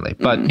 unfortunately.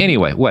 But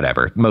anyway,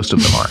 whatever. Most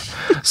of them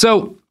are.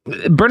 So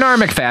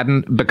Bernard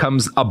McFadden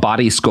becomes a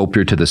body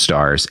sculptor to the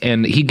stars,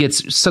 and he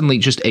gets suddenly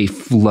just a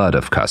flood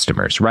of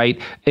customers, right?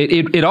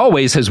 It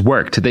always has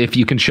worked. If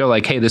you can show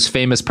like, hey, this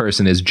famous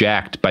person is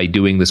jacked by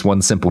doing this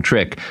one simple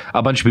trick,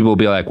 a bunch of people will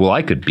be like, well,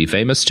 I could be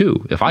famous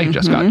too if I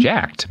just got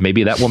jacked.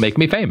 Maybe that will make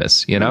me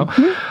famous, you know?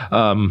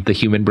 The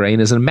human brain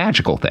is a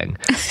magical thing.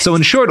 So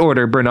in short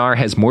order, Bernard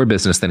has more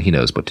business than he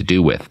knows what to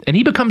do with, and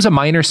he becomes a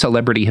minor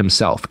celebrity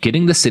himself,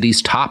 getting the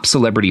city's top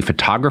celebrity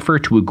photographer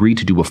to agree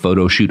to do a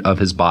photo shoot of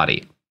his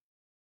body.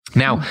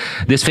 Now,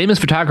 this famous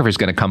photographer is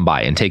going to come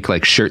by and take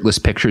like shirtless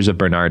pictures of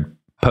Bernard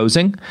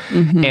posing,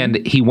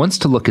 and he wants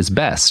to look his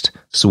best.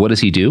 So what does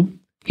he do?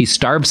 He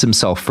starves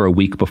himself for a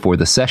week before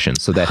the session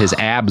so that his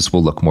abs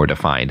will look more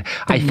defined.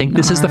 I think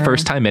this is the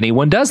first time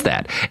anyone does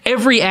that.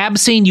 Every ab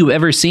scene you've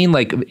ever seen,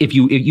 like if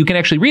you can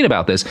actually read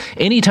about this,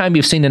 anytime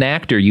you've seen an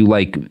actor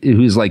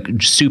who's like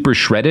super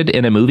shredded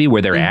in a movie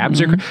where their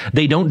abs are,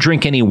 they don't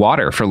drink any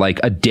water for like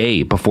a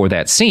day before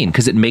that scene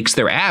because it makes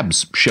their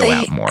abs show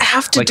out more. They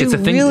have to like, do it's a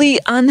thing, really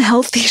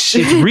unhealthy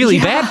shit. It's really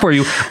bad for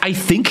you. I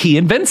think he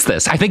invents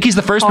this. I think he's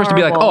the first person to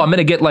be like, oh, I'm going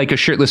to get like a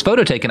shirtless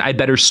photo taken. I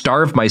better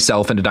starve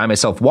myself and deny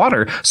myself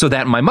water so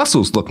that my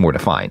muscles look more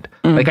defined.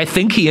 Like, I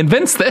think he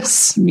invents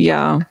this.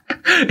 Yeah.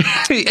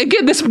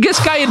 Again, this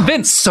guy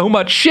invents so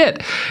much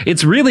shit.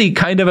 It's really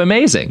kind of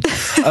amazing.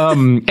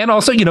 And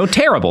also, you know,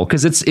 terrible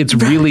because it's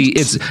really,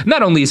 it's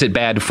not only is it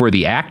bad for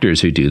the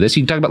actors who do this,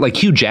 you can talk about like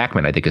Hugh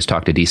Jackman, I think has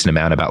talked a decent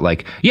amount about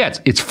like, yeah,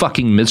 it's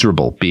fucking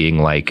miserable being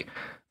like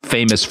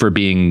famous for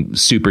being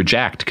super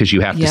jacked because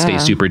you have to stay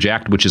super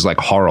jacked, which is like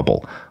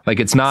horrible. Like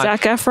it's not.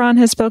 Zac Efron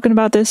has spoken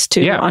about this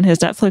too on his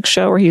Netflix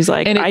show where he's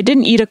like, I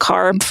didn't eat a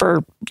carb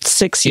for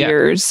 6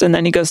 years, and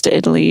then he goes to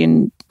Italy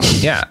and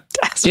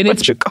has a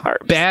bunch of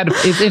carbs. Bad.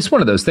 It's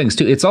one of those things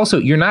too. It's also,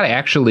 you're not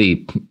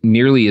actually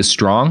nearly as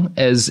strong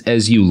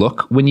as you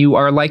look when you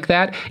are like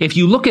that. If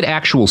you look at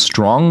actual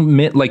strong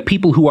men, like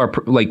people who are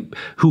like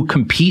who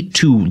compete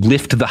to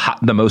lift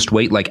the most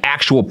weight, like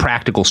actual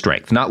practical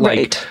strength, not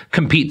like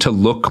compete to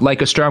look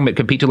like a strong, but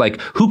compete to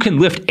like who can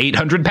lift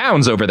 800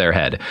 pounds over their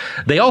head.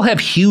 They all have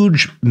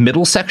huge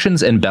middle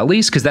sections and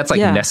bellies because that's like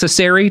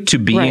necessary to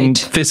being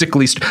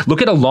physically.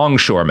 Look at a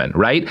longshoreman,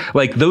 right?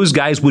 Like those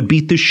guys would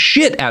beat the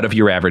shit out of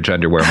your average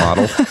underwear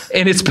model,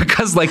 and it's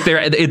because like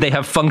they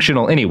have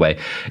functional anyway.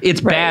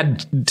 It's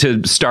bad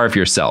to starve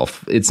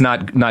yourself. It's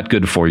not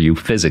good for you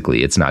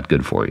physically. It's not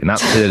good for you. Not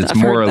that it's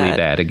morally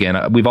bad. Again,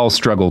 we've all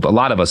struggled. A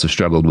lot of us have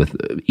struggled with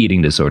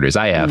eating disorders.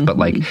 I have, but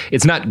like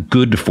it's not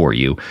good for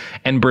you.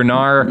 And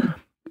Bernard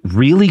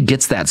really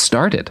gets that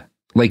started.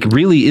 Like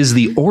really is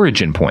the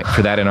origin point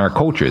for that in our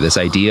culture. This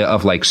idea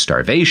of like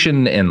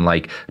starvation and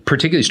like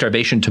particularly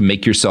starvation to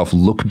make yourself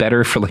look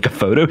better for like a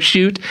photo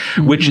shoot,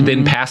 which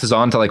then passes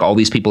on to like all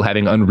these people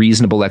having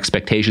unreasonable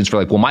expectations for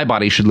like, well, my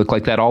body should look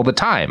like that all the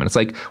time. And it's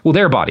like, well,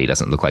 their body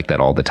doesn't look like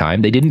that all the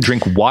time. They didn't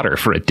drink water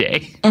for a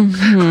day.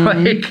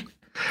 Like,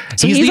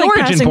 so he's the like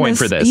origin point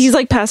for this. He's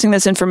like passing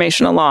this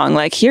information along.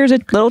 Like, here's a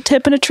little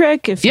tip and a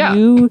trick. If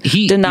you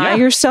deny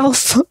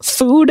yourself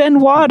food and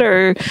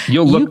water,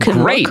 you'll look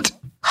great.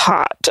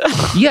 Hot.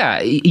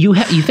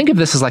 You think of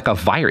this as like a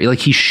virus. Like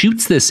he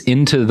shoots this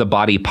into the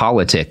body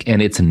politic and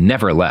it's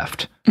never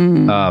left.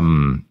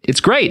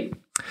 It's great.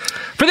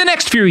 For the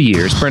next few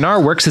years,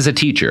 Bernard works as a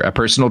teacher, a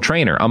personal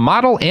trainer, a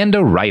model, and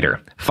a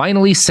writer,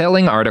 finally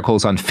selling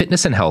articles on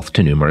fitness and health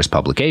to numerous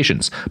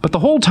publications. But the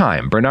whole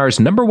time, Bernard's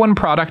number one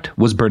product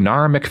was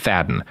Bernard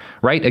McFadden,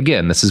 right?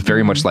 Again, this is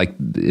very much like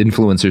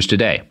influencers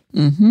today.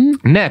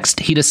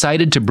 Next, he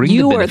decided to bring the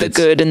benefits. You are the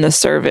good in the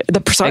service.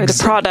 The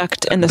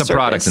product in the service. The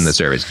product in the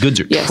service. Goods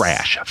are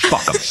trash.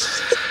 Fuck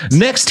them.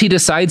 Next, he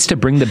decides to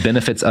bring the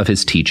benefits of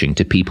his teaching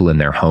to people in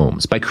their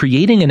homes by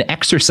creating an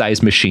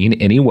exercise machine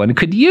anyone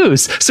could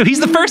use. So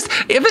he's the first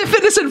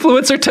fitness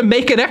influencer to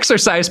make an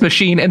exercise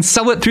machine and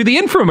sell it through the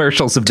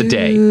infomercials of the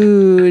day.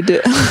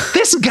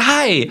 This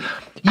guy,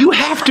 you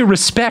have to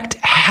respect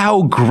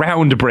how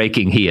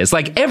groundbreaking he is.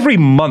 Like every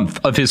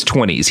month of his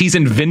 20s, he's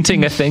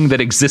inventing a thing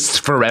that exists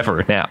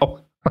forever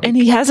now. And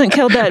he hasn't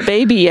killed that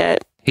baby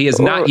yet. He has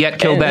not yet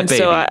killed that baby.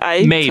 So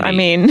maybe. I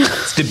mean,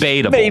 it's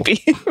debatable.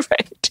 Maybe,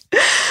 right.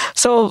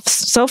 So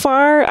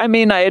far, I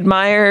mean, I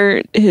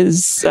admire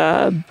his...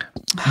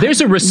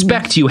 There's a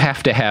respect you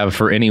have to have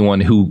for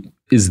anyone who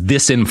is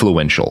this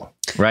influential,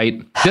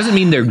 right? Doesn't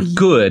mean they're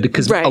good,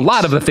 because a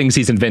lot of the things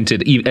he's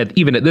invented,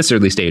 even at this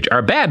early stage,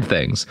 are bad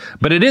things.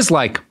 But it is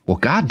like, well,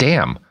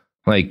 goddamn,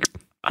 like...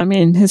 I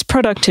mean, his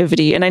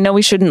productivity, and I know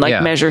we shouldn't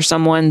measure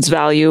someone's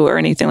value or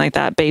anything like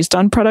that based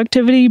on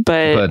productivity,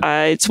 but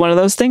it's one of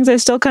those things I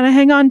still kind of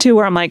hang on to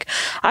where I'm like,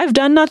 I've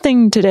done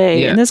nothing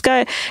today. And this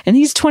guy, and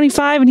he's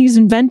 25 and he's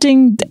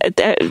inventing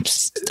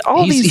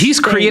all these He's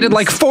created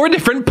like 4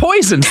 different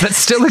poisons that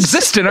still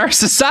exist in our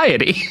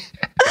society.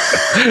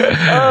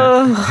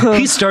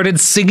 He started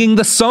singing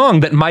the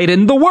song that might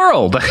end the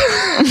world,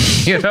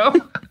 you know?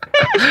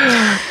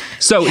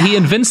 So he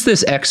invents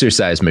this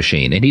exercise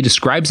machine, and he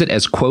describes it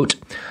as, quote,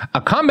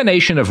 a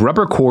combination of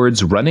rubber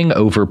cords running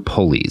over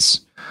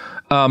pulleys.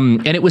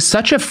 And it was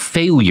such a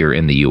failure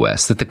in the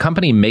U.S. that the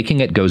company making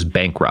it goes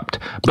bankrupt.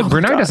 But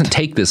Bernard doesn't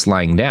take this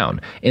lying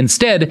down.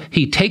 Instead,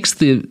 he takes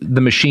the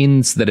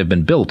machines that have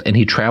been built and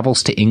he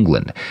travels to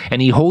England.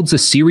 And he holds a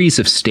series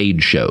of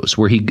stage shows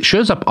where he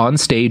shows up on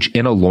stage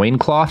in a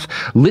loincloth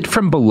lit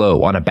from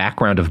below on a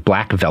background of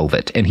black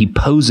velvet. And he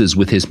poses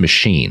with his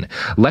machine,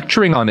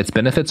 lecturing on its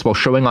benefits while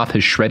showing off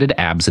his shredded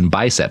abs and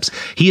biceps.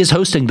 He is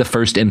hosting the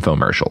first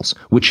infomercials,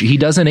 which he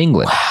does in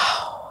England.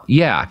 Wow.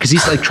 Yeah, because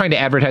he's like trying to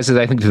advertise it,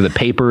 I think, to the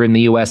paper in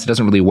the U.S. It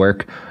doesn't really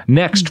work.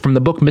 Next, from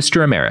the book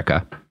Mr.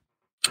 America,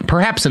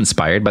 perhaps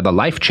inspired by the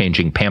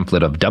life-changing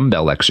pamphlet of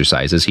dumbbell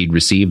exercises he'd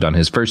received on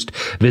his first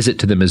visit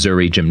to the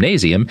Missouri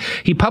Gymnasium,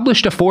 he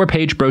published a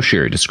 4-page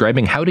brochure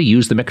describing how to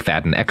use the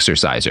McFadden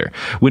exerciser.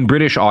 When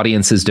British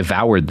audiences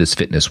devoured this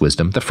fitness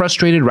wisdom, the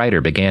frustrated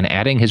writer began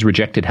adding his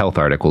rejected health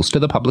articles to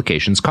the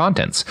publication's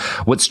contents.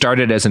 What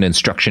started as an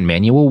instruction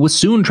manual was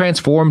soon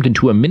transformed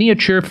into a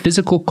miniature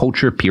physical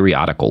culture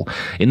periodical.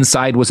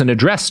 Inside was an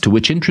address to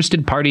which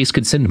interested parties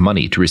could send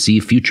money to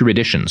receive future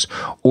editions.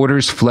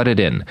 Orders flooded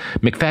in.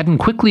 McFadden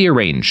quickly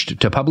arranged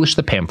to publish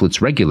the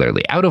pamphlets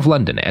regularly out of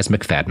London as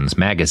McFadden's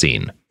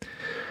Magazine.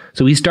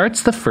 So he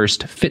starts the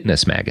first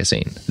fitness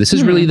magazine. This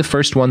is really the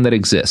first one that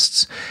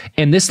exists.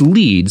 And this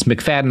leads,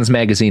 McFadden's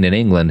Magazine in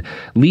England,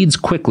 leads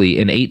quickly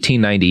in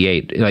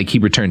 1898, like he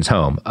returns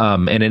home.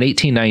 And in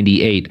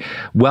 1898,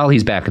 while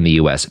he's back in the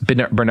U.S.,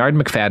 Bernard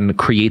McFadden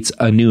creates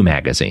a new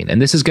magazine.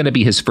 And this is going to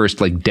be his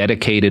first like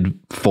dedicated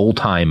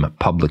full-time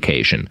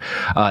publication.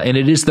 And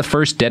it is the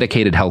first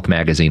dedicated health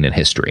magazine in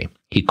history.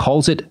 He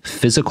calls it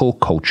Physical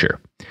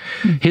Culture.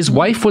 His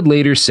wife would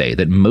later say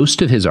that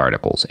most of his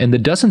articles and the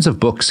dozens of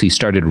books he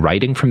started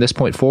writing from this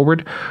point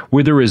forward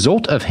were the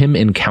result of him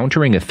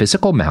encountering a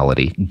physical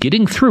malady,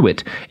 getting through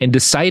it, and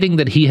deciding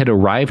that he had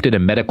arrived at a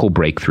medical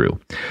breakthrough.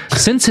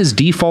 Since his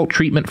default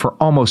treatment for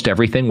almost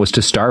everything was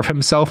to starve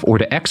himself or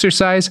to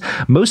exercise,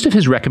 most of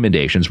his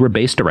recommendations were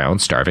based around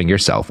starving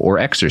yourself or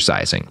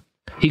exercising.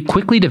 He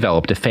quickly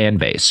developed a fan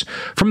base.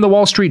 From the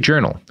Wall Street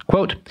Journal,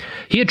 quote,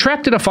 he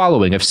attracted a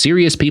following of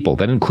serious people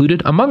that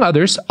included, among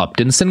others,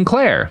 Upton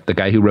Sinclair, the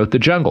guy who wrote The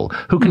Jungle,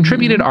 who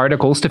contributed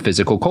articles to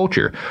Physical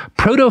Culture.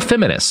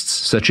 Proto-feminists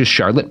such as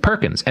Charlotte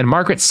Perkins and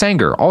Margaret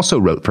Sanger also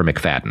wrote for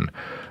McFadden.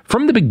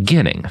 From the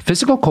beginning,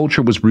 Physical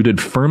Culture was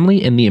rooted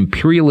firmly in the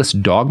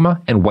imperialist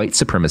dogma and white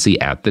supremacy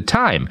at the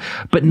time,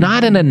 but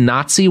not in a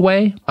Nazi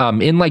way,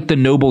 in like the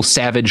noble,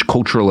 savage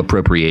cultural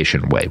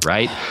appropriation way,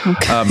 right?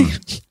 Okay.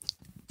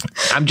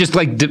 I'm just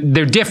like,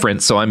 they're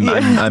different, so I'm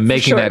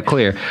making that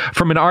clear.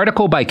 From an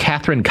article by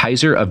Catherine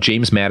Kaiser of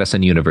James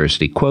Madison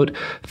University, quote,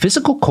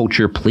 Physical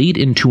Culture played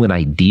into an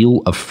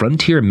ideal of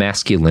frontier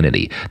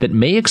masculinity that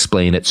may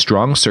explain its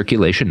strong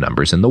circulation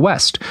numbers in the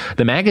West.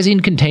 The magazine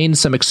contains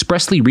some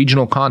expressly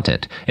regional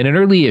content. In an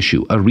early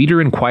issue, a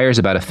reader inquires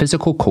about a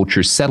physical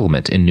culture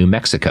settlement in New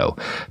Mexico.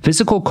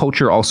 Physical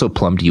Culture also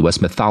plumbed U.S.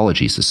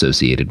 mythologies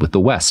associated with the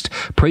West,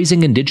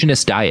 praising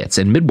indigenous diets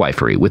and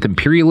midwifery with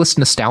imperialist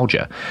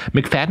nostalgia.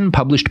 McFadden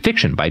published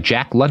fiction by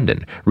Jack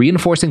London,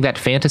 reinforcing that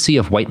fantasy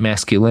of white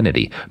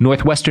masculinity,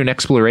 Northwestern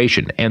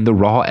exploration, and the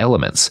raw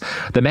elements.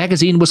 The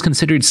magazine was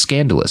considered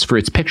scandalous for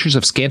its pictures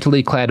of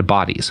scantily clad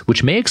bodies,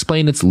 which may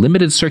explain its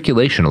limited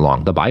circulation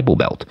along the Bible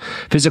Belt.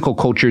 Physical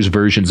Culture's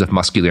versions of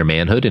muscular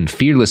manhood and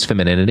fearless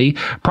femininity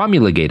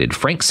promulgated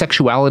frank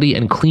sexuality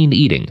and clean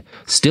eating,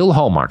 still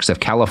hallmarks of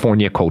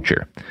California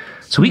culture.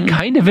 So he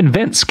kind of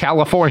invents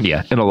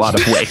California in a lot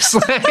of ways.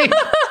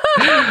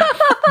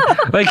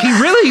 Like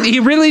he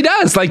really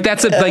does. Like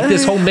that's like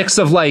this whole mix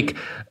of like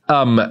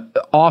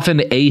often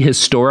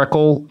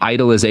ahistorical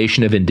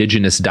idolization of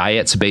indigenous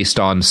diets based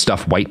on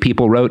stuff white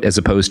people wrote as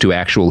opposed to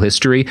actual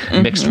history,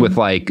 mixed with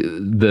like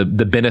the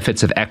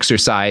benefits of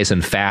exercise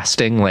and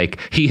fasting. Like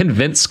he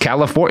invents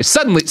California,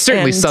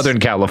 certainly Southern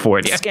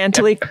California.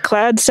 Scantily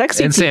clad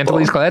sexy and people.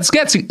 Scantily clad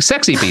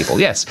sexy people.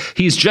 Yes.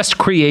 He's just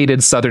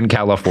created Southern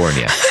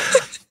California.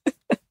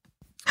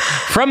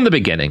 From the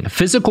beginning,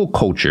 Physical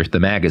Culture, the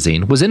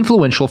magazine, was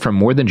influential for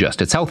more than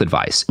just its health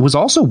advice. It was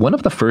also one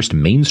of the first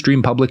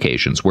mainstream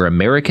publications where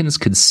Americans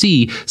could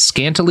see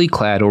scantily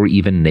clad or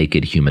even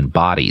naked human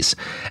bodies.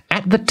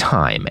 At the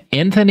time,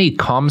 Anthony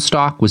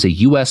Comstock was a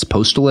U.S.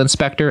 postal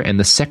inspector and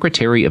the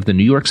secretary of the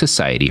New York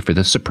Society for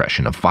the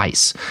Suppression of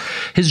Vice.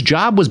 His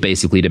job was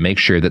basically to make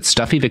sure that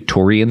stuffy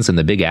Victorians in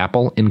the Big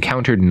Apple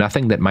encountered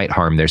nothing that might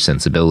harm their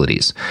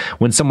sensibilities.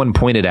 When someone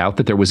pointed out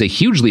that there was a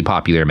hugely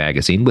popular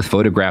magazine with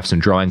photographs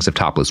and drawings of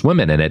topless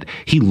women in it,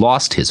 he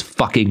lost his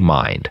fucking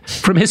mind.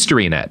 From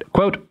HistoryNet,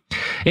 quote,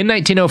 in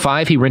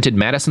 1905, he rented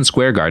Madison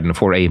Square Garden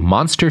for a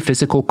monster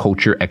physical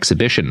culture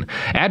exhibition,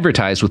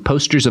 advertised with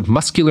posters of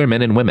muscular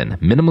men and women,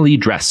 minimally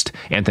dressed.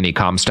 Anthony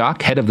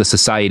Comstock, head of the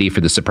Society for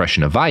the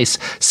Suppression of Vice,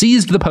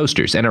 seized the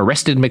posters and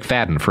arrested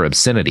McFadden for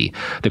obscenity.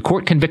 The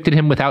court convicted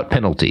him without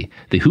penalty.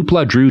 The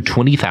hoopla drew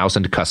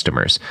 20,000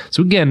 customers.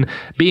 So again,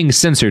 being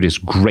censored is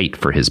great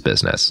for his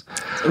business.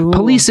 Ooh.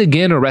 Police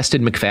again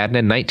arrested McFadden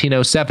in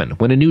 1907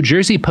 when a New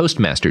Jersey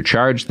postmaster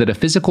charged that a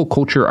physical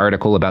culture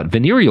article about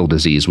venereal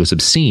disease was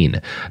obscene.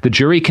 The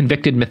jury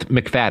convicted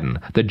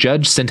McFadden. The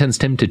judge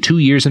sentenced him to 2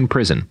 years in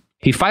prison.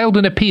 He filed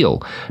an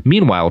appeal,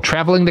 meanwhile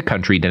traveling the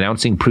country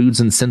denouncing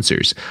prudes and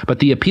censors, but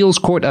the appeals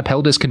court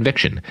upheld his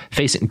conviction.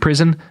 Facing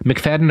prison,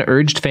 McFadden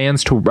urged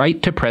fans to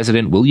write to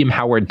President William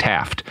Howard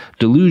Taft,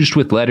 deluged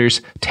with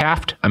letters,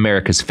 Taft,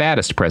 America's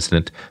fattest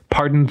president,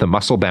 pardoned the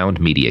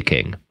muscle-bound media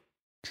king.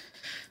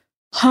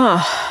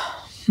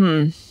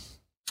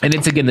 And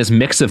it's, again, this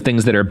mix of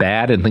things that are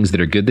bad and things that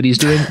are good that he's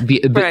doing.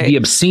 The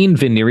obscene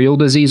venereal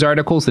disease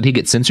articles that he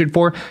gets censored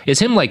for is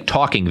him, like,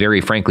 talking very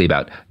frankly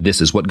about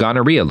this is what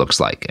gonorrhea looks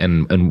like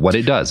and what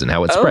it does and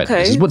how it spread.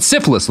 This is what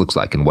syphilis looks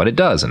like and what it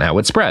does and how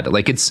it spread.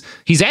 Like,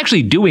 he's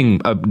actually doing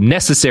a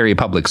necessary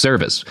public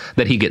service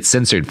that he gets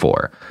censored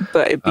for.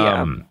 But,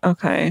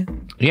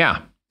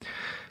 yeah.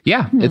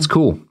 Yeah, it's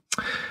cool.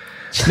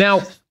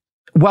 Now,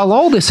 while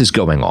all this is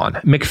going on,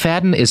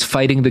 McFadden is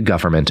fighting the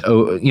government.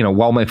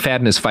 While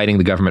McFadden is fighting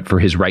the government for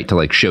his right to,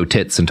 like, show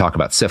tits and talk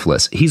about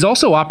syphilis, he's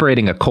also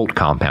operating a cult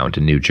compound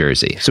in New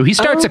Jersey. So he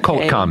starts a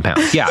cult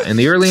compound. Yeah, in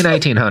the early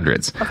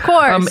 1900s. Of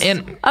course.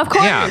 Of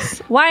course. Yeah,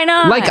 why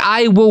not? Like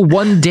I will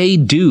one day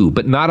do,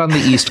 but not on the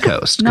East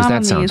Coast, because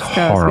that sounds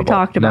horrible. We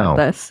talked about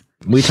this.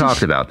 We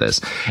talked about this.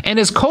 And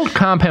as cult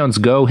compounds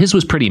go, his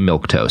was pretty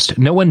milquetoast.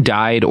 No one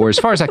died, or as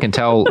far as I can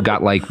tell,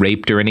 got, like,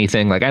 raped or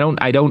anything. Like,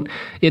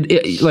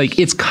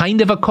 it's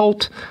kind of a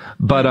cult,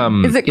 but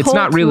it's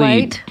not really.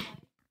 Light?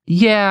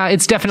 Yeah,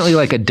 it's definitely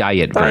like a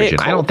diet version.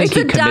 Cult. I don't think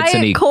he commits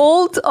any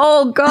cult.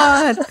 Oh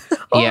God.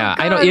 Yeah,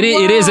 I don't.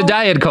 It is a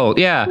diet cult.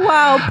 Yeah.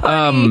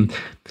 Wow.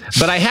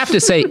 But I have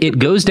to say, it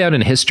goes down in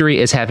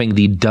history as having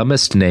the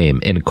dumbest name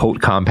in cult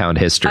compound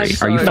history.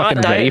 Are you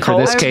fucking ready for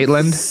this,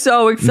 Caitlin?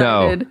 So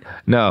excited.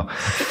 No.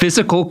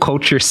 Physical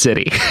Culture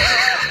City.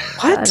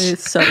 What? That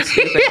is so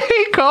stupid.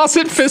 He calls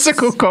it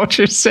Physical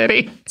Culture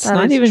City. It's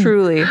not even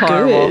truly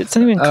horrible. It's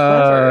not even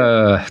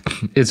clever.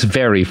 It's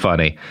very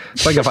funny.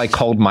 It's like if I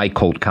called my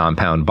cult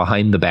compound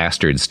Behind the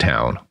Bastards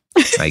Town.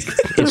 Like,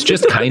 it's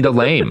just kind of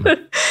lame.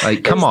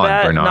 Like, come on,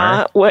 Bernard.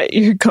 Not what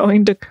you're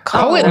going to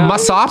call it.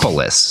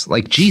 Mussopolis.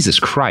 Like, Jesus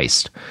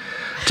Christ.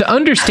 To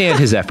understand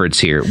his efforts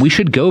here, we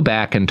should go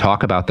back and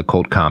talk about the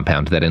cult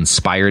compound that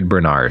inspired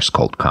Bernard's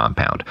cult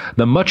compound.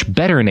 The much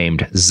better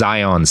named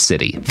Zion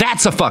City.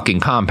 That's a fucking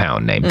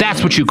compound name.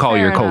 That's what you call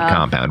your cult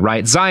compound,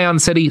 right? Zion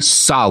City,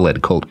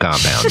 solid cult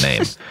compound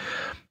name.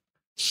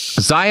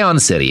 Zion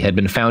City had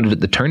been founded at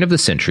the turn of the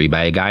century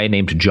by a guy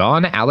named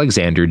John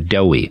Alexander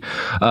Dowie.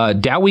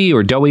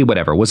 Dowie,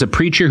 whatever, was a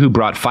preacher who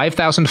brought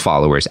 5,000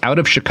 followers out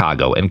of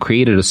Chicago and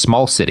created a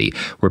small city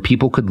where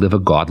people could live a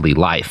godly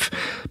life.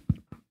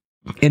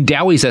 In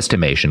Dowie's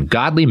estimation,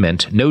 godly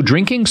meant no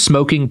drinking,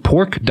 smoking,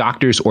 pork,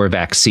 doctors, or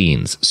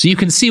vaccines. So you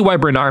can see why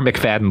Bernard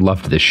McFadden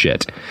loved this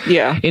shit.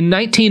 Yeah. In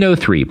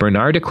 1903,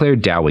 Bernard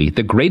declared Dowie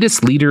the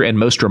greatest leader and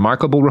most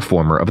remarkable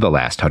reformer of the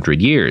last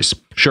 100 years.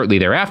 Shortly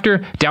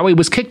thereafter, Dowie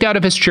was kicked out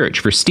of his church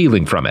for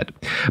stealing from it.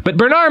 But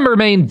Bernard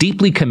remained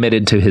deeply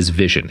committed to his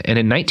vision, and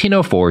in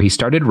 1904 he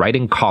started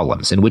writing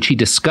columns in which he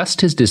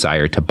discussed his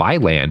desire to buy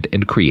land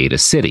and create a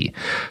city.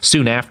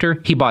 Soon after,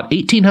 he bought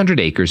 1,800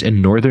 acres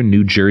in northern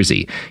New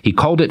Jersey. He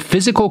called it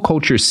Physical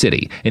Culture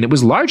City, and it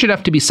was large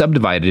enough to be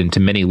subdivided into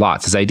many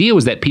lots. His idea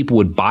was that people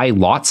would buy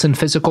lots in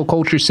Physical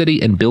Culture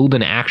City and build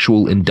an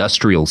actual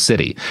industrial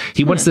city.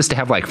 He wants this to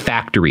have, like,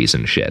 factories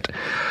and shit.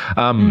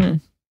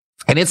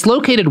 And it's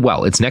located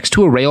well. It's next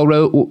to a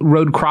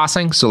railroad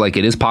crossing, so, like,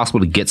 it is possible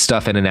to get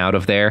stuff in and out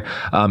of there.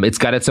 It's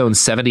got its own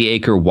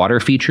 70-acre water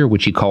feature,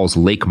 which he calls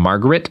Lake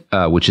Margaret,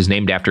 which is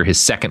named after his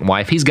second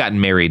wife. He's gotten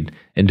married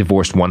and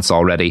divorced once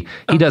already.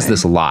 He does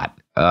this a lot.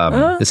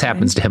 This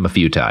happens to him a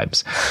few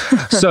times.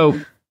 So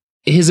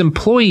his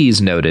employees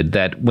noted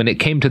that when it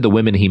came to the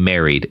women he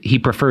married, he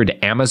preferred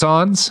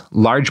Amazons,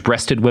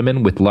 large-breasted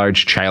women with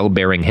large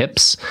childbearing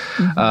hips.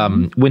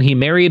 When he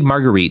married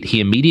Marguerite, he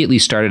immediately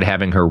started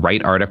having her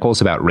write articles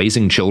about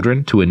raising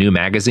children to a new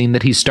magazine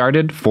that he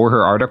started for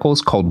her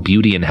articles called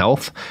Beauty and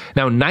Health.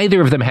 Now, neither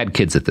of them had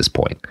kids at this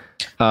point.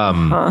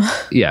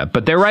 Yeah,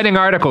 but they're writing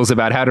articles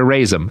about how to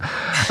raise them.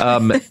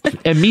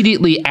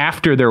 Immediately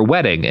after their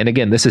wedding, and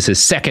again, this is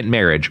his second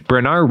marriage,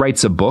 Bernard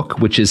writes a book,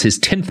 which is his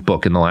 10th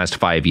book in the last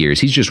 5 years.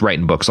 He's just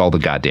writing books all the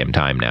goddamn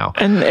time now.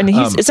 And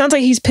he's, it sounds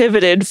like he's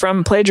pivoted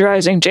from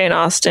plagiarizing Jane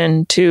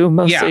Austen to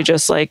mostly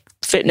just like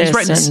fitness. He's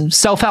writing and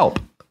self-help.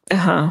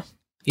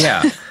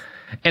 Yeah.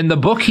 And the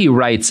book he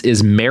writes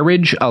is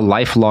Marriage, a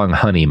Lifelong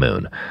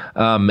Honeymoon.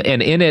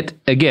 And in it,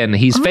 again,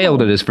 he's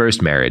failed at his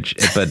first marriage,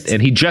 and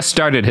he just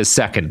started his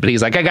second. But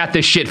he's like, I got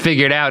this shit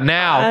figured out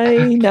now.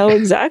 I know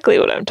exactly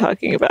what I'm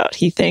talking about,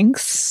 he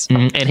thinks.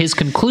 And his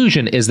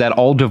conclusion is that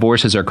all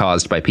divorces are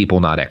caused by people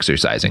not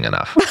exercising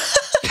enough.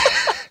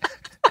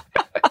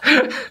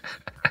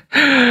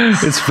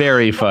 It's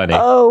very funny.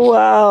 Oh,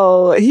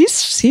 wow. He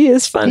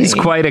is funny. He's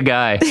quite a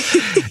guy.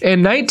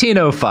 In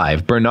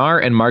 1905,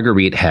 Bernard and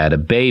Marguerite had a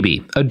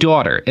baby, a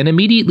daughter, and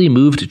immediately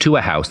moved to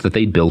a house that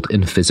they'd built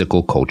in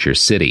Physical Culture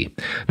City.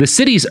 The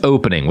city's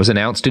opening was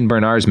announced in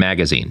Bernard's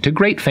magazine to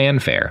great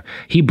fanfare.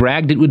 He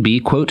bragged it would be,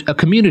 quote, a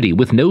community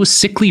with no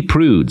sickly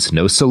prudes,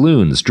 no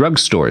saloons,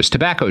 drugstores,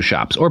 tobacco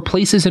shops, or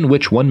places in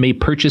which one may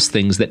purchase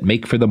things that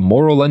make for the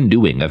moral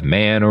undoing of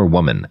man or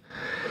woman.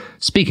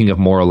 Speaking of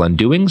moral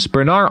undoings,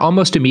 Bernard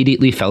almost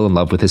immediately fell in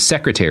love with his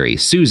secretary,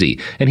 Susie,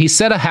 and he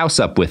set a house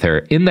up with her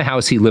in the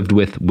house he lived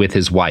with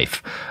his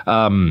wife.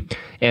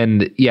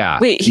 And yeah.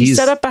 Wait, he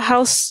set up a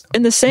house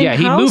in the same house?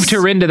 Yeah, he moved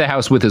her into the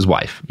house with his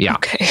wife. Yeah.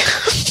 Okay.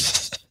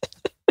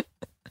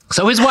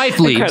 So his wife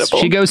leaves. Incredible.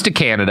 She goes to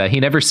Canada. He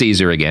never sees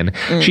her again.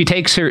 She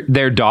takes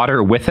their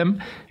daughter with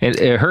him,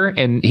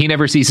 and he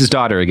never sees his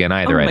daughter again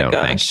either. I don't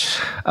think.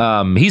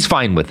 He's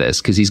fine with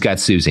this because he's got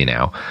Susie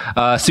now.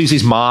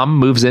 Susie's mom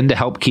moves in to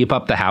help keep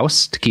up the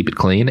house, to keep it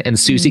clean, and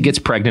Susie gets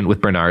pregnant with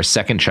Bernard's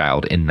second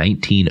child in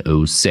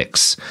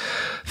 1906.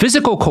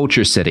 Physical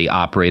Culture City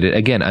operated,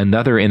 again,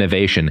 another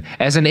innovation,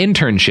 as an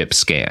internship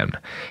scan.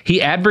 He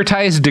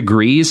advertised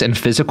degrees in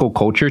physical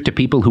culture to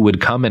people who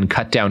would come and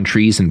cut down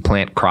trees and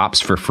plant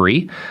crops for free.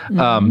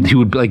 He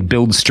would like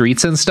build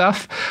streets and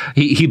stuff.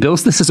 He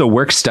builds this as a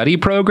work-study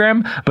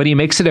program, but he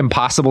makes it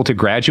impossible to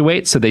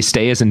graduate, so they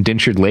stay as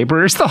indentured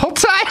laborers the whole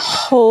time.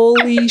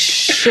 Holy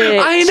shit.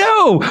 I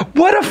know!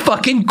 What a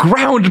fucking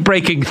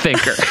groundbreaking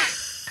thinker.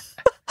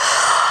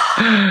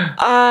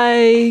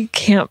 I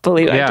can't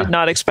believe I did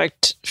not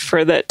expect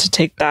for that to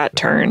take that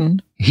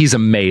turn. He's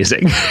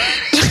amazing.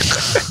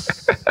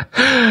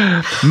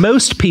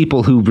 Most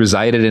people who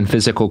resided in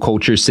Physical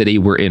Culture City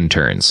were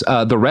interns.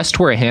 The rest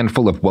were a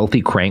handful of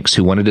wealthy cranks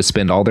who wanted to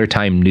spend all their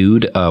time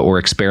nude or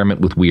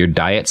experiment with weird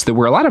diets. There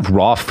were a lot of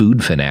raw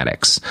food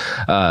fanatics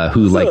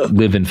who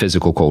live in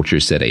Physical Culture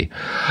City.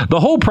 The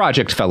whole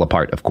project fell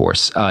apart, of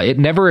course. It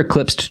never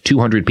eclipsed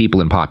 200 people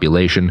in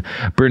population.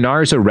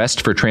 Bernard's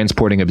arrest for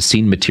transporting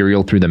obscene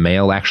material through the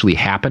mail actually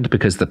happened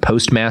because the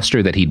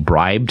postmaster that he'd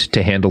bribed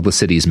to handle the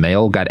city's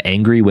mail got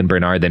angry when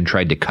Bernard then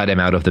tried to cut him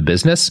out of the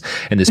business,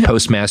 and this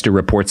postmaster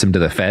reports him to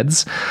the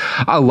feds.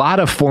 A lot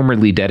of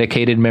formerly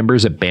dedicated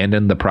members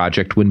abandoned the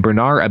project when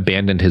Bernard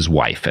abandoned his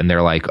wife, and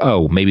they're like,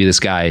 oh, maybe this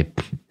guy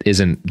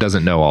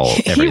doesn't know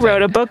everything. He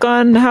wrote a book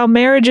on how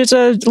marriage is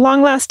a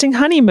long-lasting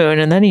honeymoon,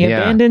 and then he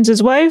abandons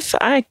his wife.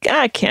 I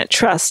can't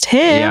trust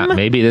him. Yeah,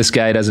 maybe this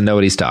guy doesn't know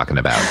what he's talking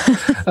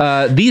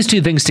about. These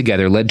two things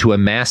together led to a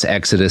mass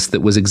exodus that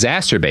was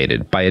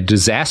exacerbated by a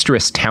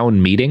disastrous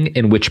town meeting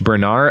in which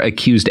Bernard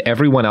accused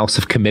everyone else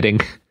of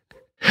committing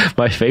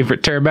my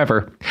favorite term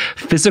ever,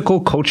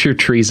 physical culture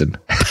treason.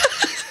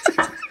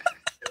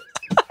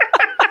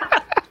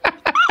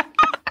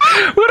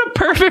 What a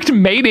perfect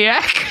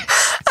maniac.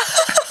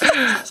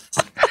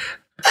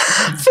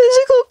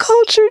 Physical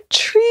culture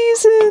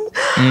treason.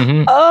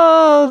 Mm-hmm.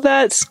 Oh,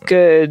 that's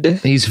good.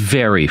 He's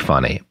very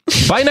funny.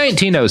 By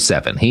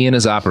 1907, he and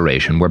his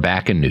operation were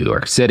back in New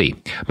York City.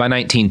 By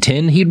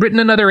 1910, he'd written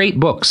another 8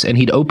 books, and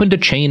he'd opened a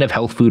chain of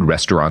health food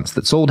restaurants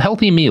that sold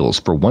healthy meals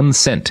for 1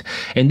 cent.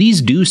 And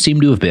these do seem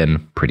to have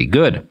been pretty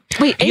good.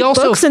 Wait, 8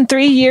 books in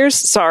 3 years?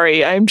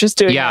 Sorry, I'm just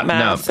doing that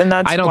math, and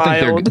that's I don't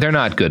think they're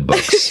not good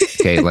books,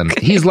 Caitlin.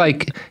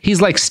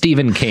 He's like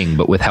Stephen King,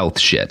 but with health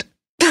shit.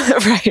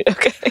 Right,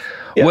 okay.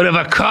 Yep. What if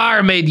a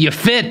car made you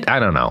fit? I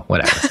don't know,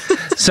 whatever.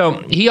 So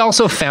he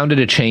also founded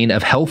a chain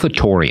of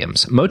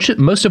healthatoriums,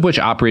 most of which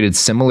operated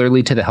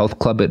similarly to the health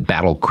club at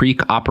Battle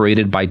Creek,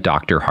 operated by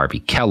Dr. Harvey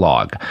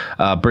Kellogg.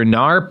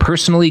 Bernard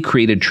personally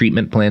created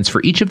treatment plans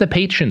for each of the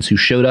patrons who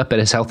showed up at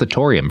his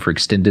healthatorium for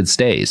extended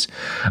stays.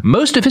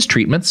 Most of his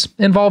treatments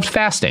involved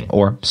fasting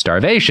or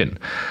starvation.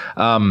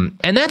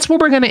 And that's where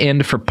we're going to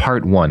end for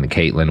part 1,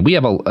 Caitlin. We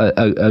have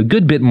a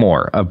good bit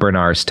more of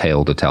Bernard's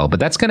tale to tell,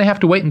 but that's going to have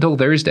to wait until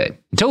Thursday.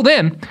 Until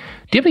then, do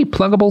you have any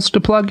pluggables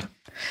to plug?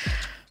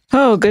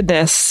 Oh,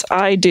 goodness,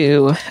 I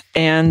do.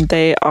 And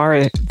they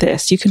are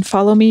this. You can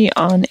follow me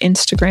on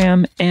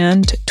Instagram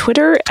and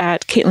Twitter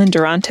at Caitlin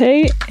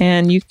Durante,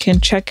 and you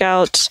can check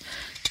out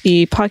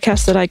the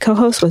podcast that I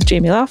co-host with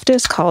Jamie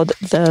Loftus called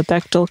The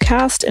Bechdel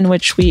Cast, in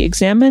which we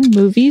examine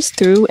movies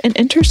through an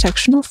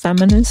intersectional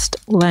feminist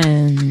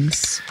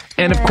lens.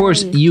 And of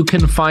course, you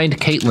can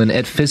find Caitlin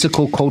at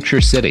Physical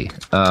Culture City.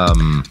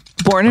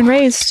 Born and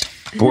raised.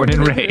 Born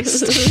and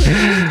raised.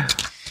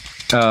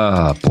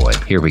 Oh, boy.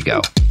 Here we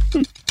go.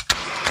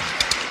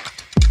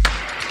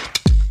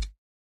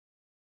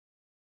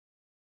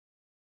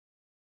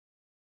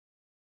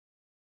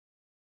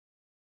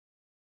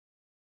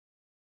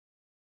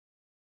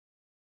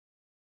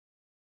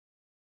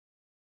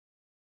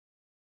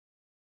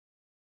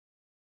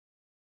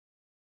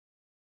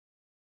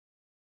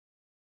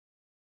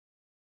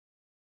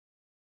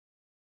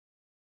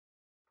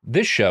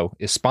 This show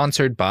is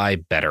sponsored by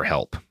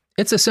BetterHelp.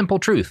 It's a simple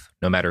truth.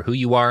 No matter who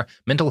you are,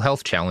 mental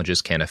health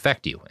challenges can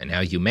affect you, and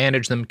how you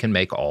manage them can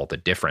make all the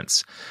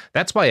difference.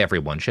 That's why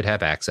everyone should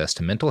have access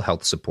to mental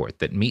health support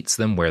that meets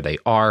them where they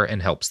are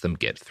and helps them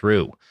get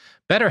through.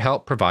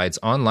 BetterHelp provides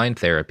online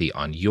therapy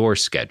on your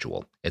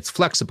schedule. It's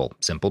flexible,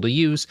 simple to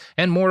use,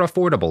 and more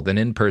affordable than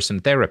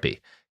in-person therapy.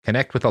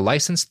 Connect with a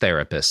licensed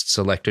therapist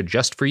selected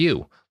just for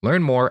you.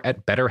 Learn more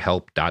at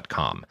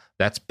BetterHelp.com.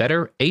 That's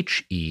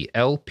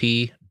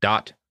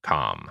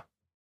BetterHelp.com.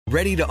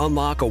 Ready to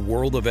unlock a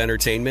world of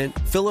entertainment?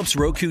 Philips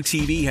Roku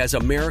TV has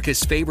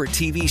America's favorite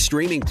TV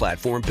streaming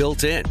platform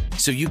built in,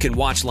 so you can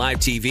watch live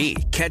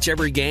TV, catch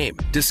every game,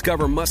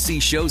 discover must-see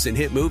shows and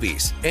hit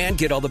movies, and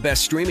get all the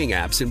best streaming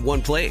apps in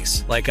one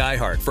place, like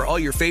iHeart for all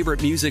your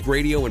favorite music,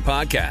 radio, and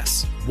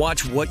podcasts.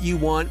 Watch what you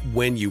want,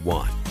 when you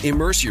want.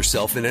 Immerse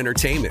yourself in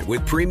entertainment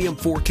with premium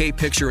 4K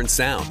picture and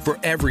sound for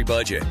every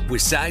budget,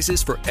 with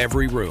sizes for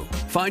every room.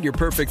 Find your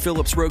perfect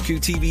Philips Roku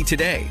TV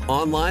today,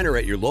 online or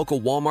at your local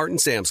Walmart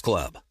and Sam's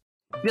Club.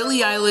 Billie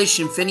Eilish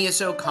and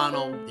Phineas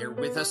O'Connell, they're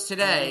with us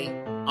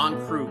today on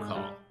Crew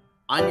Call.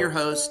 I'm your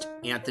host,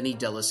 Anthony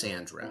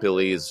D'Alessandro.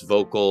 Billie's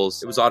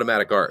vocals, it was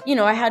automatic art. You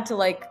know, I had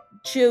to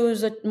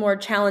choose a more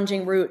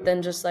challenging route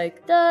than just da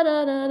da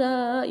da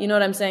da. You know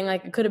what I'm saying?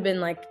 It could have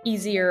been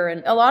easier.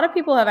 And a lot of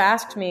people have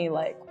asked me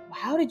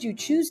how did you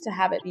choose to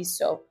have it be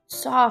so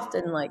soft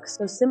and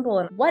so simple?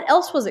 And what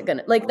else was it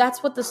gonna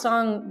that's what the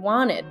song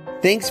wanted.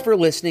 Thanks for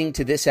listening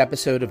to this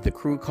episode of the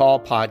Crew Call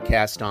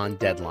podcast on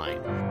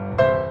Deadline.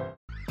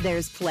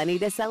 There's plenty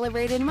to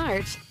celebrate in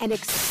March and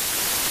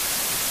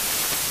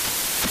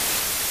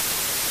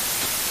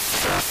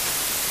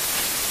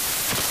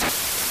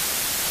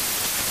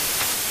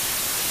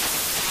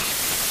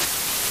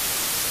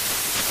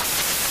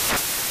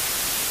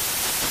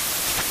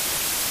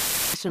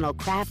National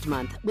Craft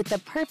Month with the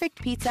perfect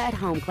pizza at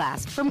home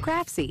class from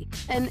Craftsy.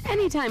 And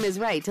anytime is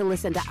right to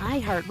listen to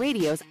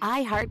iHeartRadio's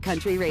iHeart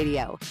Country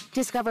Radio.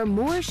 Discover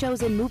more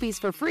shows and movies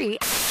for free